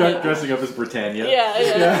probably him. Dressing up as Britannia. Yeah.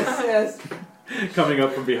 Yes. Coming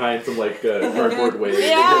up from behind some like cardboard waves.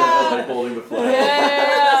 Yeah. Like holding the flag.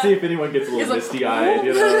 Yeah. See if anyone gets a little misty-eyed,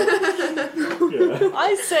 you know. Yeah.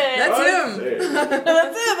 I say That's him. Say it.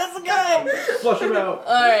 That's it. That's the guy. Flush him out.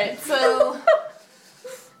 All right,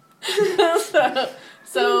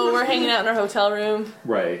 so we're hanging out in our hotel room,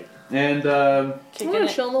 Right. And I'm kicking gonna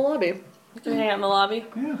it. chill in the lobby. Can we hang out in the lobby?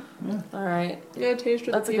 yeah. All right, Get a taste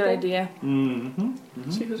of that's the a people. good idea. Mm-hmm.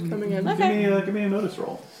 See who's coming in. Okay. Give me a notice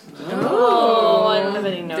roll. Oh, I don't have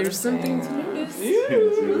any notes. There's something to notice.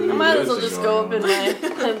 I might as well just go up in my.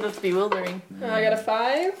 That's bewildering. I got a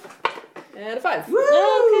 5 and a 5.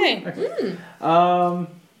 Okay.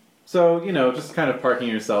 So just kind of parking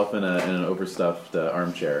yourself in an overstuffed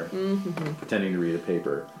armchair, pretending to read a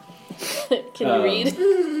paper. Can you read?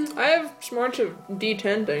 I have smarts of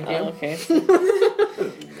D10, thank you. Oh, okay.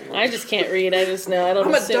 I just can't read. I just know. I don't.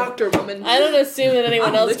 I'm a assume, doctor woman. I don't assume that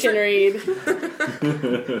anyone else can read. I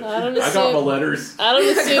got my letters. I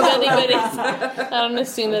don't assume anybody. I don't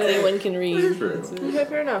assume that anyone can read. True. Okay,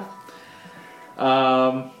 fair enough.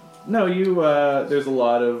 No, there's a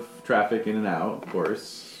lot of traffic in and out, of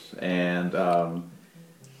course, and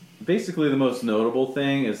basically the most notable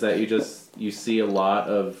thing is that you see a lot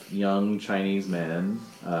of young Chinese men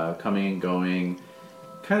coming and going,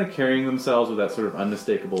 kind of carrying themselves with that sort of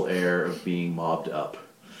unmistakable air of being mobbed up.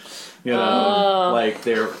 Like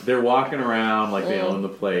they're walking around like they own the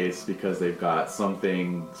place because they've got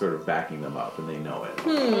something sort of backing them up and they know it.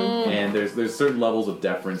 And there's certain levels of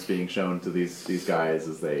deference being shown to these guys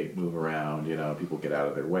as they move around. People get out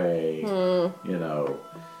of their way.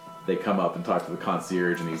 They come up and talk to the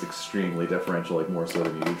concierge, and he's extremely deferential, like more so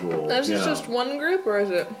than usual. Is this just one group, or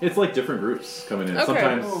is it? It's like different groups coming in. Okay.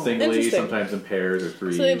 Sometimes singly, Interesting. sometimes in pairs or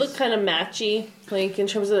threes. So they look kind of matchy, like in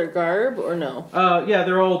terms of their garb, or no? Yeah,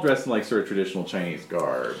 they're all dressed in like sort of traditional Chinese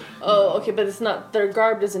garb. Oh, okay, but it's not their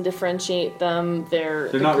garb doesn't differentiate them.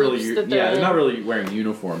 They're Not groups really. that they're in. not really wearing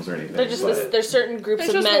uniforms or anything. They're just but, there's certain groups It's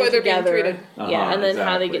of just the men way they're being together. treated. Yeah, and then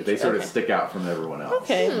how they exactly. get. They sort of okay. stick out from everyone else.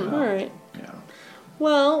 Okay, you know? all right. Yeah.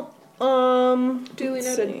 Well, Duly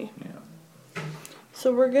let's noted. see. Yeah.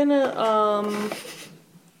 So we're gonna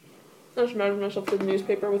I just imagine myself with a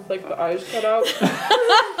newspaper with like the eyes cut out.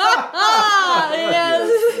 Ah, yes.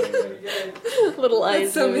 Little eyes.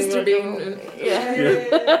 That's so moving Mr. back Bean. and forth.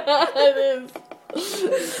 Yeah. It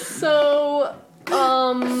is. So,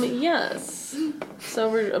 yes. So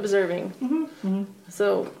we're observing.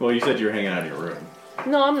 So. Well, you said you were hanging out in your room.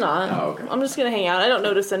 No, I'm not. Oh, okay. I'm just gonna hang out. I don't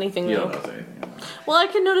notice anything You though. don't notice anything. Well, I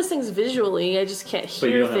can notice things visually. I just can't But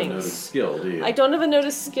you hear don't have a things. notice skill, do you? I don't have a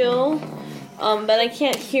notice skill, but I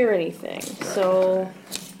can't hear anything. So,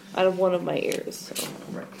 out of one of my ears. So,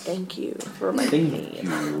 Right. thank you for reminding me.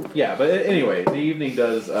 Yeah, but anyway, the evening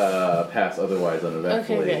does pass otherwise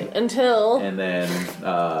uneventfully. Okay, good. Until. And then,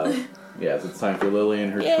 yes, it's time for Lily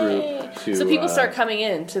and her Yay. troop to. So people start coming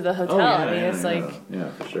in to the hotel. Oh, yeah, I mean, yeah, it's yeah, like. yeah,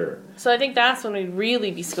 for sure. So I think that's when we'd really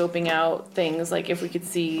be scoping out things, like if we could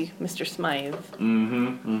see Mr. Smythe,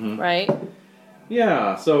 right?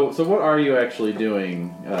 Yeah. So what are you actually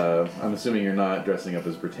doing? I'm assuming you're not dressing up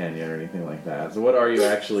as Britannia or anything like that. So what are you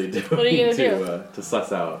actually doing What are you gonna to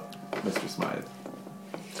suss out Mr. Smythe?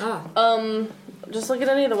 Just look at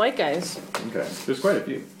any of the white guys. Okay. There's quite a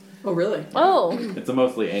few. Oh, really? Oh. It's a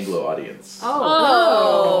mostly Anglo audience.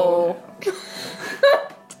 Oh.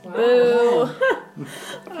 Boo.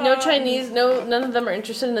 No Chinese, none of them are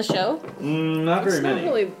interested in the show? Not very It's many. not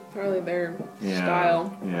really probably their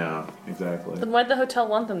style. Yeah, exactly. Then why'd the hotel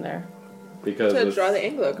want them there? Because To draw the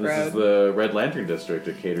Anglo this crowd. is the Red Lantern District.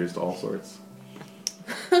 It caters to all sorts.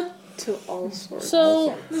 To all sorts.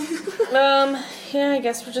 So, yeah, I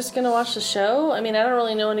guess we're just gonna watch the show. I mean, I don't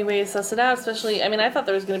really know any way to suss it out, especially, I mean, I thought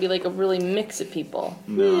there was gonna be like a really mix of people.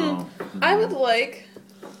 No. I would like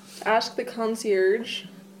to ask the concierge.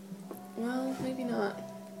 Well, maybe not.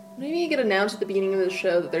 Maybe you could announce at the beginning of the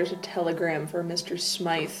show that there's a telegram for Mr.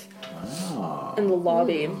 Smythe Ah. in the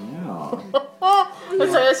lobby. Yeah.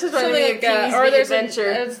 That's just Something like that. Or there's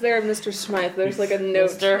it's there, Mr. Smythe. There's like a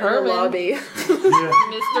note Mr. in the Herman. lobby.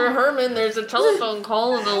 Mr. Herman, there's a telephone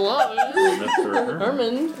call in the lobby. Mr.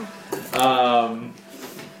 Herman.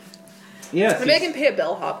 Yes. Maybe I can pay a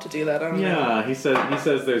bellhop to do that. I don't know. Yeah, he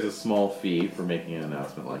says there's a small fee for making an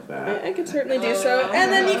announcement like that. I could certainly do so.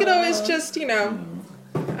 And then you could always just,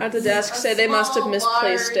 at the desk say they must have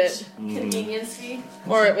misplaced it. Convenience fee.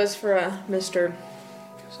 Or it was for Mr.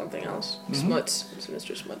 something else. Mhm. Smuts. It's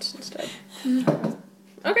Mr. Smuts instead.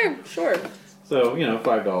 Okay, sure. So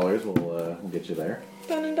 $5 will get you there.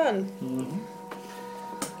 Done and done. Mm-hmm.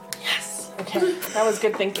 Yes. Okay. That was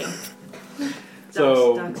good thinking.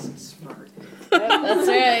 So Ducks and smart. Yep, that's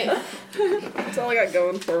right. That's all I got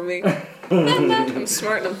going for me. I'm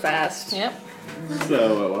smart and I'm fast. Yep.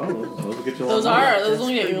 So well, those will get you a long Those way. are. Those That's will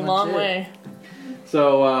get you a pretty long much it. way.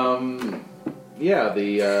 So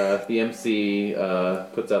the MC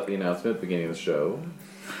puts out the announcement at the beginning of the show.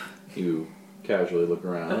 You casually look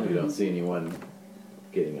around. You don't see anyone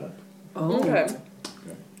getting up. Oh. Okay.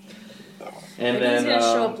 And Maybe then he's gonna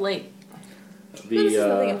show up late. This is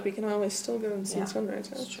the thing, the is we can always still go and see Yeah. sunrise.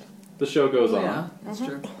 Huh? the show goes Oh, on. yeah, that's Mhm.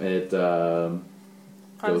 true. It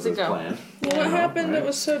How goes does it as go? planned. What Yeah, happened right. that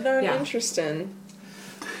was so darn Yeah. interesting?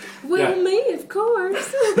 Well, Yeah. me, of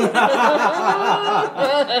course. Kind I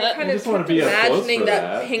of just want to kept be up close imagining for that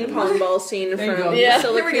that. ping pong ball scene There you from go. Yeah.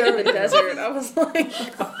 Silly Here we King go. in the Desert. I was like,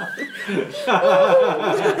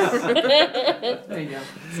 There you go.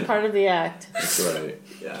 It's part of the act. That's right.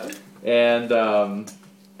 Yeah. And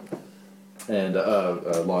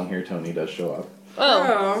long hair Tony does show up.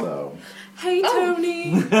 Oh. So Hey,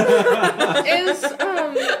 Tony. is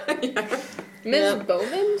Ms. Yeah.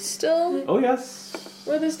 Bowman still oh yes.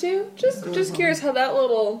 with us too? Just curious how that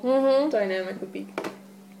little Mm-hmm. dynamic would be.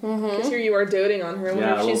 Mm-hmm. Because here you are doting on her. I wonder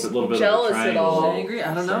Yeah, if she's little bit jealous of a at triangle. all. Angry?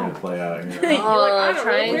 I don't starting know. to play out You're here. like, I don't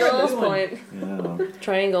really care at this triangle. point. Yeah.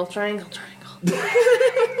 Triangle.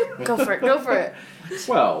 Go for it.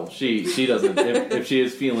 Well, she doesn't. If she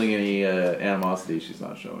is feeling any animosity, she's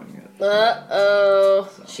not showing it. Uh-oh.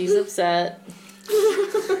 She's upset.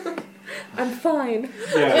 I'm fine.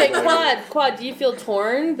 Wait, Quad, do you feel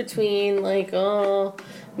torn between, like, oh,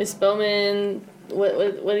 Miss Bowman,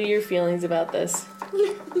 what are your feelings about this?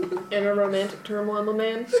 In a romantic turmoil, my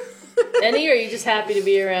man. Any, or are you just happy to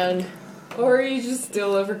be around? Or are you just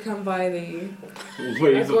still overcome by the...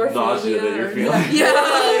 Waves of Agoraphobia nausea that you're or- feeling. Yeah.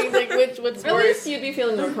 Like, what's At worse? least you'd be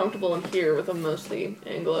feeling more comfortable in here with a mostly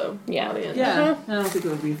Anglo audience. Yeah, I don't think it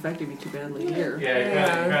would be affecting me too badly here. Yeah, you're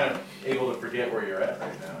kind of able to forget where you're at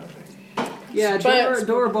right now. I think. Yeah, But-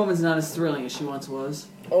 Dora Bowman's not as thrilling as she once was.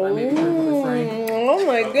 Oh, I may be perfectly frank. oh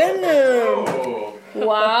my goodness. Oh,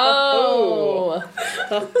 Wow.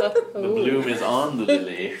 the bloom is on the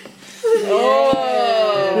lily. Oh.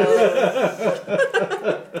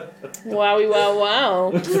 Wowie, wow.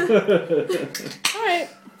 Alright,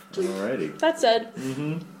 Alrighty. that said,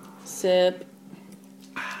 Mm-hmm. sip.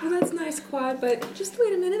 Well, that's nice, Quad, but just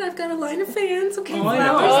wait a minute. I've got a line of fans. Okay, Oh, I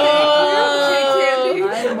know. Okay, Candy.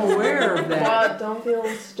 I am aware of that. God, don't feel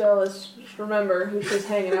jealous. Just remember who she's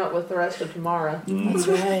hanging out with the rest of tomorrow. That's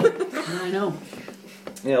right. I know.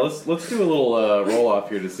 Yeah, let's do a little roll off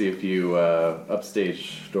here to see if you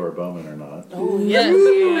upstage Dora Bowman or not. Oh, yes.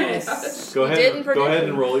 Yes. Go did ahead. in Go ahead prediction.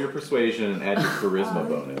 and roll your persuasion and add your charisma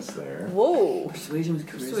bonus there. Whoa. Persuasion with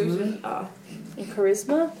charisma. Persuasion. And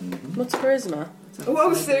charisma? What's charisma?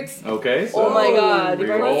 Whoa, 6. Okay, so Oh my god, you've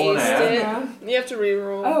re-roll already and aced add. it. You have to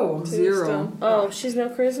re-roll. Oh, too, 0. still. Oh, she's no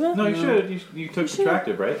charisma? No, you should. You took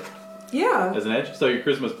subtractive, right? Yeah. As an edge, so your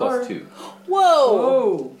charisma's plus Or- 2. Whoa!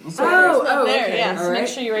 Oh. So Oh, charisma oh, there, okay. yeah. So All make right.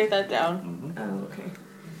 sure you write that down. Oh, okay.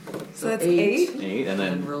 So So that's 8. 8. 8, and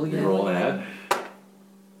then Roll again. re-roll and add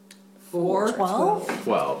 4. 12?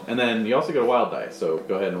 12, and then you also get a wild dice. So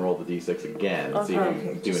go ahead and roll the d6 again and see if you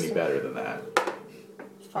Okay. do any better than that.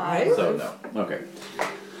 5. So no. Okay. All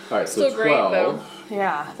right. So Still great, 12. though.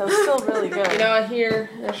 Yeah, that was still really good. You know, I hear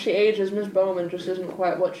as she ages, Miss Bowman just isn't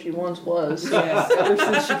quite what she once was. Yes, ever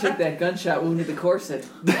since she took that gunshot wound to the corset.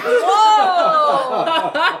 Whoa!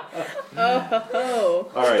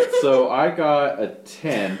 Oh. All right. So I got a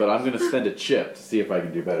 10, but I'm going to spend a chip to see if I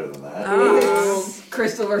can do better than that.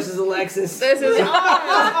 Crystal versus Alexis. This is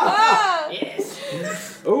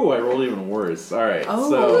Yes. Oh, I rolled even worse. All right.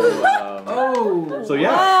 Oh. So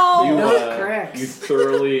yeah, Wow. you Nose cracks. you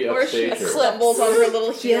thoroughly or she upstage her. stumbles on her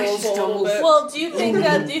little She actually heels a little stumbles. bit. Well, do you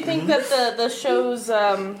think that the show's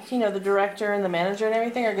the director and the manager and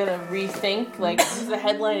everything are gonna rethink like who's the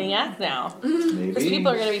headlining act now? Maybe. 'Cause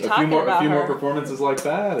people are gonna be a few talking more, about a few more her. performances like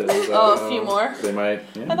that. Is, Oh, a few more? They might.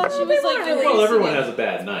 I Yeah. thought she was like doing. Well, everyone has a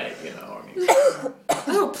bad night, you know. I mean,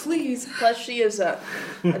 Oh, please. Plus, she is a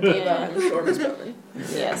diva, I'm sure, Miss Bowman.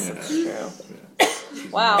 Yes, you that's know. true.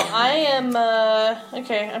 Wow, I am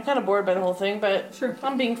okay. I'm kind of bored by the whole thing, but Sure.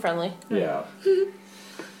 I'm being friendly. Yeah.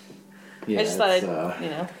 Yeah. I just thought it's,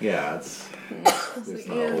 I'd, Yeah, it's. There's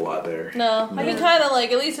not a whole lot there. No, I can kind of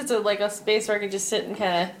like at least it's a space where I can just sit and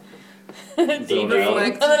kind of daydream. out.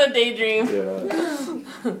 I'm gonna daydream.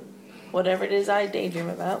 Yeah. Whatever it is I daydream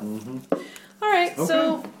about. Mm-hmm. All right,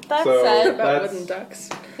 so Okay. that So- said, About That's- wooden ducks.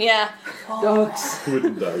 Yeah. Ducks.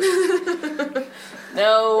 Wooden ducks.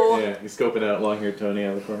 No. Yeah, you scoping out long-haired Tony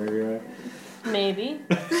out of the corner of your eye. Maybe.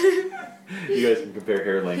 You guys can compare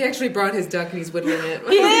hair length. He actually brought his duck and he's whittling it.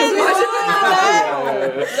 Yeah.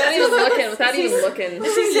 Without even looking. Without even looking.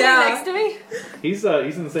 Is he sitting next to me? He's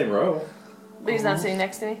in the same row. But he's not sitting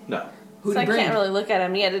next to me. No. So I can't really look at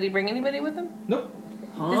him. Yeah, did he bring anybody with him? Nope.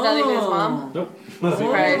 He's not even his mom? Nope.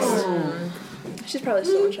 Surprise. She's probably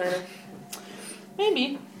still in China.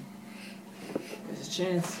 Maybe. There's a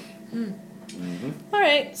chance.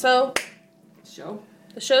 Alright, so Show?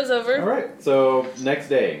 the show's over. All right. So next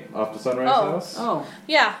day, off to Sunrise House. Oh.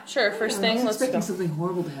 Yeah, sure. First I thing, was let's go. expecting something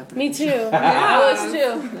horrible to happen. Me too. I was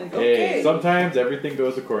too. Like, Hey, sometimes everything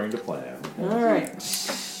goes according to plan. Alright.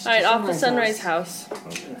 Alright, off to Sunrise House.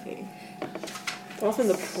 Okay. Off in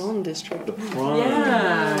the prawn district. The prawn.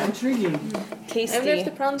 Yeah, intriguing. Tasty. I wonder if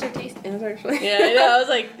the prawns are tasty. Actually. Yeah, I know. I was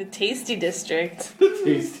like, the Tasty District.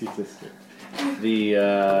 Tasty district.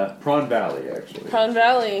 The Prawn Valley, actually. Prawn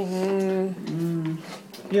Valley.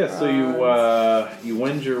 Yeah. So you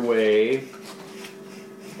wend your way.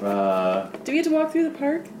 Do we get to walk through the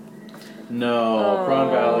park? No,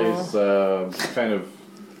 Prawn Valley's kind of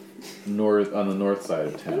on the north side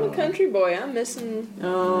of town. I'm a country boy. I'm missing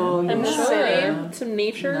Oh, I'm yeah. sure. some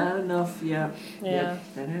nature. Not enough, yeah. Yeah. Yep,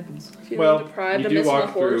 that happens. Feeling Well, deprived. you I'm do missing a walk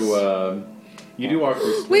horse. through. You do walk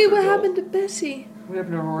through. Wait, what Splinterville. happened to Bessie? What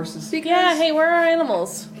happened to our horses? Yeah, hey, where are our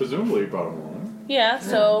animals? Presumably, you brought them along. Yeah,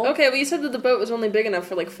 so. Okay, well you said that the boat was only big enough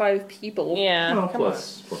for like 5 people. Yeah. Well, come on.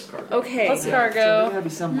 plus cargo. Okay. Plus So they cargo. gotta be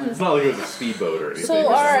somewhere. It's not like it was a speedboat or anything. So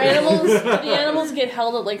are our animals, do the animals get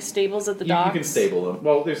held at like stables at the You docks? can stable them.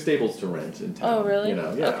 Well, there's stables to rent in town. Oh, really? You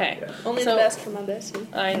know, yeah. Okay. Yeah. Only So- the best for my Bessie.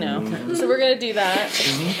 I know. Mhm. So we're gonna do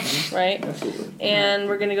that, right? Absolutely. And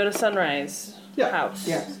we're gonna go to Sunrise Yeah. House.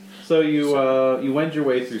 Yeah. So you wend your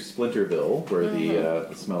way through Splinterville, where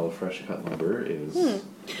the smell of fresh cut lumber is.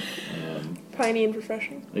 Piney and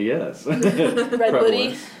refreshing. Yes.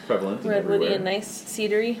 Redwoody. Prevalent. Redwoody everywhere. and nice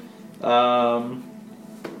cedary.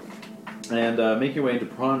 And make your way into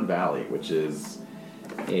Prawn Valley, which is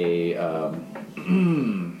a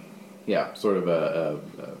sort of a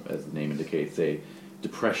as the name indicates, a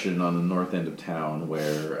depression on the north end of town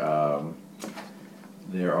where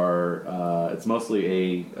there are. It's mostly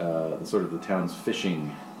a sort of the town's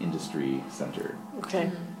fishing industry center.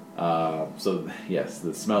 Okay. So yes,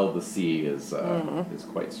 the smell of the sea is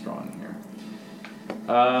quite strong here.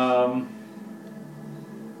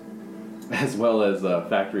 As well as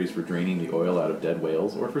factories for draining the oil out of dead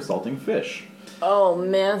whales or for salting fish. Oh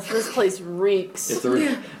man, this place reeks. It's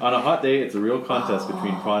on a hot day, it's a real contest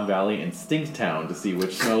between Prawn Valley and Stinktown to see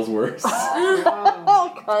which smells worse.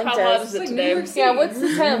 How hot is it today? Yeah, what's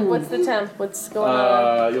the temp? What's the temp? What's going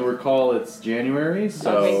on? You'll recall it's January,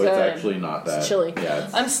 so Okay, it's good. actually not that. It's chilly. Yeah,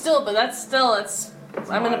 it's,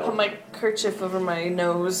 I'm gonna mild. put my kerchief over my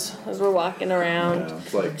nose as we're walking around. yeah,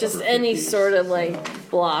 it's like Just upper any 50s. sort of like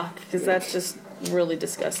block, because that's just really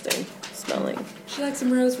disgusting smelling. She likes some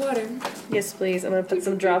rose water. Yes, please. I'm gonna put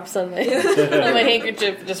some drops on my on my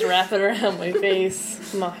handkerchief, just wrap it around my face,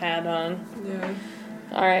 with my hat on. Yeah.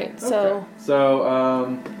 All right, so Okay.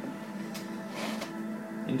 So,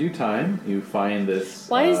 in due time, you find this.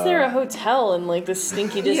 why is there a hotel in like this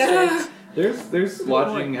stinky district? There's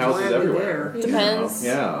lodging Why houses are they everywhere. there? Depends.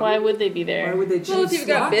 Yeah. Why would they be Why there? would they choose Well, if you've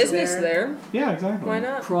got slots business there, Yeah, exactly. why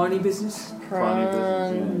not? Prawny business? Prawny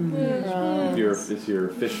business, Prawns. If you're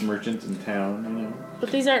a fish merchant in town, you know.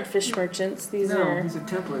 But these aren't fish merchants. These No, are. these are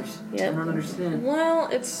Templars. Yep. I don't understand. Well,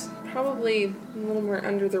 it's probably a little more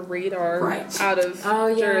under the radar, Right. out of Oh,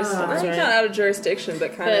 yeah. jurisdiction. That's right. Not out of jurisdiction,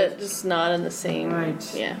 but kind But of. just not in the same.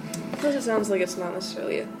 Right. Yeah. Plus, it sounds like it's not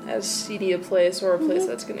necessarily as seedy a place or a place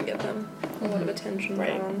that's going to get them a lot of attention.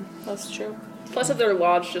 Right. Down. That's true. Plus, if their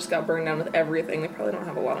lodge just got burned down with everything, they probably don't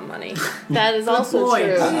have a lot of money. That is also point.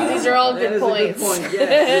 true. These are all That good is a good points. point,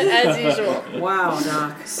 yes. As usual. Wow,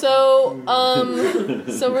 Doc. So,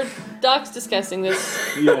 so Doc's discussing this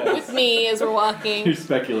Yes. with me as we're walking. You're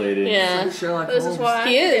speculating. Yeah. Sherlock This Holmes. is why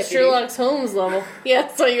He I'm the is deputy. Sherlock Holmes level. Yeah,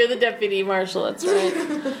 so you're the deputy marshal, that's right.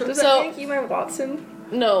 Does So- that make you my Watson?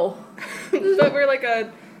 No. But we're like a.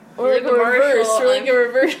 Or like a You're the reverse. marshal, Or like a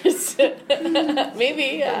reverse.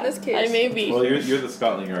 Maybe, yeah. In this case. I may be. Well, you're the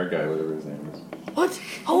Scotland Yard guy, whatever his name is. What?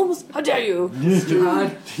 Holmes? How dare you?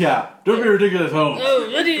 God. Yeah, don't be ridiculous, Holmes.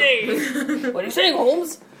 Oh, what are you saying? What are you saying,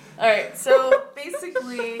 Holmes? Alright, so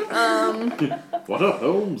basically, What up,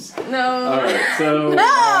 Holmes? no. Alright, so.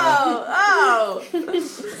 Oh!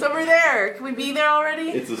 So we're there. Can we be there already?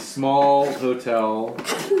 It's a small hotel,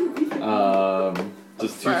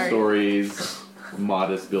 just two Sorry. stories,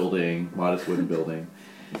 modest wooden building.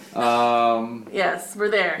 Yes, we're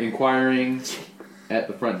there. Inquiring at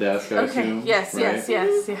the front desk, I Okay. assume. Yes, right?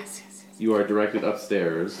 yes. You are directed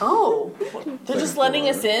upstairs. Oh, they're just letting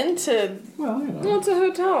us in to. Well, you Well, know. it's a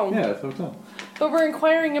hotel. Yeah, it's a hotel. But we're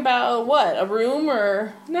inquiring about what? A room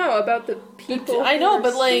or? No, about the people. I know, who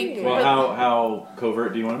but are like- seeing Well, it. how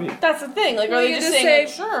covert do you want to be? That's the thing. Like, Well, are they you just just saying,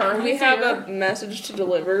 say, like, sure, we he's have here. a message to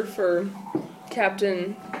deliver for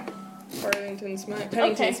Captain Pennington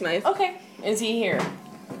Smythe. Okay. Is he here?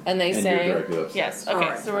 And they And say you're directed upstairs. yes. Okay,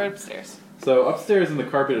 Alright. so we're upstairs. So upstairs in the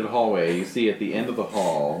carpeted hallway, you see at the end of the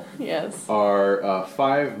hall Yes. are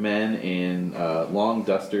 5 men in long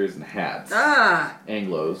dusters and hats. Ah!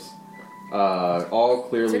 Anglos. All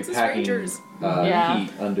clearly Texas packing Rangers. Yeah.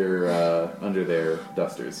 heat under their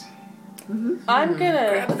dusters. I'm gonna.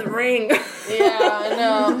 Grab the ring. Yeah,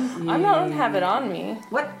 no. I don't have it on me.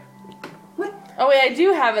 What? Oh wait, I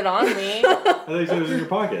do have it on me. I thought you said it was in your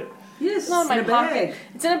pocket. Yes, It's not in my in a pocket. bag.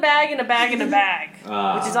 It's in a bag, in a bag, in a bag,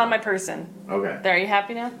 which is on my person. Okay. There, are you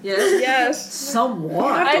happy now? Yes. Yes.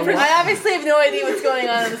 Somewhat. I obviously have no idea what's going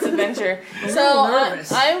on in this adventure. So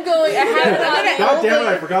nervous. I'm going. I have it on me. God damn it,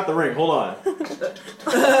 I forgot the ring. Hold on.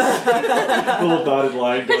 Little dotted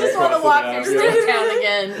line I going just want to across walk the through map. Stinktown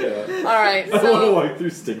again. Yeah. All right. I want to So, walk through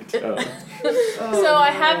Stinktown. so I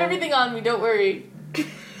have everything on me. Don't worry.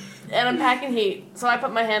 And I'm packing heat. So I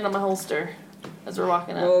put my hand on my holster as we're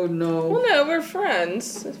walking up. Oh no. Well, no, we're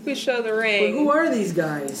friends. If we show the But ring. who are these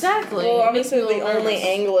guys? Exactly. Well, It makes obviously me a the little only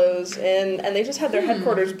nervous. Anglos, and they just had their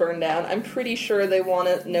headquarters burned down. I'm pretty sure they want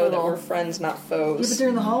to know that Little. we're friends, not Yeah, but foes. they're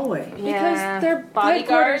in the hallway. Yeah. Because their bodyguards.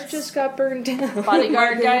 headquarters just got burned down.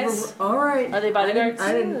 Bodyguard They guys. All right. Are they bodyguards?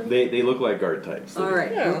 I didn't. They look like guard types. All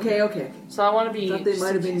right. Yeah. Okay. So I want to be. Thought they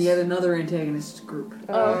might have been yet another antagonist group.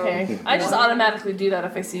 Oh, okay. I just automatically do that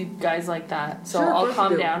if I see guys like that. So Sure, of I'll course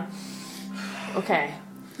calm you do. down. Okay.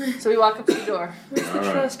 So we walk up to the door. Where's the All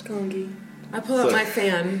right. trust, Kongi? I pull out my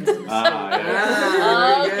fan. Yeah.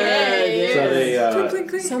 Ah, Okay. So they, Clink,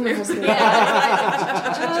 clink. Someone has to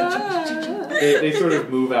they sort of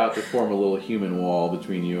move out to form a little human wall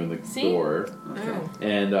between you and the See? door. Oh.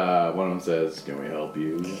 And one of them says, "Can we help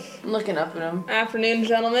you?" I'm looking up at him. Afternoon,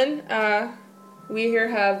 gentlemen. We here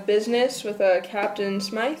have business with Captain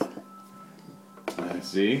Smythe. I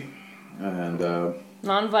see. And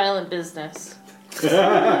Non-violent business.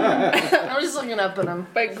 I'm just looking up at him.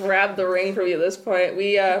 If I grab the ring from you at this point,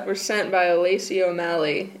 we were sent by Lacey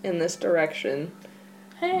O'Malley in this direction.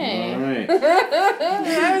 Hey. all right.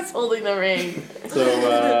 I was holding the ring.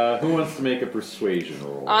 So who wants to make a persuasion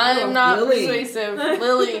roll? I'm not Lily. persuasive.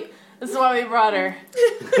 Lily. This is why we brought her.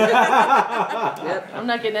 Yep. I'm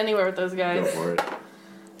not getting anywhere with those Go guys. for it.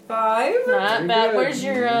 5. Not Very bad. good. Where's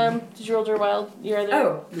your did you roll your wild your other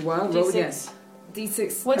Oh, You want to roll again? D6?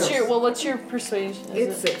 D6. What's your persuasion?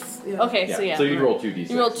 It's Is it? 6. Yeah. Okay, Yeah. so yeah. So you roll 2d6.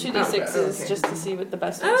 You roll 2d6s Okay. just to see what the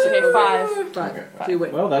best is. Oh, Okay, 5. 5. Okay. So you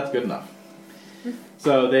win. Well, that's good enough.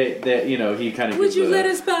 So they you know, he kind of. Would you let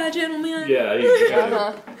us by, gentlemen? Yeah. He kind of,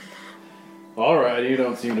 Uh-huh. all right, you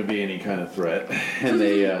don't seem to be any kind of threat, and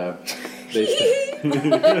they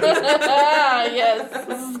Ah, yes,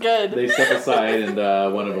 this is good. they step aside,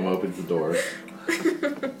 and one of them opens the door,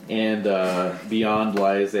 and beyond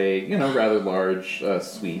lies a rather large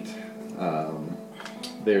suite.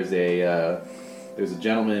 There's a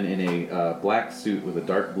gentleman in a black suit with a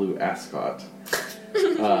dark blue ascot.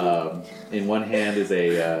 In one hand is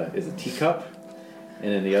a teacup,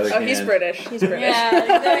 and in the other hand, He's British. He's British. Yeah,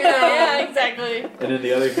 exactly. Yeah, exactly. and in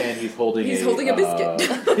the other hand he's holding He's holding a biscuit.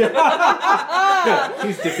 Yeah,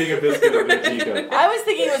 he's dipping a biscuit in a teacup. I was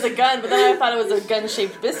thinking it was a gun, but then I thought it was a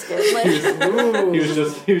gun-shaped biscuit. Like,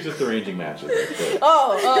 He was just arranging matches. That's it.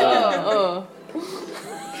 oh.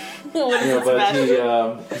 What is No, this but magic?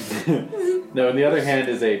 no. In the other hand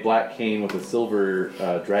is a black cane with a silver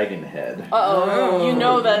dragon head. Uh-oh. You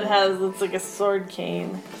know it's like a sword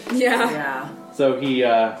cane. Yeah. Yeah. So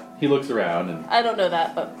he looks around and I don't know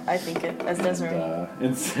that, but I think it as Desiree.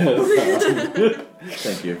 and says,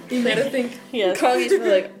 "Thank you." You made a think. Yes. Kongi's probably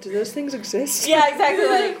like, do those things exist? Yeah, exactly.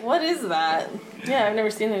 Like, what is that? Yeah, I've never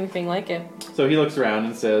seen anything like it. So he looks around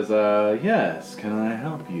and says, "Yes, can I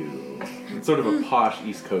help you?" It's sort of a posh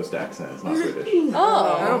East Coast accent. It's not British.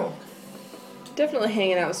 Oh. Definitely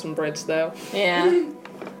hanging out with some Brits, though. Yeah.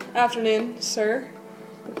 Afternoon, sir.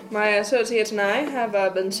 My associates and I have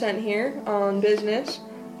been sent here on business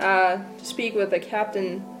to speak with the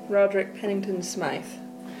Captain Roderick Pennington Smythe.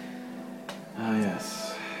 Ah,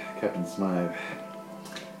 yes, Captain Smythe.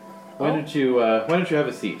 Why don't you have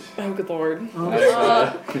a seat? Oh, good lord.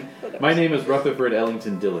 My name is Rutherford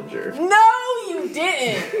Ellington Dillinger. No, you you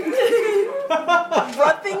didn't.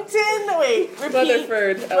 Ruthington? Wait, repeat.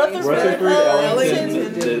 Rutherford. Rutherford,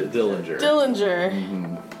 Ellington, Dillinger. Dillinger.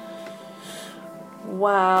 Mhm.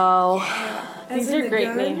 Wow. As These in are the great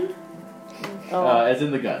gun? names. Oh. As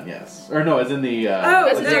in the gun, yes. Or no, as in the. Oh,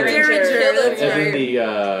 the no, Derringer. Derringer. That's as in right. the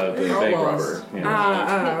bank Outlaws. robber.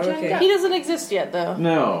 Yeah. Okay. He doesn't exist yet, though.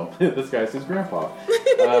 No, this guy's his grandpa.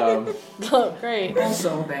 Oh, great.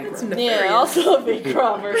 Also bankrupt. Yeah, also a bank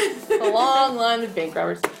robber. A long line of bank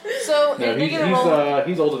robbers. So, No, you're gonna roll.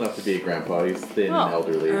 he's old enough to be a grandpa. He's thin and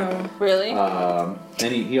elderly. Oh. Really? And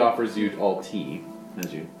he offers you all tea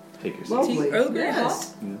as you take your seat. Lovely. Earl Grey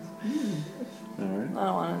Yes. All right. I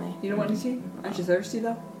don't want any. You don't want any tea? Aren't you thirsty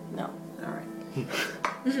though? No. All right.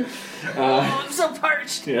 Oh, I'm so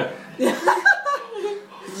parched. Yeah.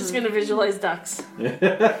 Just gonna visualize ducks.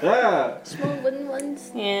 Small wooden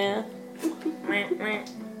ones. Yeah.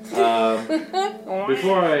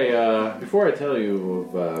 Before I tell you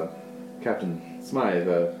of Captain Smythe,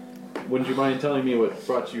 wouldn't you mind telling me what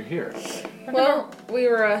brought you here? Well, we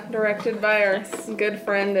were directed by our good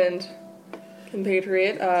friend and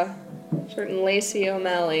compatriot, certain Lacey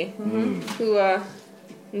O'Malley, who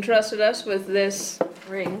entrusted us with this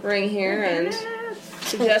ring here and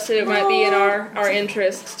suggested it might be in our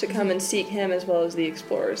interests to come and seek him as well as the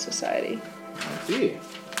Explorers Society. I see.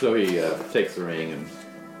 So he takes the ring and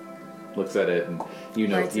looks at it, and you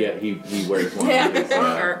know he wears one. Yeah, of his,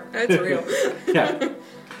 that's real. yeah.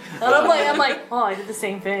 And I'm like, oh, I did the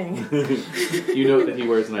same thing. You note that he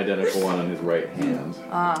wears an identical one on his right hand.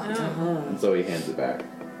 Ah. And so he hands it back.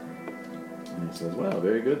 And he says, well,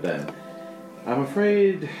 very good then. I'm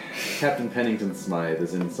afraid Captain Pennington Smythe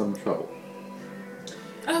is in some trouble.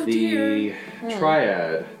 Oh, The dear.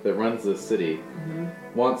 triad that runs this city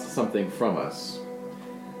wants something from us.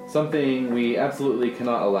 Something we absolutely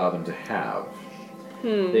cannot allow them to have.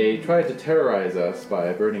 They tried to terrorize us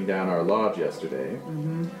by burning down our lodge yesterday.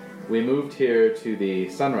 We moved here to the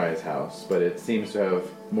Sunrise House, but it seems to have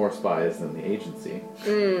more spies than the agency.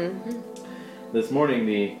 This morning,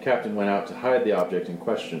 the captain went out to hide the object in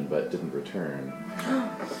question, but didn't return.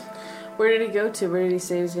 Where did he go to? Where did he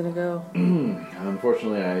say he was gonna go?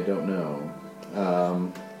 Unfortunately, I don't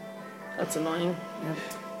know. That's annoying.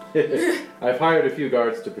 I've hired a few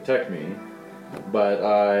guards to protect me, but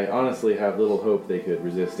I honestly have little hope they could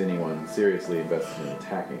resist anyone seriously invested in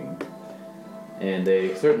attacking. And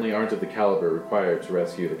they certainly aren't of the caliber required to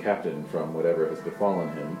rescue the captain from whatever has befallen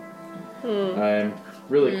him. I'm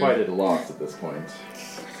really quite at a loss at this point.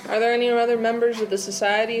 Are there any other members of the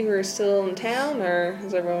society who are still in town, or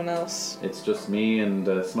is everyone else? It's just me and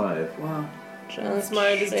Smythe. Wow.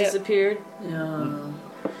 Smythe has disappeared. Yeah.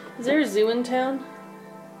 Is there a zoo in town?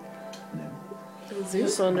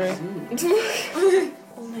 Just wondering.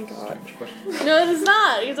 Oh my god. No, it is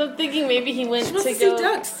not. Because I'm thinking maybe he went She wants to to see go.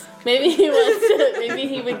 ducks. Maybe he went to. Maybe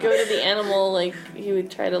he would go to the animal. Like he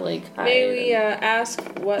would try to like hide. May we ask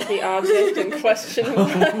what the object in question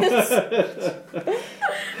was?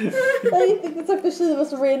 I think that's officially the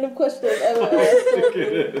most random question I've ever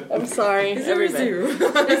asked. I'm sorry. Is there a zoo?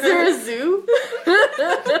 Is there a zoo?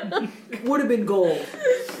 Would have been gold.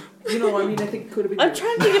 You know, I mean, I think it could have been I'm gold.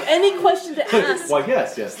 trying to think of any question to ask. Why,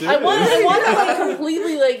 yes, there I is. want to like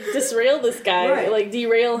completely like disrail this guy, Right. like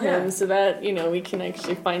derail him, Yeah. so that we can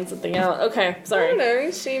actually find something out. Okay, I don't sorry. know,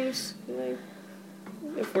 he seems like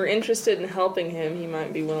if we're interested in helping him, he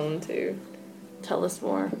might be willing to. Tell us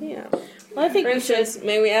more. Yeah. Well, I think For we should. instance,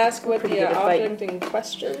 may we ask what Pretty the good at fighting. object in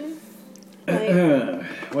question?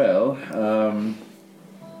 Well,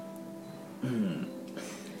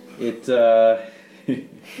 it's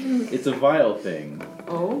a vile thing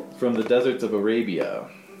Oh? from the deserts of Arabia.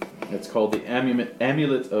 It's called the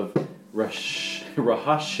Amulet of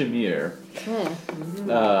Rahashimir.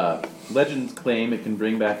 Legends claim it can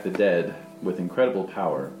bring back the dead with incredible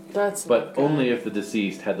power, That's. but only if the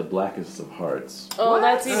deceased had the blackest of hearts. Oh, What?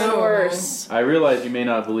 that's even Oh. worse. I realize you may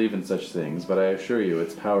not believe in such things, but I assure you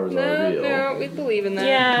its powers are real. No, we believe in that.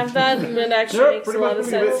 Yeah, that actually Yep, makes a pretty lot much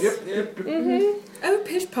of believe sense. it. Yep. Oh,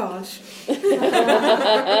 pish posh. Although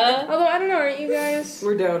I don't know, aren't you guys?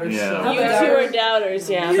 We're doubters. Yeah. So. You two are doubters,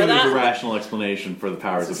 yeah, but There's a that. rational explanation for the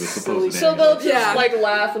powers of the supposed So they'll amulet. just Yeah. like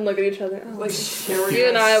laugh and look at each other. Oh, Like, you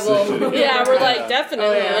and I will. Yeah, we're like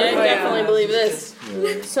definitely. Oh, yeah. I Oh, yeah. definitely believe this.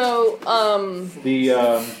 So,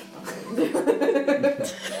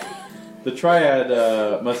 The triad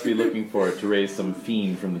must be looking for it to raise some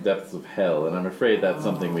fiend from the depths of hell, and I'm afraid that's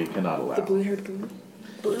something we cannot allow. The blue-haired goon.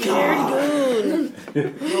 blue-haired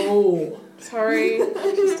goon. No. Sorry.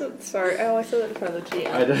 Sorry. Oh, I said that in front of the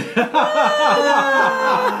GM. I don't-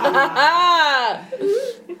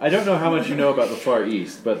 I don't know how much you know about the Far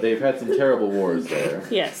East, but they've had some terrible wars there.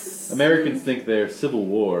 Yes. Americans think their civil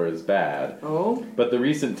war is bad, Oh? but the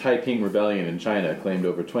recent Taiping rebellion in China claimed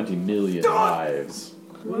over 20 million lives.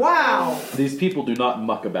 Wow! These people do not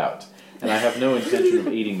muck about, and I have no intention of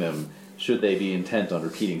aiding them should they be intent on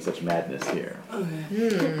repeating such madness here.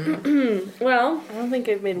 Well, I don't think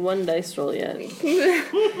I've made one dice roll yet.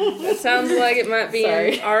 It sounds like it might be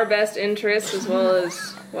Sorry. in our best interest as well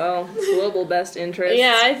as, well, global best interest.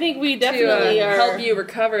 Yeah, I think we definitely to are. help you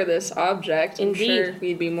recover this object. Indeed. I'm sure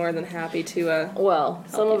we'd be more than happy to. Well,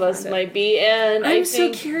 some you of us find it. might be, and I I'm so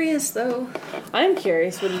think curious, though. I'm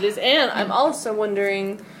curious what it is, and I'm also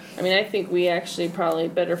wondering. I mean, I think we actually probably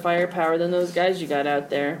better firepower than those guys you got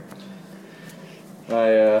out there.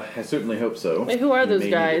 I certainly hope so. Wait, who are those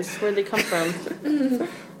Maybe. guys? Where'd they come from?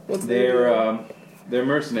 They're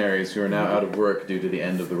mercenaries who are now out of work due to the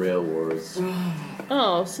end of the rail wars.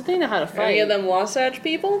 Oh, so they know how to Are fight. any of them Wasatch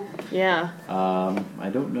people? Yeah, I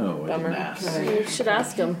don't know. I Bummer. didn't ask. you should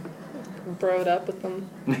ask them. Broed up with them.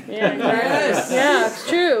 Yeah, Yes. yeah, it's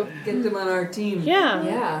true. Get them on our team. Yeah.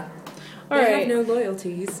 Yeah. All They right. have no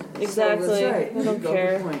loyalties. Exactly. So that's right. I don't Good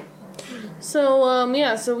care. point. So,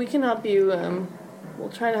 yeah, so we can help you, we'll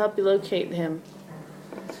try to help you locate him.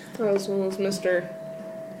 Was Mr.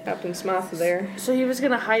 Captain Smith there? So he was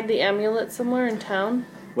gonna hide the amulet somewhere in town?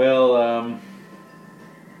 Well,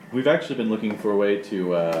 we've actually been looking for a way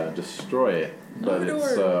to destroy it, but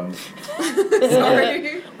it's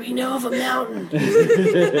Sorry. We know of a mountain.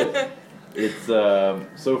 it's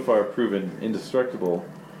so far proven indestructible.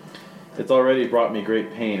 It's already brought me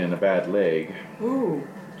great pain and a bad leg. Ooh.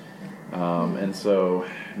 And so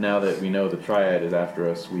now that we know the Triad is after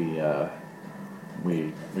us, we are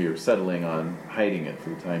settling on hiding it for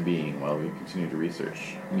the time being while we continue to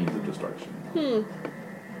research means of destruction.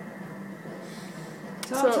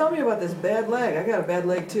 Tell me about this bad leg. I got a bad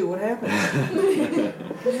leg too. What happened?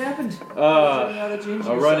 What happened?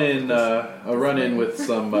 A run-in with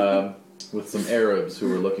some Arabs who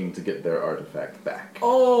were looking to get their artifact back.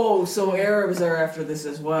 Oh, so Arabs are after this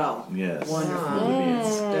as well. Yes. Wonderful.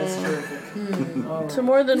 Libyans. That's terrific. All right. So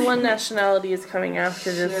more than one nationality is coming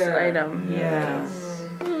after this Sure. item. Yeah.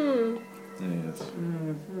 Yes.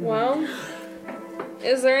 Well,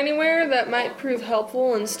 is there anywhere that might prove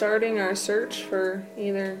helpful in starting our search for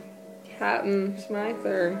either Captain Smythe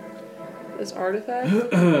or this artifact?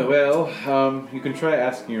 Well, you can try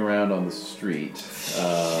asking around on the street.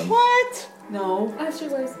 What? No. I sure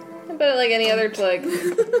was. But like any other, like,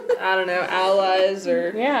 I don't know, allies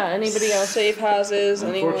or Yeah, anybody else? safe houses,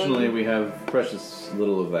 Unfortunately, anyone? we have precious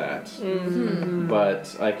little of that. Mm-hmm.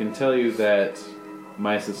 But I can tell you that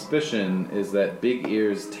my suspicion is that Big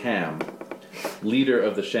Ears Tam, leader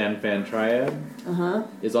of the Shan Fan Triad,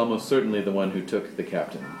 is almost certainly the one who took the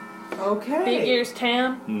captain. Okay. Big ears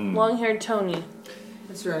Tam, long-haired Tony.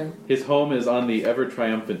 That's right. His home is on the ever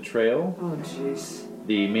triumphant trail, Oh, jeez.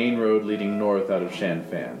 the main road leading north out of Shan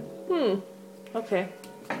Fan. Okay.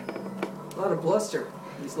 A lot of bluster.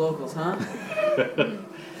 These locals, huh?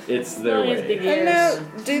 It's their Well, he's Big way. And Ears.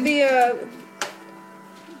 now, do the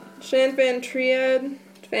Shanfan Triad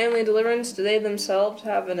Family Deliverance, do they themselves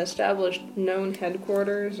have an established known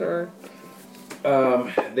headquarters or?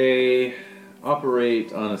 They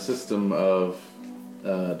operate on a system of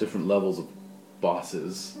different levels of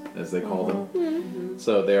bosses, as they call them.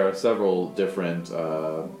 So there are several different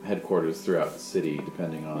headquarters throughout the city,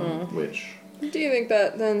 depending on which. Do you think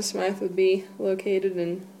that then Smythe would be located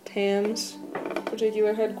in Tam's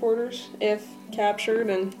particular headquarters if captured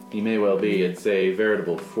and He may well be. It's a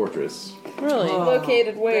veritable fortress. Really? Oh,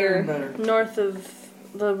 located better where? and better. North of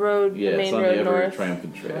the road, the Yes, main on road the ever north.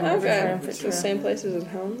 triumphant trail. Okay, That's it's the true. same place as at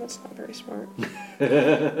home. That's not very smart.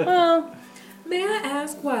 Well, May I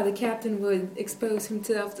ask why the captain would expose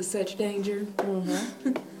himself to such danger?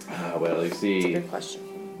 Well, you see, good question.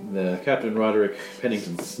 the Captain Roderick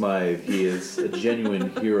Pennington Smythe, he is a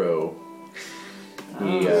genuine hero.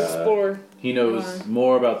 Explore. He knows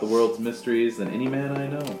more about the world's mysteries than any man I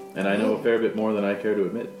know. And I know a fair bit more than I care to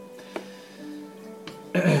admit.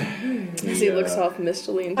 As he looks off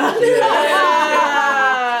mistily and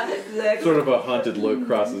Sort of a haunted look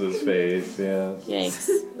crosses his face, yeah. Yikes.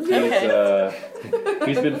 He's, Okay.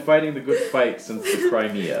 he's been fighting the good fight since the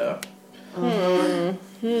Crimea.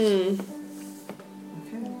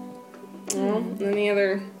 Well, any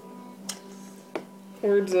other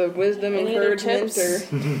words of wisdom, Any other encouragement,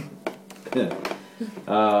 tips?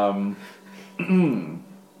 or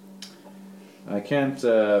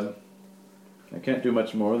I can't do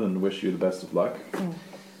much more than wish you the best of luck.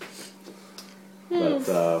 But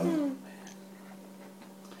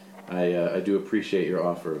I do appreciate your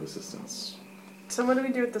offer of assistance. So what do we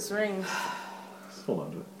do with this ring? Just hold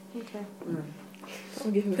on to it. Okay.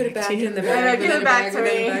 I'll give it Put it back in the Yeah, bag. give it back to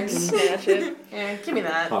me. And snatch it. Yeah, give me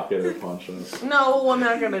that. Pocket or punch it. No, I'm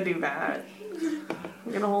not gonna do that.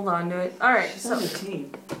 I'm gonna hold on to it. Alright, She's so. on the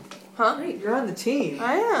team. Huh? You're on the team.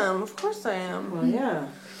 I am. Of course I am. Well, yeah.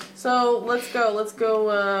 So let's go. Let's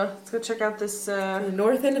go check out this. The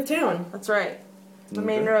north end of town. That's right. The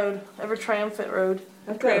main road. Ever triumphant road.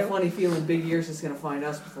 I've got a funny feeling Big Ears is gonna find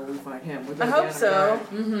us before we find him. I hope so.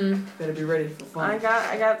 Mm-hmm. Better be ready for fun.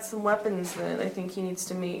 I got some weapons that I think he needs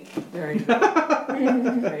to meet. There you go.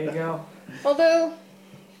 There you go. Although,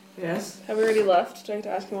 Yes. have we already left? Do I have to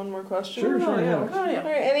ask you one more question? Sure, Oh, yeah. Oh yeah.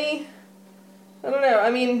 Alright, any... I don't know, I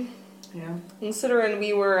mean, Yeah. considering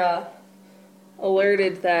we were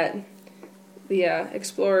alerted that the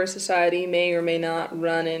Explorer Society may or may not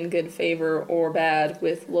run in good favor or bad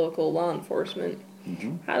with local law enforcement.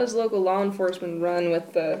 Mm-hmm. How does local law enforcement run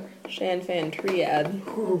with the Shan Fan Triad?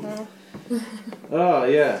 Oh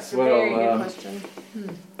yes. Very good Well, question.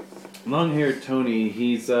 long-haired Tony.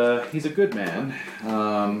 He's a good man.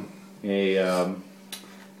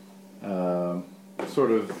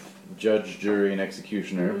 Sort of judge, jury, and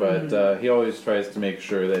executioner. But he always tries to make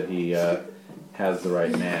sure that he has the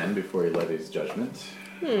right man before he levies judgment.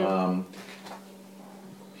 He and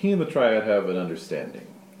the triad have an understanding.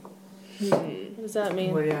 What does that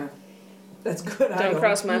mean? Well, yeah. That's good. Don't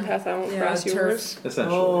cross my path, I won't Yeah, cross turf. yours.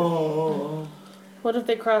 Essentially, Oh. What if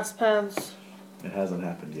they cross paths? it hasn't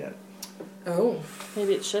happened yet. Oh.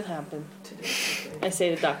 Maybe it should happen. I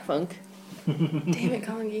say to Doc Funk. Damn it,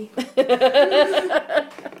 Kongi.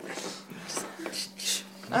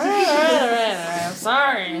 Alright. I'm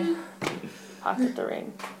sorry. Pocket the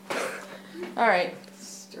ring. Alright.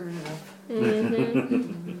 Stirring it up.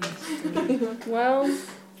 Well,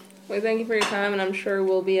 we thank you for your time, and I'm sure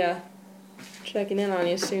we'll be checking in on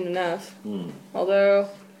you soon enough. Although,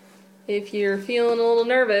 if you're feeling a little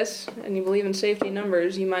nervous and you believe in safety in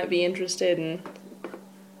numbers, you might be interested in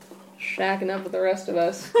shacking up with the rest of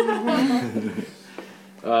us.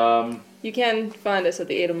 You can find us at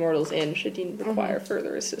the Eight Immortals Inn should you require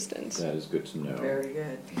further assistance. That is good to know. Very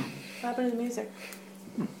good. What happened to the music?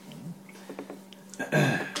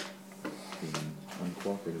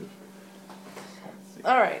 Uncooperative.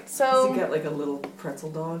 Alright, Has so. he got like a little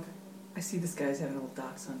pretzel dog? I see this guy's having a little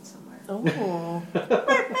dachshund somewhere. Oh.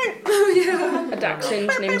 Oh, yeah. A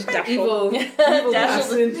dachshund named Dashel. Evil. Evil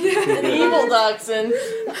Dachshund. dachshund. An evil dachshund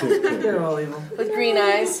They're all evil. with green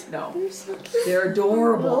eyes. No. They're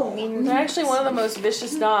adorable. They're actually one of the most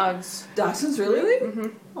vicious dogs. Dachshunds, really? Mm-hmm.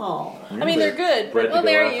 Oh. I mean, they're good, Bred to well, go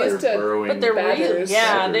they're after used to- burrowing but they're really, Baggers.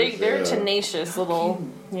 yeah, Baggers, they're yeah. tenacious little,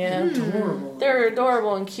 yeah. Adorable. They're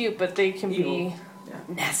adorable and cute, but they can Evil. be Yeah.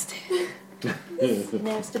 nasty.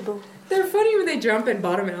 Nasty boo. They're funny when they jump and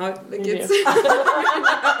bottom out. Like They it's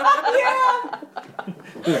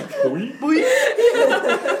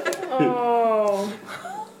Oh.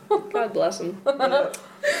 God bless them.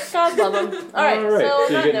 God love them. Alright, so So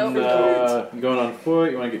on you're that getting, note, you going on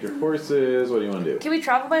foot? You want to get your horses? What do you want to do? can we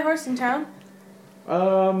travel by horse in town?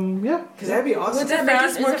 Yeah. Because that'd be awesome. Would that make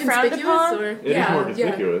us Is more it frowned conspicuous? upon? Or? It is more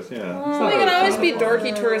conspicuous, yeah. It's not They can really always be fun.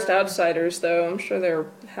 dorky tourist outsiders, though. I'm sure they've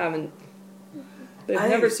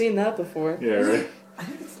never seen that before. Yeah, right.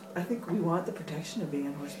 I think we want the protection of being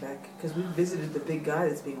on horseback because we visited the big guy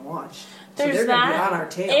that's being watched. There's so they're gonna that, be on our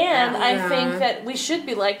tail. and now. I Yeah. think that we should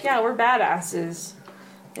be like, yeah, we're badasses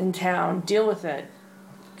in town. Deal with it,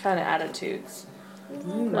 kind of attitudes.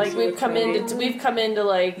 Like we've come into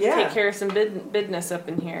like Yeah. take care of some business up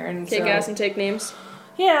in here, and Kick so, ass and take names.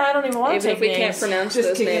 yeah, I don't even want to Even take if we names. can't pronounce Just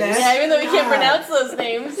those kicking names. ass. Yeah, even though we can't God. pronounce those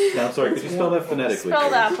names. Now, I'm sorry, could you spell that phonetically? Spell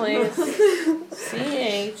that, please.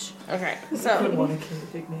 CH. Okay, I so don't want to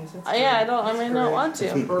take names. That's yeah, I great. don't. I mean, I don't want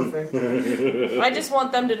to. Perfect. I just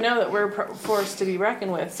want them to know that we're a force to be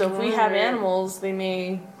reckoned with. So if we have Alright. animals, they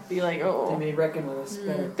may be like, They oh, may reckon with us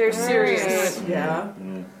better. they're serious. Yeah.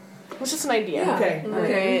 It's just an idea. Yeah. Okay.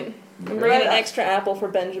 Alright. I'm bringing an extra apple for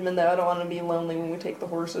Benjamin, though. I don't want to be lonely when we take the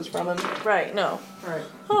horses from him. Right. No. All right.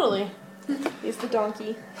 Totally. He's the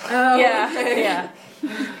donkey. Oh, Yeah. okay. Yeah.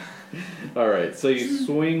 All right, so you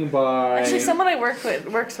swing by. Actually, someone I works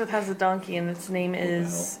with has a donkey, and its name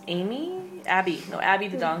is Amy. Abby. No, Abby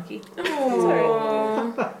the donkey.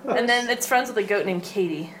 Aww. And then it's friends with a goat named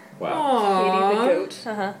Katie. Wow. Katie the Aww. goat.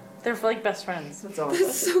 Uh-huh. They're like best friends. That's awesome.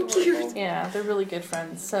 That's so cute. Yeah, they're really good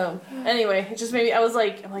friends. So anyway, it just maybe I'm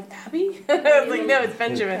like Abby. I was like, no, it's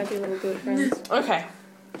Benjamin. Happy little goat friends. Okay.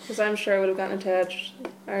 Because I'm sure I would have gotten attached.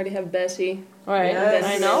 I already have Bessie. All right. Yes.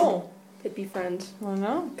 I know. Could be friends. I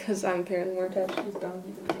know. Because I'm apparently more attached to this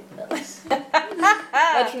donkey than the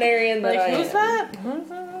veterinarian that Like I who's am. that? Who's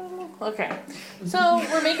that? Okay. So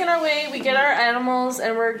we're making our way. We get our animals,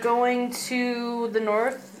 and we're going to the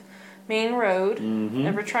North Main Road. Mm-hmm.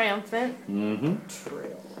 Ever Triumphant.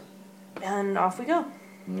 Mm-hmm. And off we go.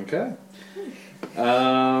 Okay.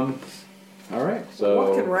 All right. So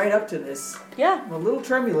Walking right up to this. Yeah. I'm a little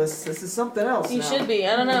tremulous. This is something else. You now. should be.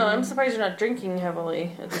 I don't know. I'm surprised you're not drinking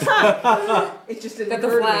heavily. It just didn't Got the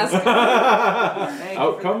occur to me. flask. Thank you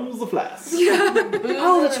out for comes the flask.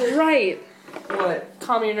 Oh, that's right. that. What?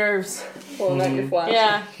 Calm your nerves. Well, not your flask.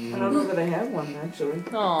 Yeah. I don't know that I have one actually.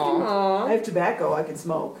 Aww. Aw. I have tobacco I can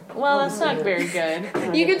smoke. Well, that's not very good.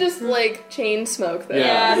 You could just like chain smoke though.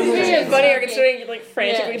 Yeah. Me and Buddy are considering like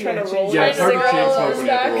frantically Yeah. trying to roll. Yeah, it's hard to cigarettes chain on smoke his when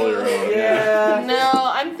you have back. to roll your own. Yeah. No,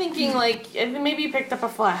 I'm thinking like maybe you picked up a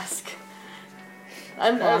flask.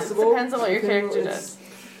 It Possible. depends on what your Okay, character it's- does.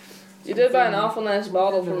 You did buy an awful nice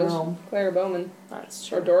bottle from Miss No. Claire Bowman. That's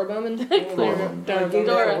Or true. Dora Bowman. Clear. I gave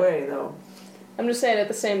Dora. that away though. I'm just saying at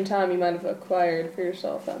the same time you might have acquired for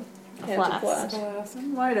yourself a cancer Flask. flask. I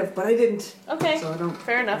might have, but I didn't. Okay. So I don't.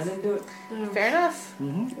 Fair I enough. didn't do it. Fair enough.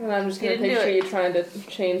 Mm-hmm. And I'm just gonna You didn't do picture it. you trying to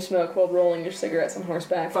chain smoke while rolling your cigarettes on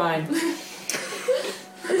horseback. Fine.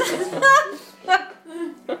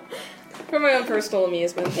 For my own personal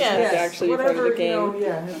amusement. Yeah. It's actually part Whatever. of the game. You know,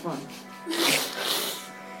 yeah, have fun.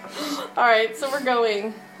 All right, so we're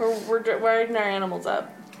going. We're riding our animals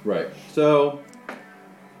up. Right. So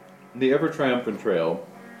the ever triumphant trail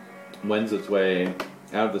wends its way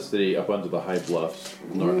out of the city up onto the high bluffs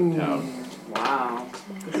north of town. Wow. I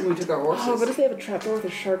think we took our horses. Oh, what if they have a trapdoor with a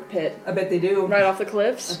shark pit I bet they do. right off the I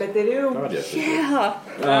cliffs? bet they do. God, yes. Yeah.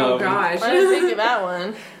 Oh Um, gosh. I didn't think of that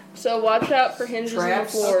one. So watch out for hinges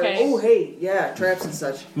Traps. and floors. Okay. Oh hey, yeah, traps and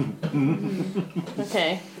such.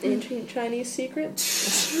 Okay. Ancient Chinese secret.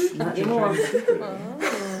 Not anymore.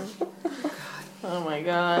 Oh my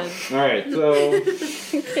god. All right. So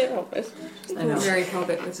Can't help it. I know. Very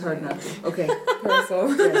public. It's hard not to. Okay. Also,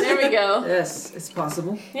 There we go. Yes, it's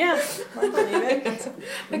possible. Yeah. I believe it.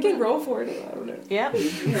 I can roll for it. I don't know. Yep.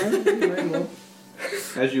 Yeah, very well.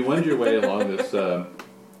 as you wend your way along this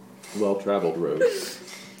well-traveled road,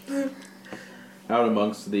 out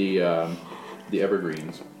amongst the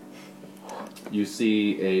evergreens, you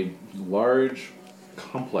see a large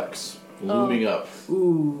complex looming up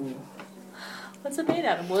Ooh. What's it made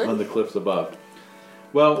out of? on Wood? the cliffs above.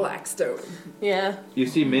 Well, Blackstone. Yeah. you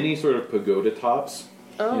see many sort of pagoda tops,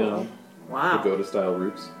 Oh. you know, Wow. pagoda-style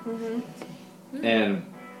roofs, Mm-hmm. and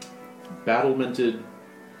battlemented,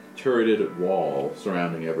 turreted wall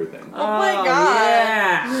surrounding everything. Oh my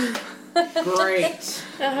god. Yeah. Great.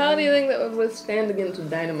 Now, how do you think that would withstand against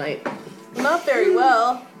dynamite? Not very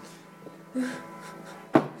well.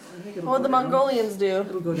 I think it'll What would go the down. Mongolians do?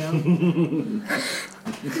 It'll go down.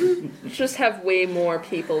 Just have way more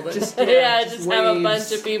people than Just Yeah, just have a waves.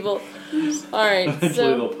 bunch of people. Alright, Eventually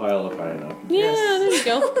so they'll pile up high enough. yeah, there you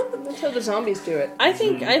go. That's how the zombies do it. I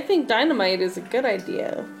think dynamite is a good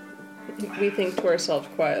idea. We think to ourselves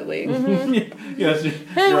quietly. Yes,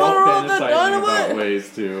 Hey, you're wanna all roll the fantasizing dynamite? about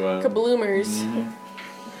ways to... Kabloomers.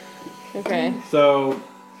 Okay. So,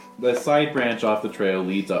 the side branch off the trail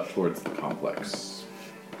leads up towards the complex.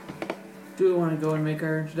 Do we want to go and make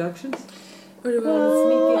our introductions? Or do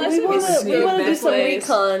Well, I we think want to sneak in? we want to do back some ways.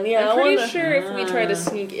 recon. Yeah, I'm I pretty wanna... sure if we try to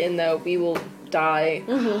sneak in, though, we will die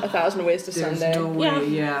 1,000 ways to There's Sunday. no way, Yeah.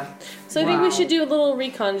 yeah. So I think we Wow. should do a little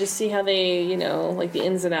recon, just see how they, like the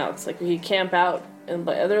ins and outs. Like, we could camp out, and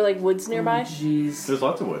are there like woods nearby? Jeez. There's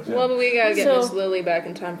lots of woods, yeah. Well, but we gotta get So- Miss Lily back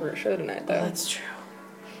in time for her show tonight, though. That's true.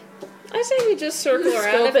 I say we just circle around.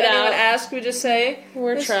 Scope If it anyone out. asks, we just say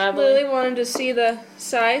We're Miss traveling. Lily wanted to see the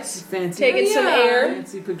sights, Fancy. take in some air,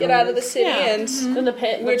 Fancy get out of the pagodas. city, Yeah. and In the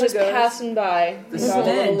pit. we're the just pagodas. passing by. The We got a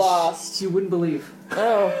little stench. lost. You wouldn't believe.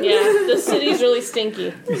 Oh, yeah. The city's really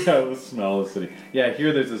stinky. Yeah, the smell of the city. Yeah,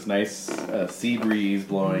 here there's this nice sea breeze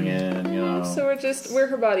blowing in, you know. So we're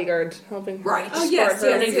her bodyguards, helping. Right. Oh, escort yes, her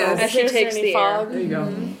yes, yes. as she Is there takes any the fog? air. There you go.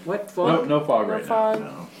 What fun? No fog No right fog. now.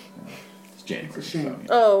 No. It's January. It's a shame.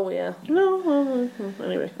 So, Oh, yeah. No.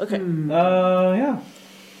 Anyway, okay. yeah.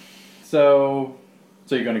 So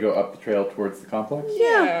you're going to go up the trail towards the complex?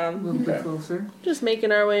 Yeah. A little bit Okay. closer. Just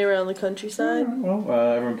making our way around the countryside. Well,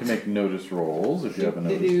 everyone can make notice rolls if you have a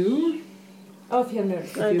They notice. do. Oh, if you have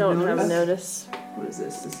noticed. I you don't have a noticed. notice. What is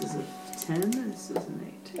this? This is a 10? This is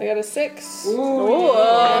an 8. I got a 6. Ooh.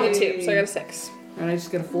 And a 2, so I got a 6. And I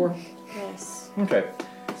just got a 4. Nice. Okay.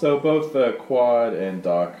 So both Quad and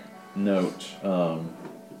Doc note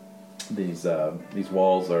these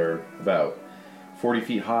walls are about 40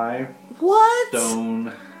 feet high, What?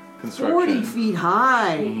 stone construction. 40 feet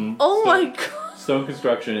high. Mhm. Oh So- my god. stone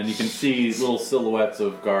construction, and you can see little silhouettes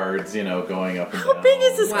of guards, going up and down. How big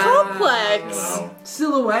is this Wow. complex? You know,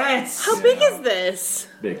 Silhouettes. How big is this?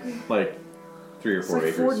 big, like 3 or It's 4 like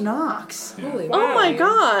acres. Fort Knox. Yeah. Holy Oh my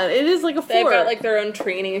god, it is like a They've fort. got like their own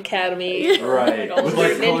training academy. Right, All with the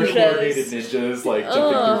like color ninjas. coordinated ninjas, like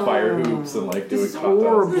jumping through fire hoops and like doing This is hot dogs.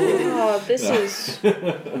 horrible. Oh, this Yeah. is.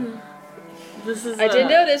 This is. I did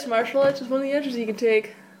notice martial arts is one of the edges you can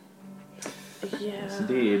take. Yeah.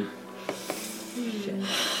 Indeed.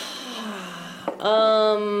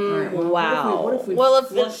 Alright, well, Wow. What if we well, if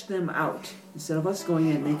flush them out? Instead of us going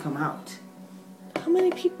in, they come out. how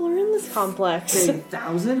many people are in this complex? Say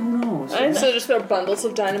 1,000? Who knows? So just throw bundles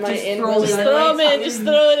of dynamite Just in. throw We'll it just in. Throw 'em in. Just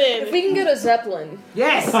throw it If in. we can get a zeppelin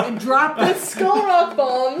Yes, and drop it. with skull rock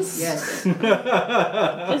bombs Yes.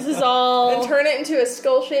 This is all. and turn it into a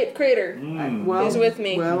skull-shaped crater. Well, He's with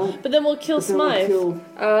me. Well, But then we'll kill but then we'll Smythe. kill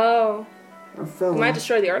Oh, our fellow. we might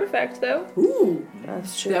destroy the artifact though. Ooh,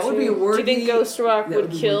 That's true. that would be a Do worthy. you think Ghost Rock that would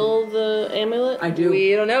would be kill the amulet? I do.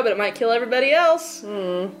 We don't know, but it might kill everybody else,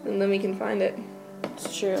 Hmm. and then we can find it.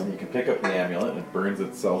 It's true. You can pick up the amulet and it burns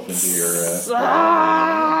itself into your.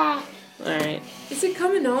 Ah! Alright. Is it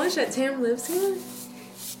common knowledge that Tam lives here?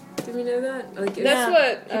 Did we know that? Like, Yeah. That's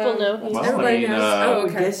what People know. Well, Everybody I mean, knows. Oh,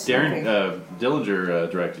 okay. Yes, Darren okay. Dillinger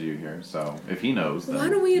directed you here, so if he knows, then Why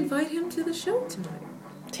don't we invite him to the show tonight?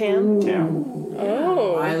 Tam? yeah.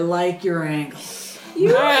 Oh. I like your angle.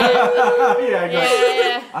 yeah, I got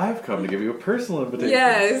Yeah. I've come to give you a personal invitation.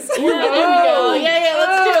 Yes. Yeah, there we go. Yeah,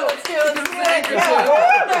 let's do it. Let's do it. Let's do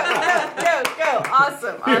it. Go.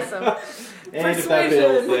 Awesome. And if that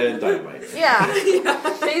fails, then dynamite. Yeah.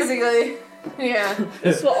 Basically. Yeah.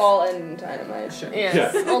 This will all end in dynamite.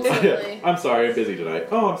 Yes. Yeah. Ultimately. I'm sorry, I'm busy tonight.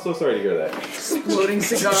 Oh, I'm so sorry to hear that. Exploding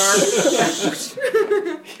cigar.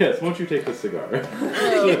 Yes, won't you take the cigar?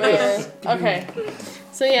 Oh man. Okay.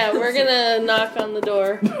 So yeah, we're gonna knock on the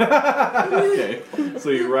door. Okay, so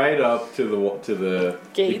you ride up to the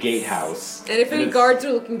Gates. gatehouse. And if any it's- guards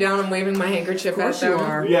are looking down, I'm waving my handkerchief Of at course them. you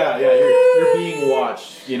are. Yeah, you're being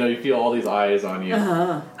watched. You feel all these eyes on you.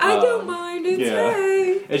 Uh-huh. I don't Um, mind. It's yeah.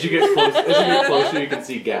 hey. As you get closer, you can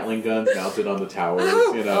see Gatling guns mounted on the towers.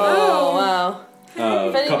 Oh wow.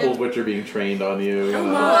 A couple of which are being trained on you. you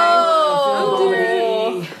know. Oh.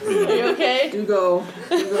 Already. Are you okay? Do go.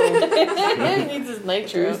 He needs his Do your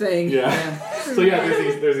nitro. thing. Yeah. So yeah,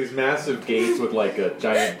 there's these massive gates with like a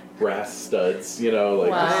giant brass studs. Wow.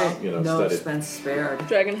 No studded. expense spared.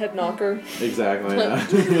 Dragon head knocker. Exactly. Yeah.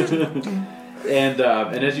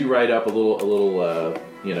 and as you ride up, a little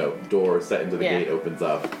door set into the Yeah. gate opens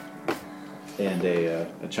up, and a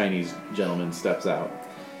Chinese gentleman steps out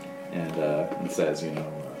and says,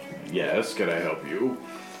 yes, can I help you?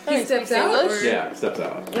 He steps out. English? Or? Yeah, steps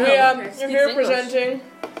out. We're okay. here Speaks English. presenting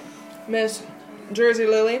Miss Jersey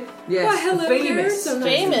Lily. Yes. Why, hello there. famous. So nice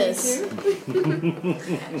Famous. to meet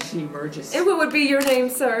you. She emerges. And what would be your name,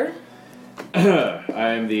 sir? I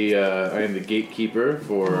am the gatekeeper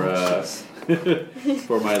for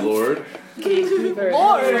for my lord. Lord.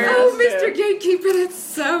 Oh, Mr. Gatekeeper, that's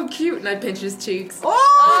so cute. And I pinch his cheeks. Oh.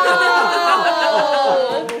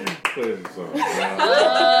 So,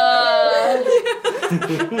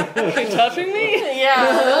 Are you touching me?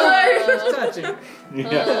 Yeah. Touching.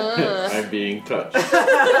 yeah, I'm being touched.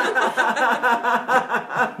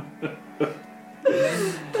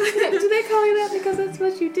 Do they call you that because that's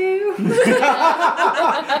what you do?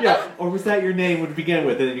 Yeah, or was that your name to begin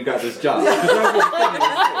with, and then you got this job?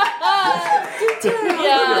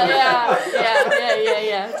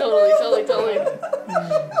 Yeah. Totally.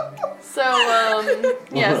 So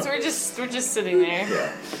so we're just sitting there.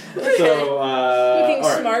 Yeah. So, Looking all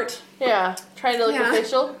right. smart. Yeah. Trying to look Yeah.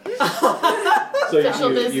 official. So Official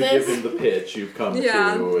you give business. him the pitch. You've come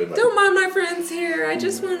Yeah. to. And Don't mind my friends here. I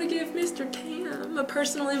just want to give Mr. Tam a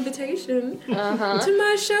personal invitation Uh-huh. to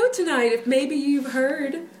my show tonight. If maybe you've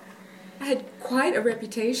heard, I had quite a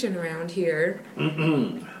reputation around here.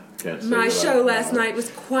 Can't say My that show out last loud. night was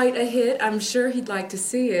quite a hit. I'm sure he'd like to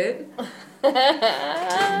see it.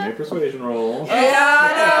 Make persuasion roll. Yeah,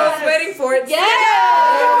 I know. I was waiting for it. Yeah!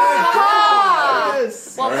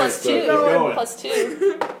 Yes. Well, All right, plus so 2. keep going. Plus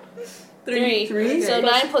 2. 3. Three. So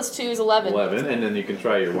 9 plus 2 is 11. 11, and then you can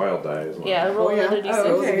try your wild die as well. Yeah, roll Oh, yeah. another d6.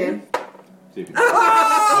 Oh, okay. See if you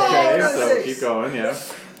Oh, okay, that's so six. keep going. Yeah.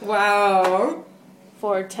 Wow.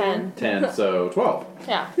 4, 10. 10, so 12.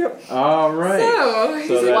 Yeah. All right. So, he's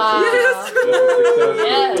that's Wow. that's a success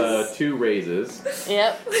Yes. with 2 raises.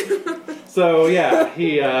 Yep. So yeah,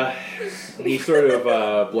 he sort of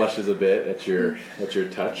blushes a bit at your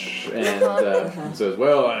touch and says,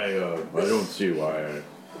 "Well, I don't see why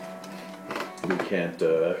we can't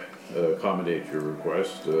accommodate your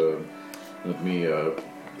request. let me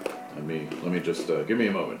just give me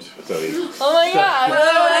a moment. So he's Oh my god!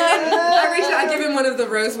 And then I reach out, I give him one of the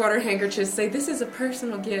rosewater handkerchiefs, say, this is a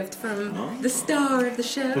personal gift from the star of the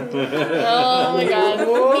show. Oh my god.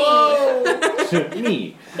 Whoa!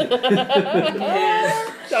 me.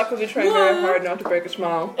 Doc will be trying very hard not to break a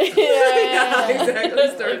smile. Yeah. Exactly.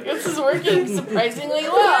 Start. This is working surprisingly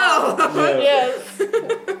well. Yes.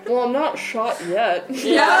 Well, I'm not shot yet.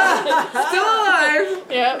 Yeah. Still alive.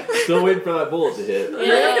 Yep. Still waiting for that bullet to hit.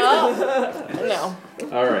 Yeah. No.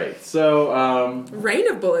 All right. So Rain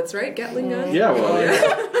of bullets, right? Gatling gun? yeah. Well,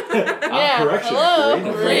 yeah. Yeah. Correction. Hello.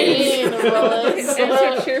 Rain of bullets. Rain of And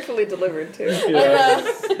bullets. so cheerfully delivered, too. Yeah.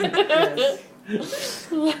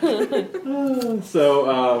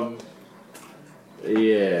 So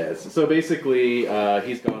yes. So basically,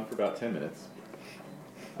 he's gone for about 10 minutes.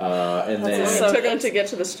 And then So- It took him to get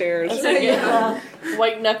to the stairs. It's like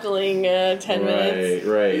white knuckling 10 minutes.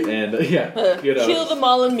 Right, and you know, Kill them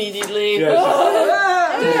all immediately.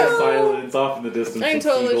 yeah, silence off in the distance. I'm and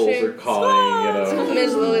totally seagulls ashamed. are calling. You know,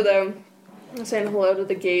 Miss Lily, though, saying hello to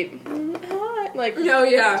the gate. Hi. Like, Oh,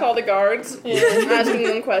 yeah. to all the guards. Yeah. Asking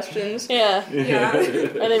them questions. Yeah. Yeah.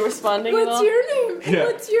 Are they responding at What's all? your name? Yeah.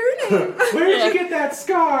 What's your name? Where did Yeah. you get that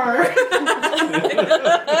scar?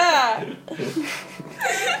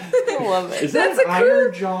 I love it. Is that an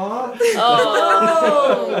iron jaw?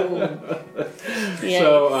 Oh. Yeah.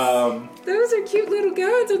 So Those are cute little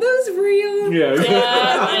guns. Are those real? yeah.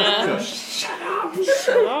 Yeah. Shut up.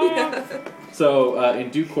 Yeah. So in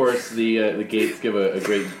due course, the gates give a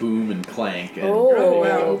great boom and clank, and Oh, they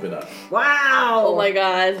wow. open up. Wow! Oh my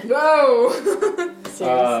god. Whoa.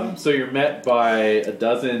 Seriously. So you're met by a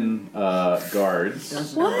dozen guards,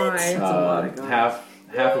 That's What? That's a lot of guys.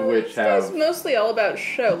 half of which It's have mostly all about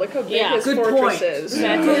show. Look how big Yeah. his Good fortress point. is.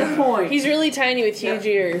 Exactly. Good point. He's really tiny with huge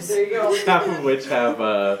ears. There you go. half of which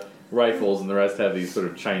have rifles, and the rest have these sort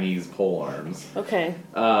of Chinese pole arms. Okay.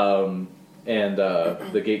 And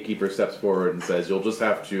the gatekeeper steps forward and says, "You'll just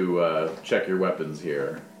have to check your weapons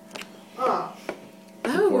here. Oh, Oh,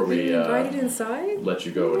 Before we're being we, invited inside? Let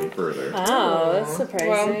you go any further." Wow, that's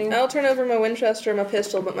surprising. Well, I'll turn over my Winchester and my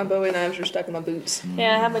pistol, but my Bowie knives are stuck in my boots.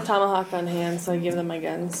 Yeah, I have my tomahawk on hand, so I give them my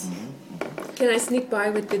guns. Can I sneak by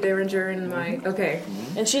with the Derringer and my... Okay.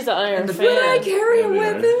 And she's an Iron Will I fan. carry a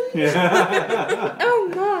weapon? Yeah. Oh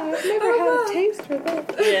my, I've never had a taste for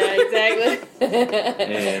that. Yeah, exactly.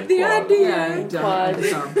 And The quad. idea. yeah, I've done it.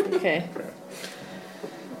 Some. Okay.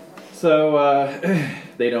 So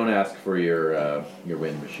they don't ask for your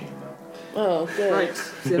wind machine, though. Oh, good. Right.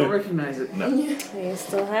 They don't recognize it. No. You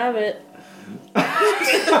still have it.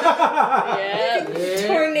 Yeah. Yeah.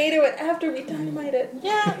 Tornado it after we dynamite it.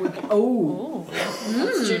 Yeah. Oh.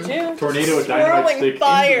 That's true too. Tornado with dynamite Swirling stick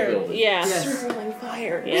fire. into the building. Yeah. Yes. Swirling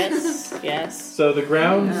fire. Yes. Yes. So the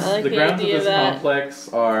grounds, I like the the grounds of idea of this that. complex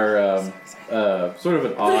are sort of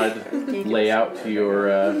an odd layout to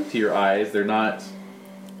your eyes. They're not.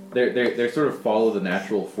 They sort of follow the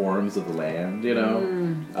natural forms of the land, you know,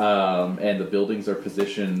 and the buildings are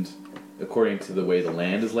positioned according to the way the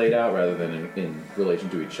land is laid out, rather than in relation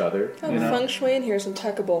to each other. Oh, You know? feng shui in here is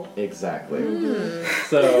impeccable. Exactly.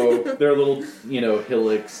 So there are little,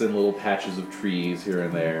 hillocks and little patches of trees here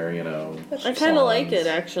and there, I kind of like it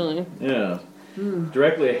actually. Yeah.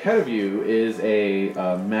 Directly ahead of you is a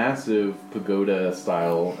massive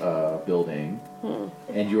pagoda-style building,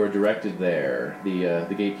 and you are directed there. The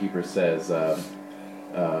gatekeeper says,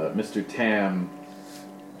 "Mr. Tam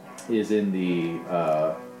is in the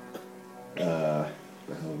what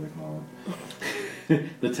the hell do they call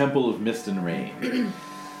it? The Temple of Mist and Rain,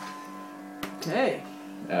 Okay.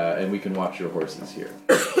 and we can watch your horses here."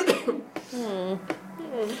 All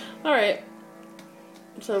right.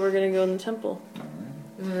 So we're gonna go in the temple.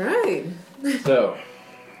 Alright. So,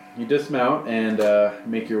 you dismount and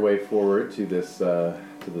make your way forward to this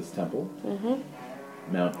temple.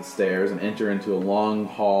 Mount the stairs and enter into a long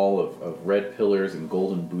hall of red pillars and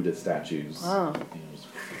golden Buddha statues. Wow. Just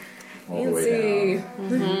all the way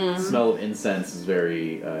Fancy. down. The smell of incense is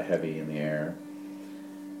very heavy in the air.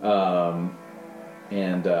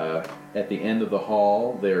 And at the end of the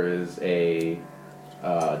hall, there is a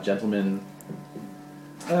gentleman,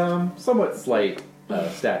 somewhat slight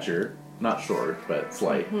stature, not short, but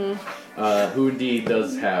slight, who indeed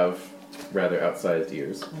does have rather outsized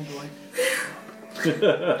ears. Oh boy.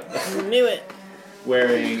 Knew it.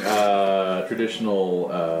 Wearing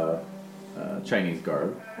traditional Chinese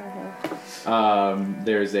garb.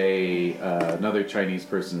 There's another Chinese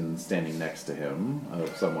person standing next to him,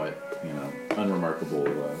 of somewhat, unremarkable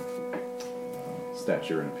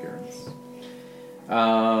stature and appearance.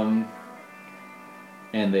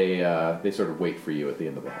 And they sort of wait for you at the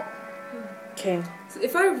end of the hall. Okay. So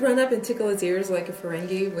if I run up and tickle his ears like a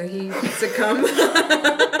Ferengi when he succumb.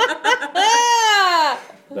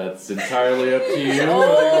 That's entirely up to you. Whether you Oh,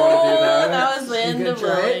 want to do that. that was the You end gonna of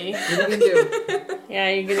try Lily. it? What are you gonna do? Yeah,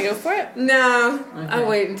 you're gonna go for it? No, Okay. I'll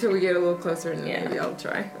wait until we get a little closer and Yeah. maybe I'll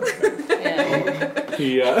try. Yeah.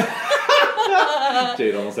 He,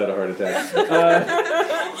 Jade almost had a heart attack.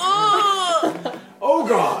 Oh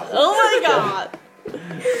God! Oh my god!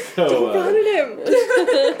 So, him.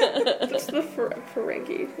 That's the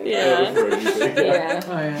Ferengi. Yeah. yeah. Yeah.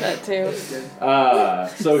 Oh yeah. That too.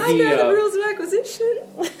 So I he know the rules of acquisition.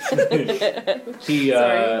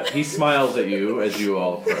 he smiles at you as you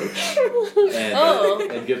all approach,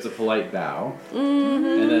 and, and gives a polite bow,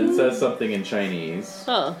 and then says something in Chinese,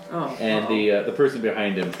 Oh. Oh. and the person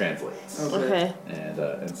behind him translates, Okay.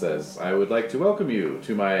 and says, "I would like to welcome you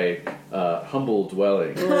to my humble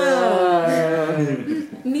dwelling."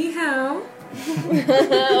 Ni hao.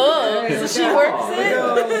 Oh, so she works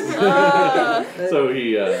it? So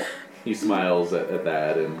he smiles at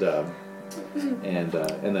that and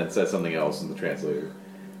then says something else, and the translator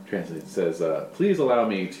says, "Please allow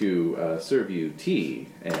me to serve you tea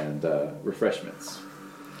and refreshments."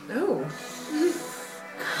 Oh.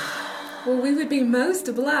 Well, we would be most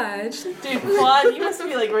obliged. Dude, Claude, you must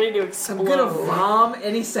be like ready to I'm explode. gonna vom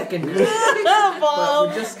any second now. But Bomb.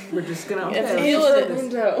 we're just gonna. It's Okay. deal with it.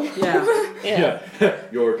 Window. Yeah. Yeah.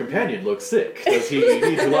 Your companion looks sick. Does he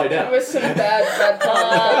need to lie down? With some bad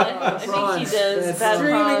I think he Prawns. does. That's Bad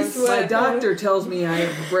streaming prawns. sweat. My doctor tells me I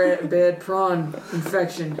have bad prawn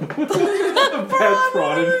infection. Bad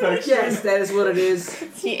prawn infection. Yes, that is what it is.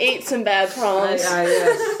 He ate some bad prawns.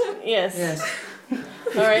 Yes. Yes. Yes.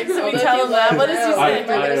 Alright, so we tell him that. What does he I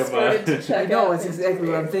say? I know, it's exactly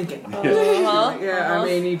what I'm thinking. Uh-huh. Yeah, I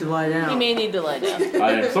may need to lie down. He may need to lie down.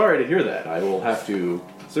 I am sorry to hear that. I will have to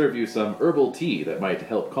serve you some herbal tea that might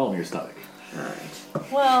help calm your stomach.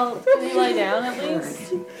 Alright. Well, can he lie down at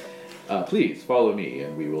least? Please follow me,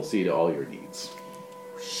 and we will see to all your needs.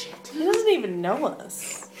 He doesn't even know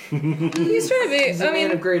us. He's trying to be. He's a I man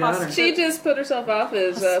mean, of great honor. she just put herself off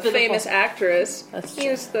as a Hospitable. famous actress. That's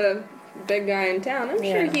He's the big guy in town. I'm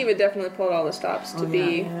Yeah. sure he would definitely pull all the stops to Oh,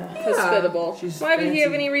 be Yeah. hospitable. She's Why would he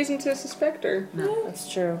have fancy. any reason to suspect her?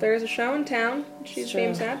 That's true. There's a show in town. She's a True.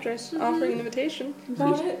 famous actress offering an invitation.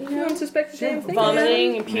 About it, You don't suspect the same thing.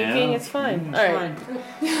 Vomiting and puking, Yeah. it's fine. Alright, Fine.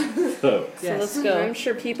 So, so let's Yes. go. I'm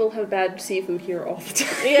sure people have bad seafood here all the time.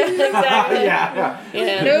 Yeah, exactly. yeah.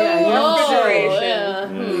 Yeah. No Yeah,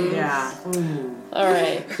 refrigeration. Yeah. Yeah. Ooh.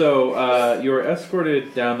 Alright. So you are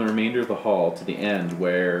escorted down the remainder of the hall to the end,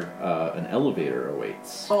 where an elevator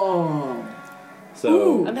awaits. Oh.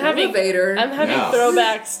 So I'm having Elevator. Yeah.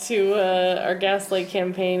 throwbacks to our Gaslight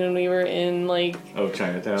campaign when we were in like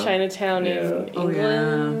Chinatown. Chinatown in Yeah. Oh, yeah.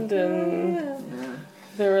 England, and Yeah.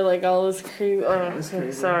 there were like all this creepy. Oh, That's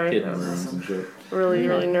crazy. sorry, Hidden rooms and shit. really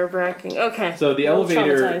nerve wracking. Okay, So the A little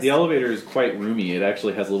elevator traumatized. is quite roomy. It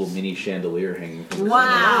actually has a little mini chandelier hanging from the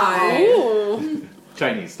Wow. Ooh,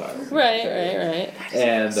 Chinese style. right.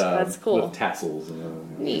 And That's cool. with tassels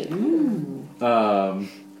and Neat.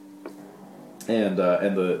 and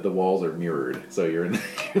the walls are mirrored, so you're in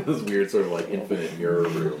this weird sort of like infinite mirror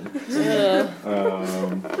room. Yeah,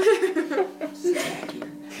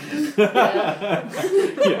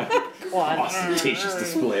 ostentatious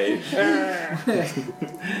display.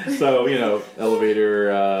 So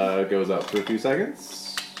elevator goes up for a few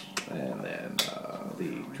seconds, and then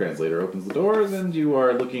the translator opens the doors, and you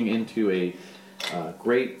are looking into a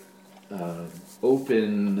great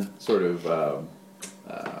open sort of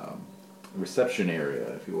reception area,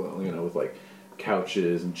 if you will, with like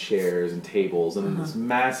couches and chairs and tables, and then this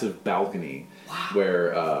massive balcony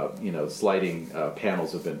where sliding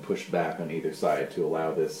panels have been pushed back on either side to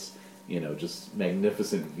allow this just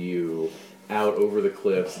magnificent view out over the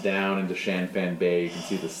cliffs down into Shan Bay. You can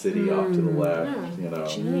see the city off to the left.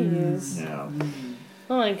 Jeez. Yeah.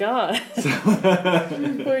 Oh my god.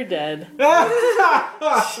 We're dead.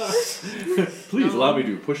 Please allow me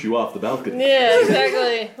to push you off the balcony. Yeah,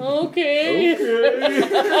 exactly. Okay.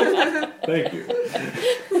 Okay. Thank you.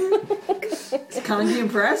 Is Kangi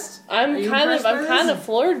impressed? I'm Are you kind impressed by of this?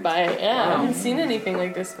 floored by it. Yeah, I Wow. haven't seen anything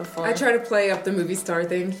like this before. I try to play up the movie star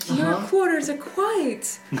thing. Your quarters are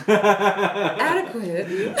quite adequate.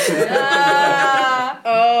 Ah,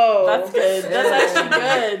 Oh. that's good. That's actually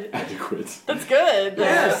good. Adequate. That's good.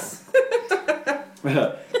 Yes.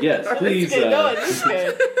 Yes, please. It's good. No, it is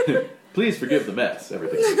good. Please forgive the mess.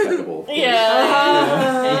 Everything's impeccable. Of course. Yeah.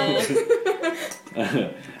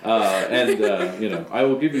 I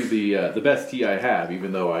will give you the best tea I have,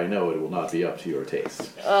 even though I know it will not be up to your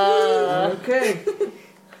taste. Okay.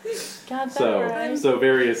 got that So, right. so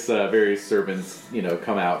various servants,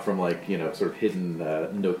 come out from sort of hidden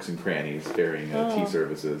nooks and crannies carrying tea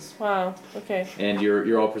services, Wow. Okay. and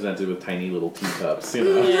you're all presented with tiny little teacups,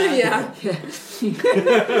 Yeah. Yeah.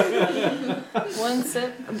 One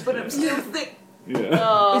sip. But I'm still thick. Yeah.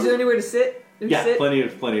 Oh. Is there anywhere to sit? Do we Yeah, sit? plenty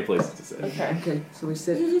of places to sit. Okay. Okay, so we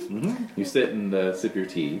sit. You sit and sip your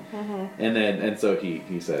tea, and so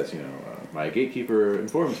he says, my gatekeeper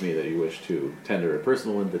informs me that you wish to tender a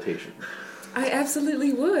personal invitation. I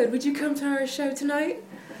absolutely would. Would you come to our show tonight?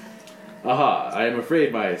 Aha, I am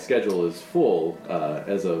afraid my schedule is full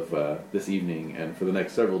as of this evening and for the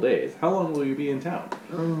next several days. How long will you be in town?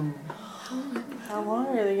 How long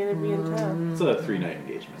are they going to be in town? It's a 3-night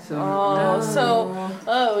engagement. So,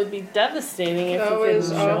 It would be devastating if I you always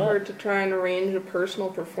couldn't show up. offered to try and arrange a personal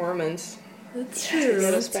performance That's to get true.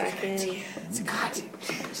 us back in. I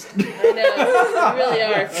know. You really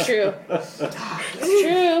are. It's true.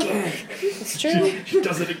 It's true. She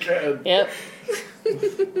does it again. Yep.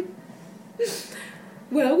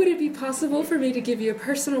 Well, would it be possible for me to give you a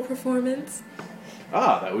personal performance?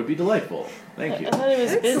 Ah, that would be delightful. Thank you. I thought it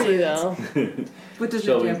was busy though. what does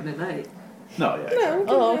Shall it we- happen at night? No, yeah. No, we can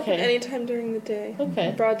Oh, have it okay. anytime during the day.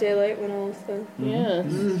 Okay. Broad daylight when all of the Yeah.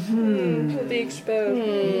 will be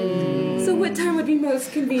exposed. So what time would be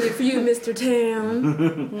most convenient for you, Mr.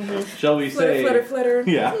 Town? Shall we Flutter, say? flutter, flutter.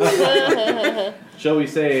 Yeah. Shall we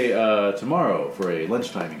say tomorrow for a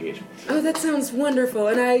lunchtime engagement? Oh, that sounds wonderful,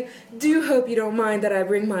 and I do hope you don't mind that I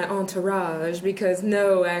bring my entourage, because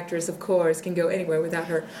no actress, of course, can go anywhere without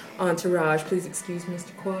her entourage. Please excuse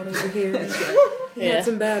Mr. Quad over here. He Yeah. had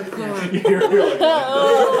some bad pun. You're like,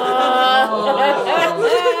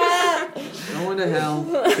 Going to hell.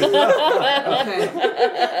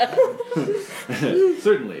 Okay.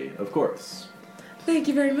 certainly, of course. Thank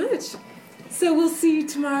you very much. So we'll see you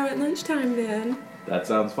tomorrow at lunchtime then. That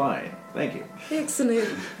sounds fine. Thank you. Excellent.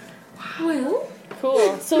 Well,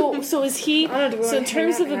 Cool. So is he? I don't know, do we So in wanna hang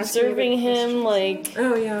terms out of and ask him observing any him, like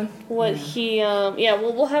oh yeah. what he,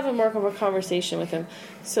 we'll have a more of a conversation with him.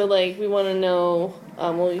 So like we want to know.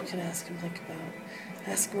 Well, you can ask him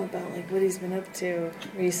about like what he's been up to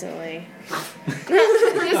recently.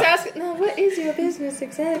 Just ask. No, what is your business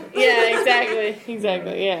exactly? Yeah,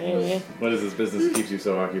 exactly. Yeah. What is this business that keeps you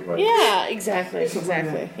so occupied? Yeah, exactly.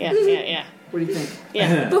 Yeah. What do you think?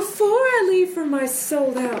 Yeah. Before I leave for my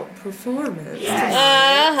sold-out performance,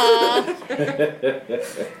 Uh-huh.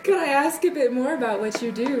 could I ask a bit more about what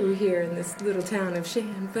you do here in this little town of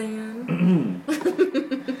Shan?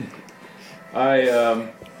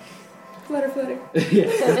 Flutter, flutter.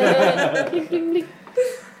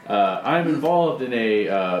 I'm involved in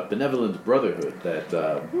a benevolent brotherhood that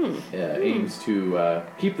aims to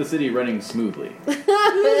keep the city running smoothly.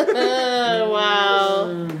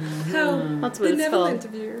 Wow. How That's what it's benevolent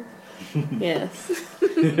called. of you. Yes.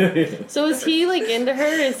 So is he like into her?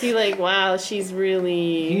 Is he like, wow, she's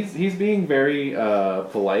really He's being very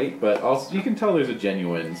polite, but also you can tell there's a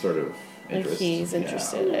genuine sort of like interest. he's Yeah.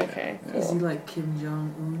 interested? Okay. Is he Cool. like Kim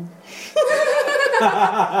Jong Un?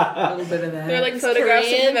 A little bit of that. There are like He's photographs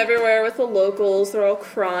Korean. of him everywhere with the locals. They're all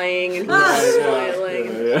crying and he's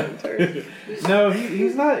smiling. Yeah. No,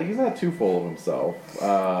 he's not too full of himself.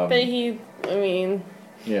 But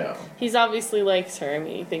Yeah. he's obviously likes her. I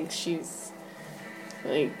mean, he thinks she's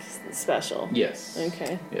like special. Yes.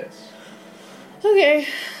 Okay. Yes. Okay.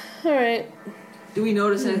 All right. Do we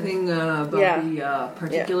notice anything about Yeah. the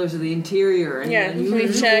particulars of the interior? Any Yeah, can we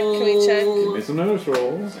unusual, check? Can we check? Give me some notice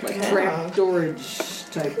rolls. Like trap storage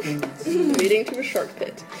type things. Leading to a shark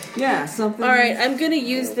pit. Yeah, something. All right. I'm gonna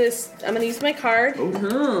use this. I'm gonna use my card.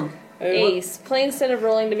 Huh. Ace. Play instead of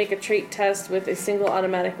rolling to make a trait test with a single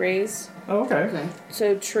automatic raise. Oh, okay. Okay.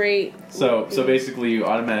 So trait. So basically, you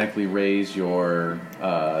automatically raise your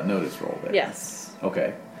notice roll there. Yes.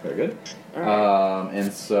 Okay. Very good. All right.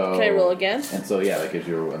 And so. Can I roll again? And so yeah, that gives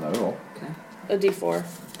you another roll. A D4.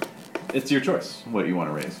 It's your choice. What you want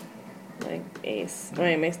to raise. Like ace. Oh,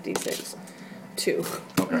 it makes D6. 2.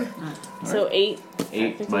 Okay. So 8.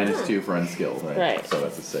 8 minus 2 for unskilled. Right. Right. So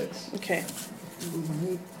that's a 6. Okay.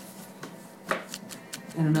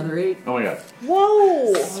 And another 8. Oh my god.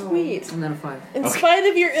 Whoa! Sweet. And then a 5. In spite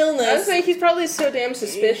of your I was illness. saying he's probably so damn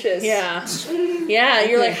suspicious. Yeah. Yeah,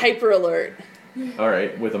 you're like hyper alert. All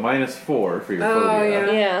right. With a minus 4 for your Oh, phobia.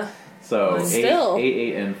 yeah. Yeah. So Still.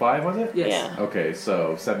 8, and 5 was it? Yes. Yeah. Okay.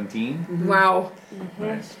 So 17. Wow.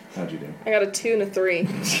 Nice. How'd you do? I got a 2 and a 3.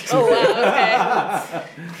 Oh wow.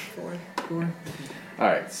 Okay. 4. All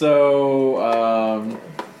right. So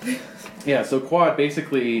Yeah, so Quad,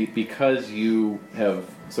 basically, because you have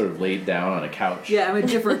sort of laid down on a couch. Yeah, I'm a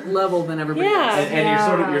different level than everybody Yeah. else.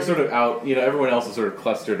 And you're sort of out, everyone else is sort of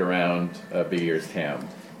clustered around Big Ear's Tam,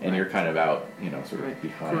 and you're kind of out, sort of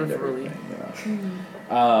behind Peripherally.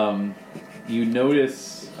 everything. You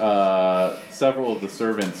notice several of the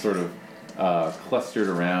servants sort of clustered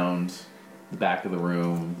around the back of the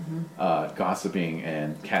room, gossiping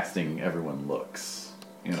and casting everyone looks.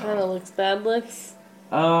 Kind of looks bad looks.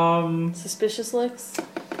 Suspicious looks.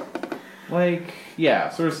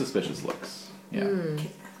 Sort of suspicious looks. Yeah.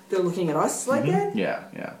 They're looking at us like that? Yeah,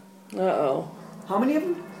 yeah. Uh-oh. How many of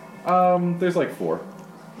them? There's like 4.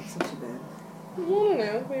 That's not too bad. I don't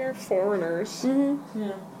know. We are foreigners. Yeah.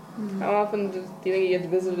 How often do you think he gets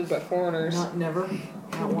visited by foreigners? Not never.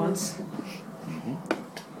 Not once.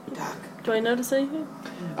 Doc. Do I notice anything?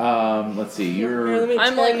 Let's see, you're...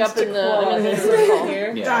 I'm like up in the, I'm in the circle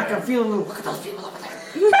here. Yeah. Doc, I'm feeling a little... Look at those people over there.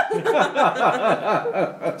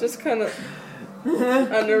 Just kind of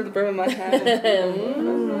under the brim of my hat.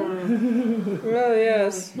 Oh,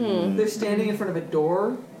 yes. They're standing in front of a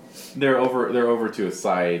door. They're over to a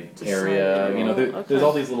side area. area. Okay. There's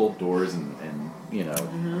all these little doors and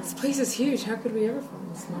This place is huge. How could we ever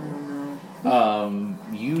find this one?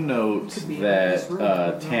 you note Could be in that this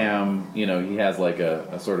room. Tam, he has like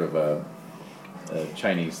a sort of a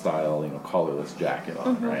Chinese style, collarless jacket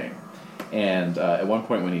on, right? And at one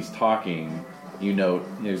point when he's talking, you note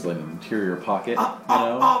there's like an interior pocket,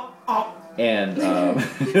 and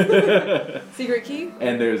Secret key?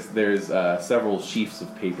 and there's several sheafs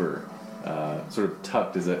of paper, sort of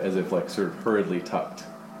tucked as if like sort of hurriedly tucked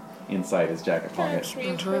inside his jacket pocket. Perhaps we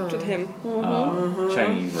interrupted him.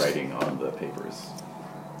 Chinese writing on the papers.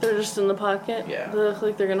 They're just in the pocket? Yeah. They look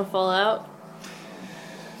like they're gonna fall out?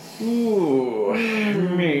 Ooh,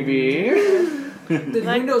 maybe. The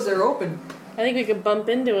windows are open. I think we could bump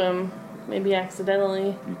into him. Maybe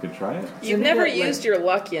accidentally. You could try it. You've never used your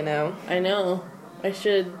luck, you know. I know. I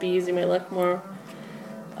should be using my luck more.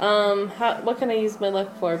 What can I use my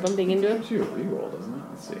luck for? Bumping into him? It's a reroll, doesn't it?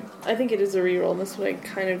 Let's see. I think it is a reroll. That's what I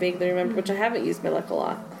kind of vaguely remember, which I haven't used my luck a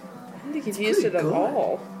lot. I don't think you've used it at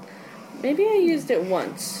all. Maybe I used it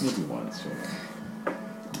once. Maybe once. Sure.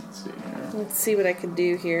 Let's see here. Let's see what I could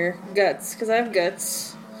do here. Guts, because I have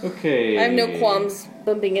guts. Okay. I have no qualms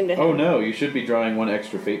bumping into him. Oh no, you should be drawing 1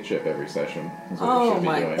 extra fate chip every session. That's what you Oh should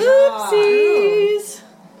my be doing. god. Oopsies!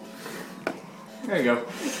 There you go.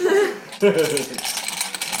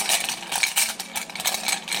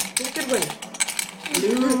 Who's good win?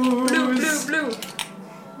 Blue.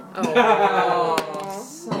 Oh.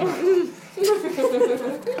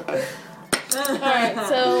 Alright,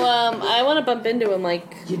 so I want to bump into him,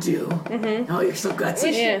 like... You do? Mm-hmm. Oh, you're so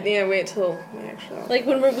gutsy. Yeah. Wait till we actually. Like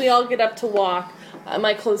when we all get up to walk, I'm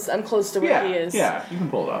close to where he is. Yeah, you can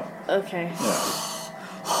pull it off. Okay. Yeah.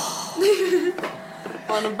 I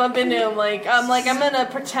want to bump into him. I'm gonna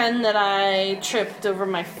pretend that I tripped over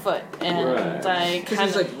my foot and Right. I Because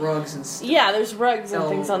kind there's of. like rugs and stuff. Yeah, there's rugs and Oh.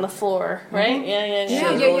 things on the floor, right? Yeah.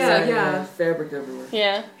 Yeah. Fabric everywhere.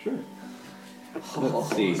 Yeah. Sure. Oh,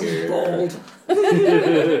 Let's see here. bold.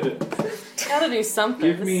 Gotta do something.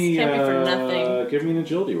 Give This me can't be for nothing. give me an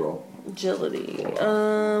agility roll. Agility.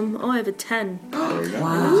 Oh, I have a 10. There you go.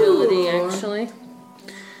 Wow. Agility, actually.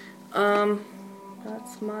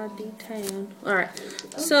 That's my D10. Alright.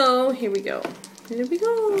 So, here we go.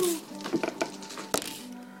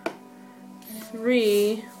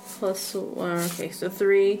 3 plus 1. Okay, so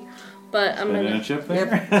 3. But I'm Spend gonna. a chip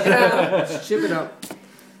there. Yep. Ship it up.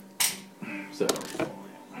 So,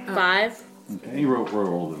 5, okay, you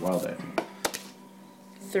rolled a wild die.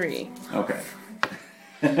 3, Okay.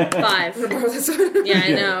 5. Yeah, I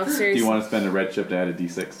know. Seriously. Do you want to spend a red chip to add a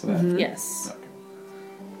d6 to that? Yes.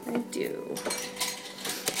 Okay. I do.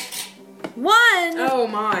 1! Oh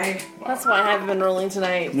my. That's why I haven't been rolling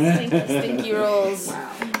tonight. Stinky rolls.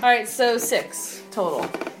 Alright, so 6 total.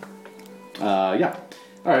 Yeah.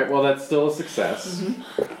 All right. Well, that's still a success.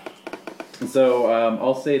 So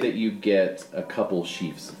I'll say that you get a couple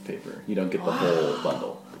sheafs of paper. You don't get the whole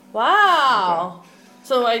bundle. Wow.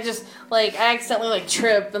 So I just I accidentally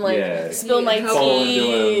trip and Yeah. spill my Fall into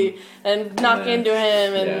tea him. and knock into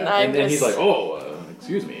him and Yeah. I'm and then just he's like, "Oh,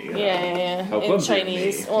 excuse me." yeah. How In clumsy of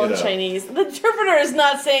Chinese. me, Well, you in know. Chinese. The interpreter is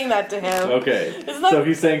not saying that to him. Okay. It's not- So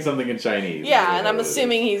he's saying something in Chinese. Yeah, and I'm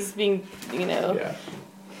assuming he's being, Yeah.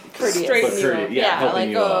 courteous. Straight But courteous, yeah, helping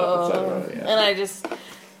you up, etc. Yeah. And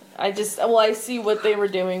I see what they were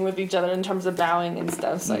doing with each other in terms of bowing and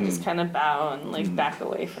stuff, so I just kind of bow and back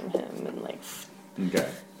away from him and Okay.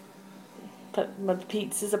 Put my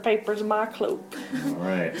pieces of papers in my cloak. All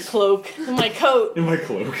right. Cloak. In my coat. In my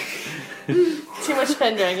cloak. Too much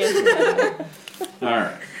Pendragon. All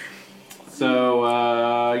right. So,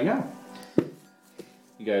 yeah.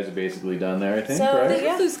 You guys are basically done there, I think, So, right? They Yeah.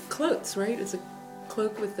 have those cloaks, right? It's a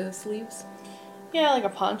cloak with the sleeves. Yeah, like a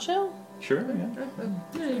poncho? Sure, yeah.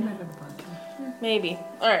 Yeah, you might have a bunch. Maybe.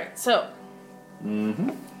 Alright, so Mm-hmm.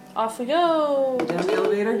 off we go. Down the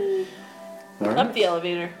elevator? All right. Up the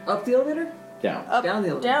elevator. Up the elevator? Down. Up, Down the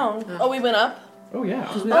elevator. down. Oh, we went up? Oh, yeah.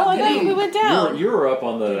 Oh, I thought we went down. You were up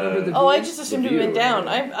on Remember the... the- Oh, I just assumed we view, went down.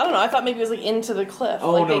 right? I don't know. I thought maybe it was like into the cliff.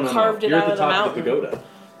 Oh, like no, they no, carved no. it You're out at of the the top mountain. of the pagoda.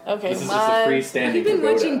 Okay, This is just a freestanding Have you been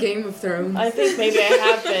pagoda. watching Game of Thrones? I think maybe I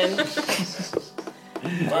have been.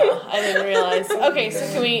 Wow, I didn't realize. Okay,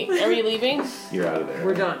 so are we leaving? You're out of there.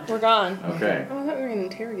 We're done. We're gone. Okay. Oh, I thought we were gonna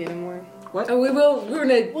interrogate him more. Oh, we will. We're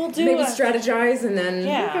gonna We'll do maybe a- strategize and then.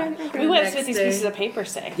 Yeah. Okay. We went to Next what these day. pieces of paper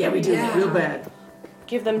say. Yeah, we do. Yeah. Real bad.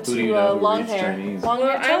 Give them Who do to you know who long reads hair. Chinese? Long hair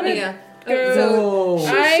Well, I Tony. would- Yeah. Go- So,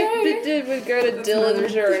 Would go to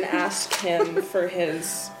Dillinger and ask him for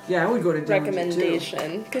his yeah, I would go to Dillinger, too.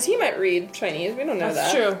 recommendation. Because he might read Chinese, we don't know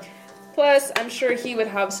That's that. true. Plus, I'm sure he would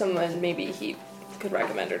have someone maybe he could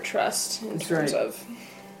recommend or trust in That's terms right. of...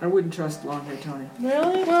 I wouldn't trust long hair Tony.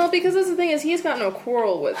 Really? Well, because that's the thing is, he's got no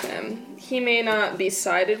quarrel with him. He may not be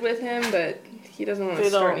sided with him, but he doesn't want to They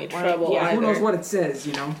start don't any want- trouble yeah. either. Who knows what it says,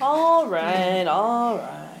 you know? All right.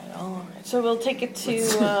 So we'll take it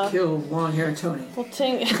to. Kill long hair Tony. We'll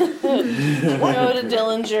take go to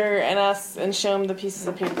Dillinger and ask and show him the pieces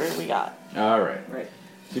of paper we got. All right. Right.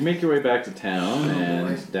 So you make your way back to town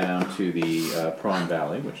and down to the Prawn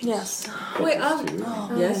Valley, which is Yes. Wait, closest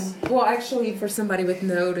to. Yes? Well, actually, for somebody with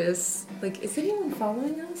notice, like, is anyone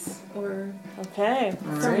following us? Or. Okay.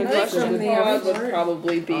 All I right. think From from the the other would part.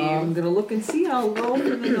 probably be... I'm gonna look and see. I'll roll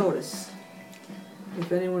for the notice. If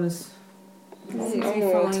anyone is I'm following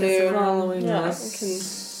roll us too. following Yeah,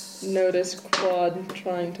 us. Notice Quad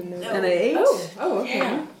trying to notice. And a 8.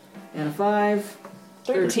 Okay. And a 5.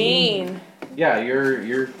 13. Yeah,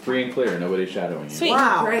 you're free and clear. Nobody's shadowing you. Sweet.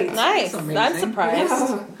 Wow. Great. Nice. That's I'm amazing. surprised.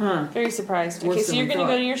 Yeah. Huh. Very surprised. Worse Okay, so than you're we gonna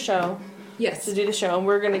go thought. to your show Yes. to do the show, and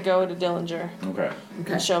we're gonna go to Dillinger Okay.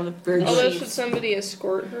 Okay. and show him the Very Although, good. should somebody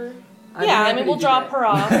escort her? I'd be Yeah, I happy mean, to we'll do drop that. her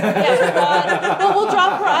off. Yeah, well, we'll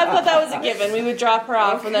drop her. I thought that was a given. We would drop her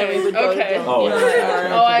off, and then we would go Okay. to Dillinger. Oh, Yeah.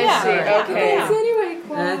 Oh, I Yeah. see. Yeah. Okay. Yeah. Anyway,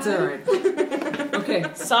 That's alright. Okay.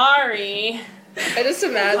 Sorry. I just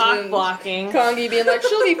Cock imagine blocking. Kongi being like,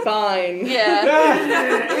 she'll be fine. Yeah.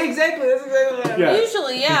 Exactly, that's exactly what happened. Yeah.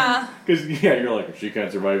 Usually, yeah. Because, yeah, you're like, if she can't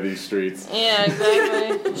survive these streets. Yeah,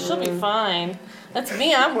 exactly. She'll be fine. That's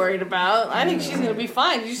me I'm worried about. I think she's gonna be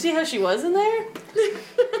fine. Did you see how she was in there?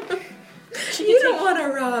 you don't want to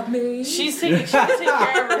rob me. She can take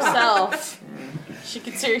care of herself. She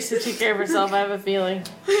could seriously take care of herself, I have a feeling.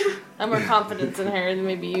 I have more confidence in her than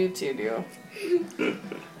maybe you two do.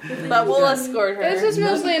 But we'll escort her. It's just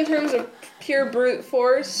mostly in terms of pure brute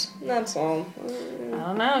force. That's all. I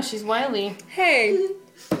don't know, she's wily. Hey,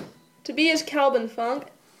 to be as Calvin Funk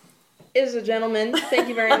is a gentleman. Thank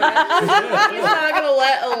you very much. He's not gonna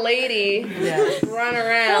let a lady run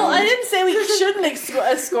around. Well, I didn't say we shouldn't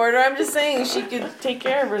escort her. I'm just saying she could take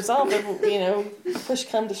care of herself if, push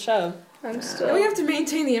come to shove. I'm We still. have to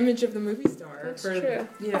maintain the image of the movie star. That's for, true.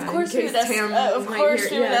 Yeah, Of course, in we case would, Tam of might course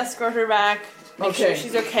hear- we would escort her back. Make sure Okay.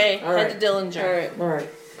 she's okay. All Head right. to Dillinger. Alright. Alright.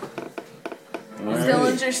 All Is right.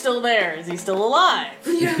 Dillinger still there? Is he still alive?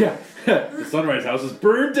 Yeah. The Sunrise House is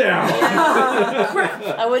burned down.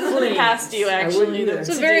 I wouldn't put it past you, actually. wouldn't either. It's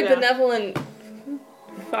to a very do that. benevolent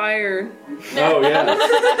fire Oh, yeah.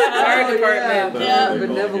 fire department. That's Yeah. what they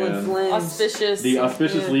call it, Benevolent yeah. flames. Auspicious. The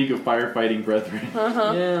Auspicious Yeah. League of Firefighting Brethren.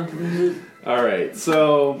 Uh-huh. Yeah. mhm. All right,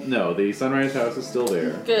 so no, the Sunrise House is still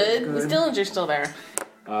there. Good. Is Good. Dillinger still there?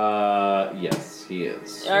 Yes, he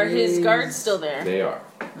is. Are his guards still there? They are.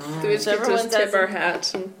 Do we just So get to everyone tip does- our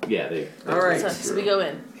hats? And... Yeah, they. Alright. So we go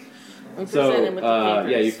in. We So, present him with the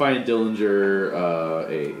papers. yeah, you find Dillinger,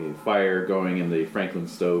 a fire going in the Franklin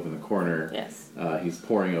stove in the corner. Yes. He's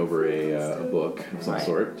poring over a book of some Right.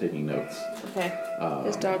 sort, taking notes. Okay.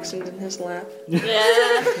 His dachshund in his lap,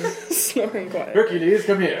 Yeah. snoring quiet. Hercules,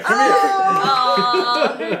 come here, come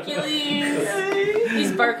Aw, Hercules.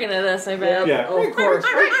 He's barking at us, I bet. here. Yeah. Oh, of course.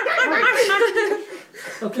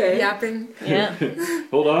 Okay. Yapping. Yeah.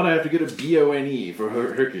 Hold on, I have to get a BONE for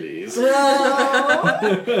Hercules.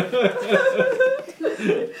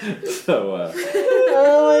 So,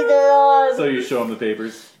 Oh my god. so you show him the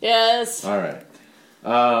papers. Yes. All right.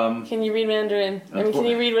 Can you read Mandarin? I mean, can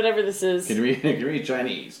you read whatever this is? Can you read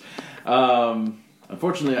Chinese?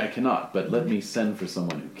 Unfortunately, I cannot, but let me send for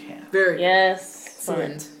someone who can. Very Yes.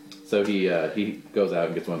 Excellent. So he goes out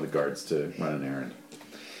and gets one of the guards to run an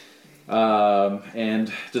errand.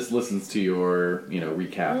 And just listens to your,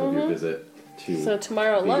 recap of your visit to... So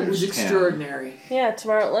tomorrow at It lunch. was extraordinary. Yeah,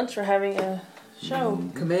 tomorrow at lunch we're having a show.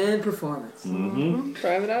 Command performance.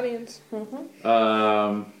 Private audience.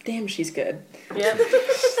 Damn, she's good. Yep.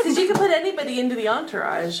 Because you can put anybody into the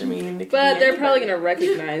entourage. I mean, it could But be they're probably anybody. gonna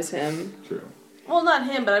recognize him. True. Well, not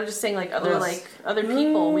him, but I'm just saying other Us. other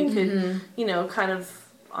people. We could, kind of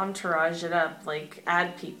entourage it up,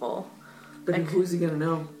 add people. But Like- who's he gonna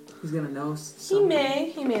know? He's gonna know.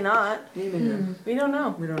 He may not. He may know. We don't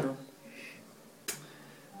know. We don't know.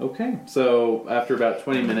 Okay, so after about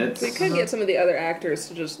 20 minutes... We could get some of the other actors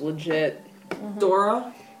to just legit.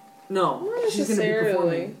 Dora? No. Not She's gonna be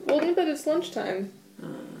necessarily. performing. Well, but it's lunchtime.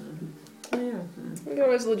 Yeah. We could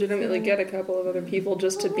always legitimately get a couple of other people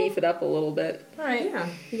just to beef it up a little bit. All right. Yeah.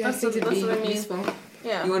 You That's guys need to what- be that's what I mean. useful.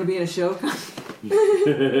 Yeah. You want to be in a show?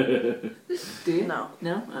 Do you? No.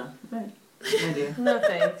 No? Oh, right. Idea. No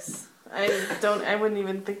thanks. I wouldn't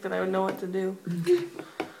even think that I would know what to do.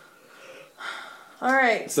 All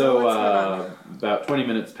right. So, what's going on? about 20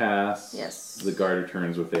 minutes pass. Yes. The guard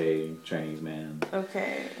returns with a Chinese man.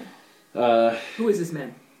 Okay. Who is this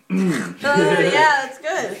man? Yeah, that's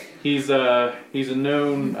good. He's a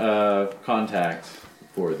known contact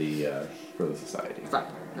for the society. Fine.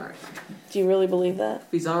 Alright. Do you really believe that?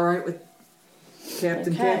 If he's alright with Okay.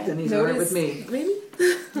 Captain, he's alright with me. Maybe?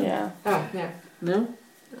 Yeah. Oh, yeah. No?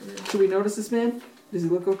 Should we notice this man? Does he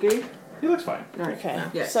look okay? He looks fine. Alright. Okay.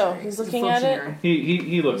 Yes. So he's He's a looking at it. functionary.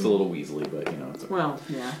 He looks a little weaselly, but it's okay. Well,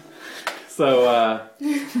 yeah. So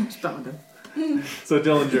Just found him. so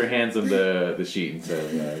Dillinger hands him the sheet and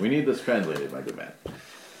says, "We need this translated, my good man."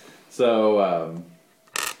 So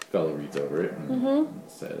fellow reads over it and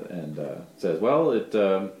says, "Well, it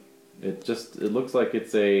looks like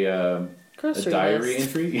it's a Grocery diary list.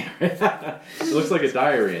 entry. It looks like a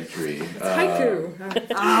diary entry. Haiku.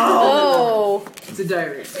 Oh, It's a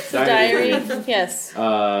diary. it's a diary. Yes.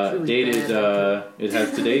 really Dated. bad. It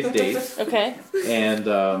has today's date, Okay.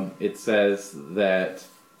 and it says that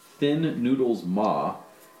Thin Noodles Ma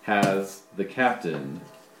has the captain.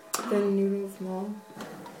 Then Noodles Mom.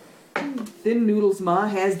 Thin Noodles Ma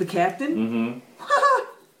has the captain? Mm-hmm.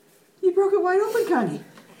 You broke it wide open, Connie.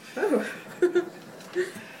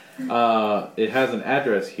 It has an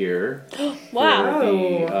address here Wow. for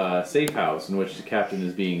the safe house in which the captain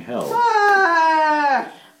is being held.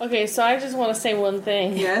 Ah! Okay, so I just want to say one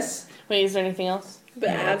thing. Yes. Wait, is there anything else? The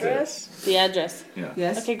address? The address. Yeah.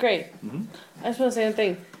 Yes. Okay, great. Mhm. I just want to say one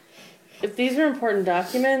thing. If these are important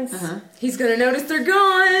documents, He's gonna notice they're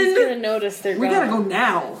gone. he's gonna notice they're We gone. gotta go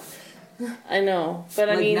now. I know, but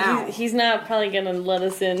I Like mean, now. he's not probably gonna let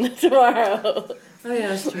us in tomorrow Oh yeah,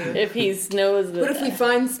 that's true. if he knows that. What if we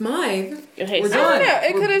find Smythe? Okay, We're so I done. don't know.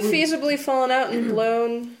 It We're- could have we're- feasibly fallen out and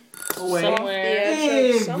blown. Away. somewhere. Yeah.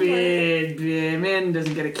 Hey, Somewhere. man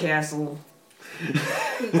doesn't get a castle. By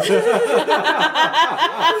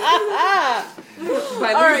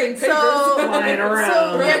All right, losing so Flying so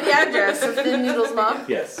around. we have the address of Thin Noodles Mom.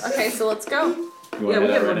 Yes. Okay, so let's go. You Yeah, want we to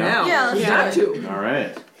gotta head go right now? now. Yeah, we let's got do to. All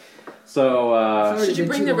right. So Sorry. Should you been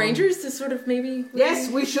bring too the long. rangers to sort of maybe? Yes,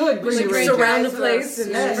 we should bring Like the Rangers. surround the guys place with us.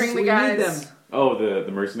 and Yes, Bring the we guys. need them.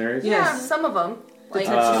 the mercenaries. Yeah. Yeah, some of them. Like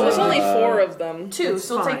There's only 4 of them. two, That's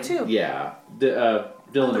so we'll take fine. 2. Yeah. there were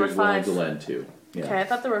Dillinger's willing 5. to lend 2. Yeah. Okay, I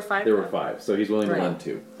thought there were 5. There were 5, so he's willing Right. to lend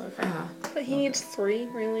 2. Okay. But he needs 3,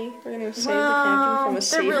 really? We're gonna save Well, the captain from a they're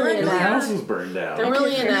safe really room. The Yeah. house was burned down. They're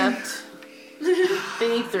really inept. They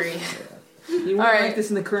need 3. You weren't All right. like this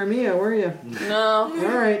in the Crimea, were you? No. All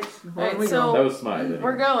right. Where Alright, we so- That was Smythe. anyway.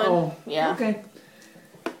 We're going. Oh, Yeah. okay.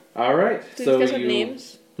 All right. Do so these guys have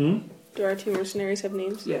names? Hmm? Do our 2 mercenaries have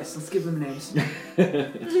names? Yes, let's give them names.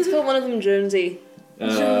 Let's call one of them Jonesy.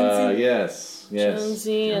 Yes. Yes.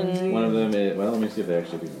 Jonesy and One of them is. Well, let me see if they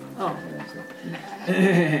actually do. Oh.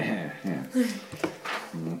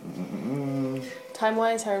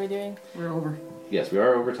 time-wise, how are we doing? We're over. Yes, we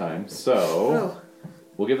are over time, so Oh.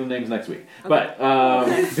 we'll give them names next week. But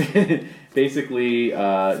basically,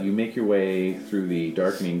 you make your way through the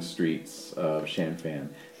darkening streets of Shanfan.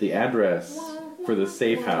 The address for the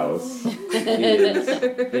safe house is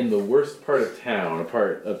in the worst part of town, a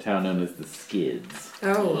part of town known as the Skids.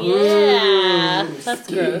 Oh. Yeah,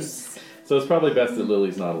 that's gross. So it's probably best that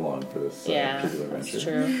Lily's not along for this Yeah, particular venture. that's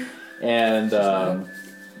true. And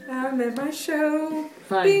I'm at my show,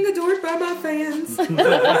 Fine. being adored by my fans.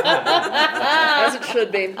 As it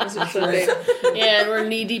should be. As it should be. Yeah, and we're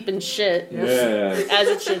knee-deep in shit. yeah. As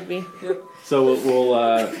it should be. So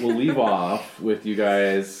we'll leave off with you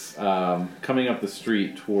guys coming up the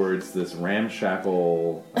street towards this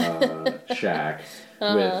ramshackle shack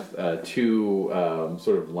with two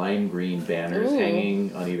sort of lime green banners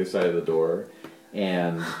hanging on either side of the door,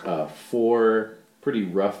 and 4 pretty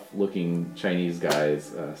rough-looking Chinese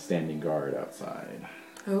guys standing guard outside.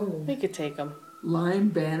 Oh. We could take them. Lime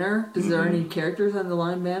banner? Is there any characters on the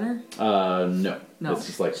lime banner? No. No. It's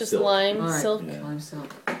just like Just silk. lime, All right. silk. Yeah. Lime silk.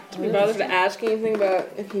 Can we bother to ask anything about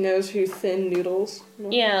if he knows who Thin Noodles?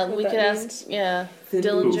 Yeah, what we that could means? ask. Yeah, Thin Who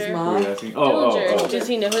Noodles Dillinger. were Mom. you asking? Oh, Dillinger. Does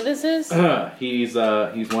he know who this is? He's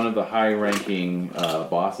one of the high-ranking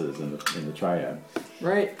bosses in the triad.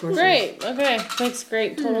 Right. Of course Great. Okay, makes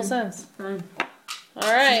great total sense. Fine. All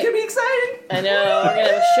right. It's gonna be exciting. I know. We're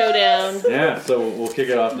gonna have a showdown. Yeah, so we'll kick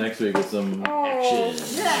it off next week with some action.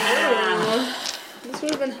 This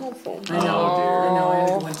would have been helpful. I know. Oh, dear. I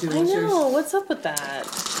know. I had to go into I know. What's up with that?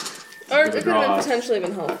 Or it Give it a could have draw. potentially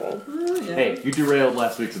been helpful. Yeah. Hey, you derailed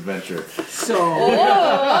last week's adventure. So.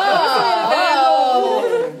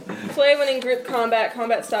 Play when in group combat.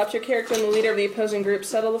 Combat stops. Your character and the leader of the opposing group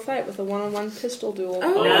settle the fight with a one-on-one pistol duel.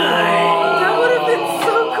 Oh, that would have been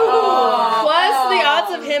so cool. Plus the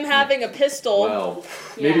odds of him having a pistol. Well,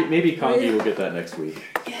 maybe Congi will get that next week.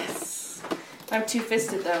 Yes. I'm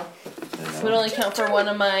two-fisted though. I It know. would only count for one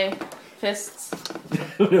of my fists.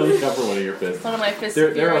 It only cover one of your fists. One of my fists.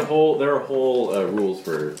 There are whole rules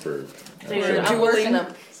for I'm working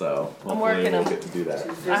them. so I'm hopefully working we'll them. get to do that.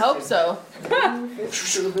 I hope so.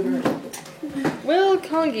 Will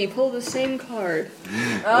Kongi pull the same card?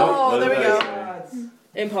 Oh, there we go.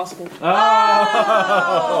 Impossible.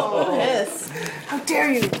 Oh! Yes. How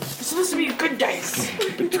dare you? You're supposed to be a good dice.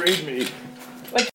 Betrayed me.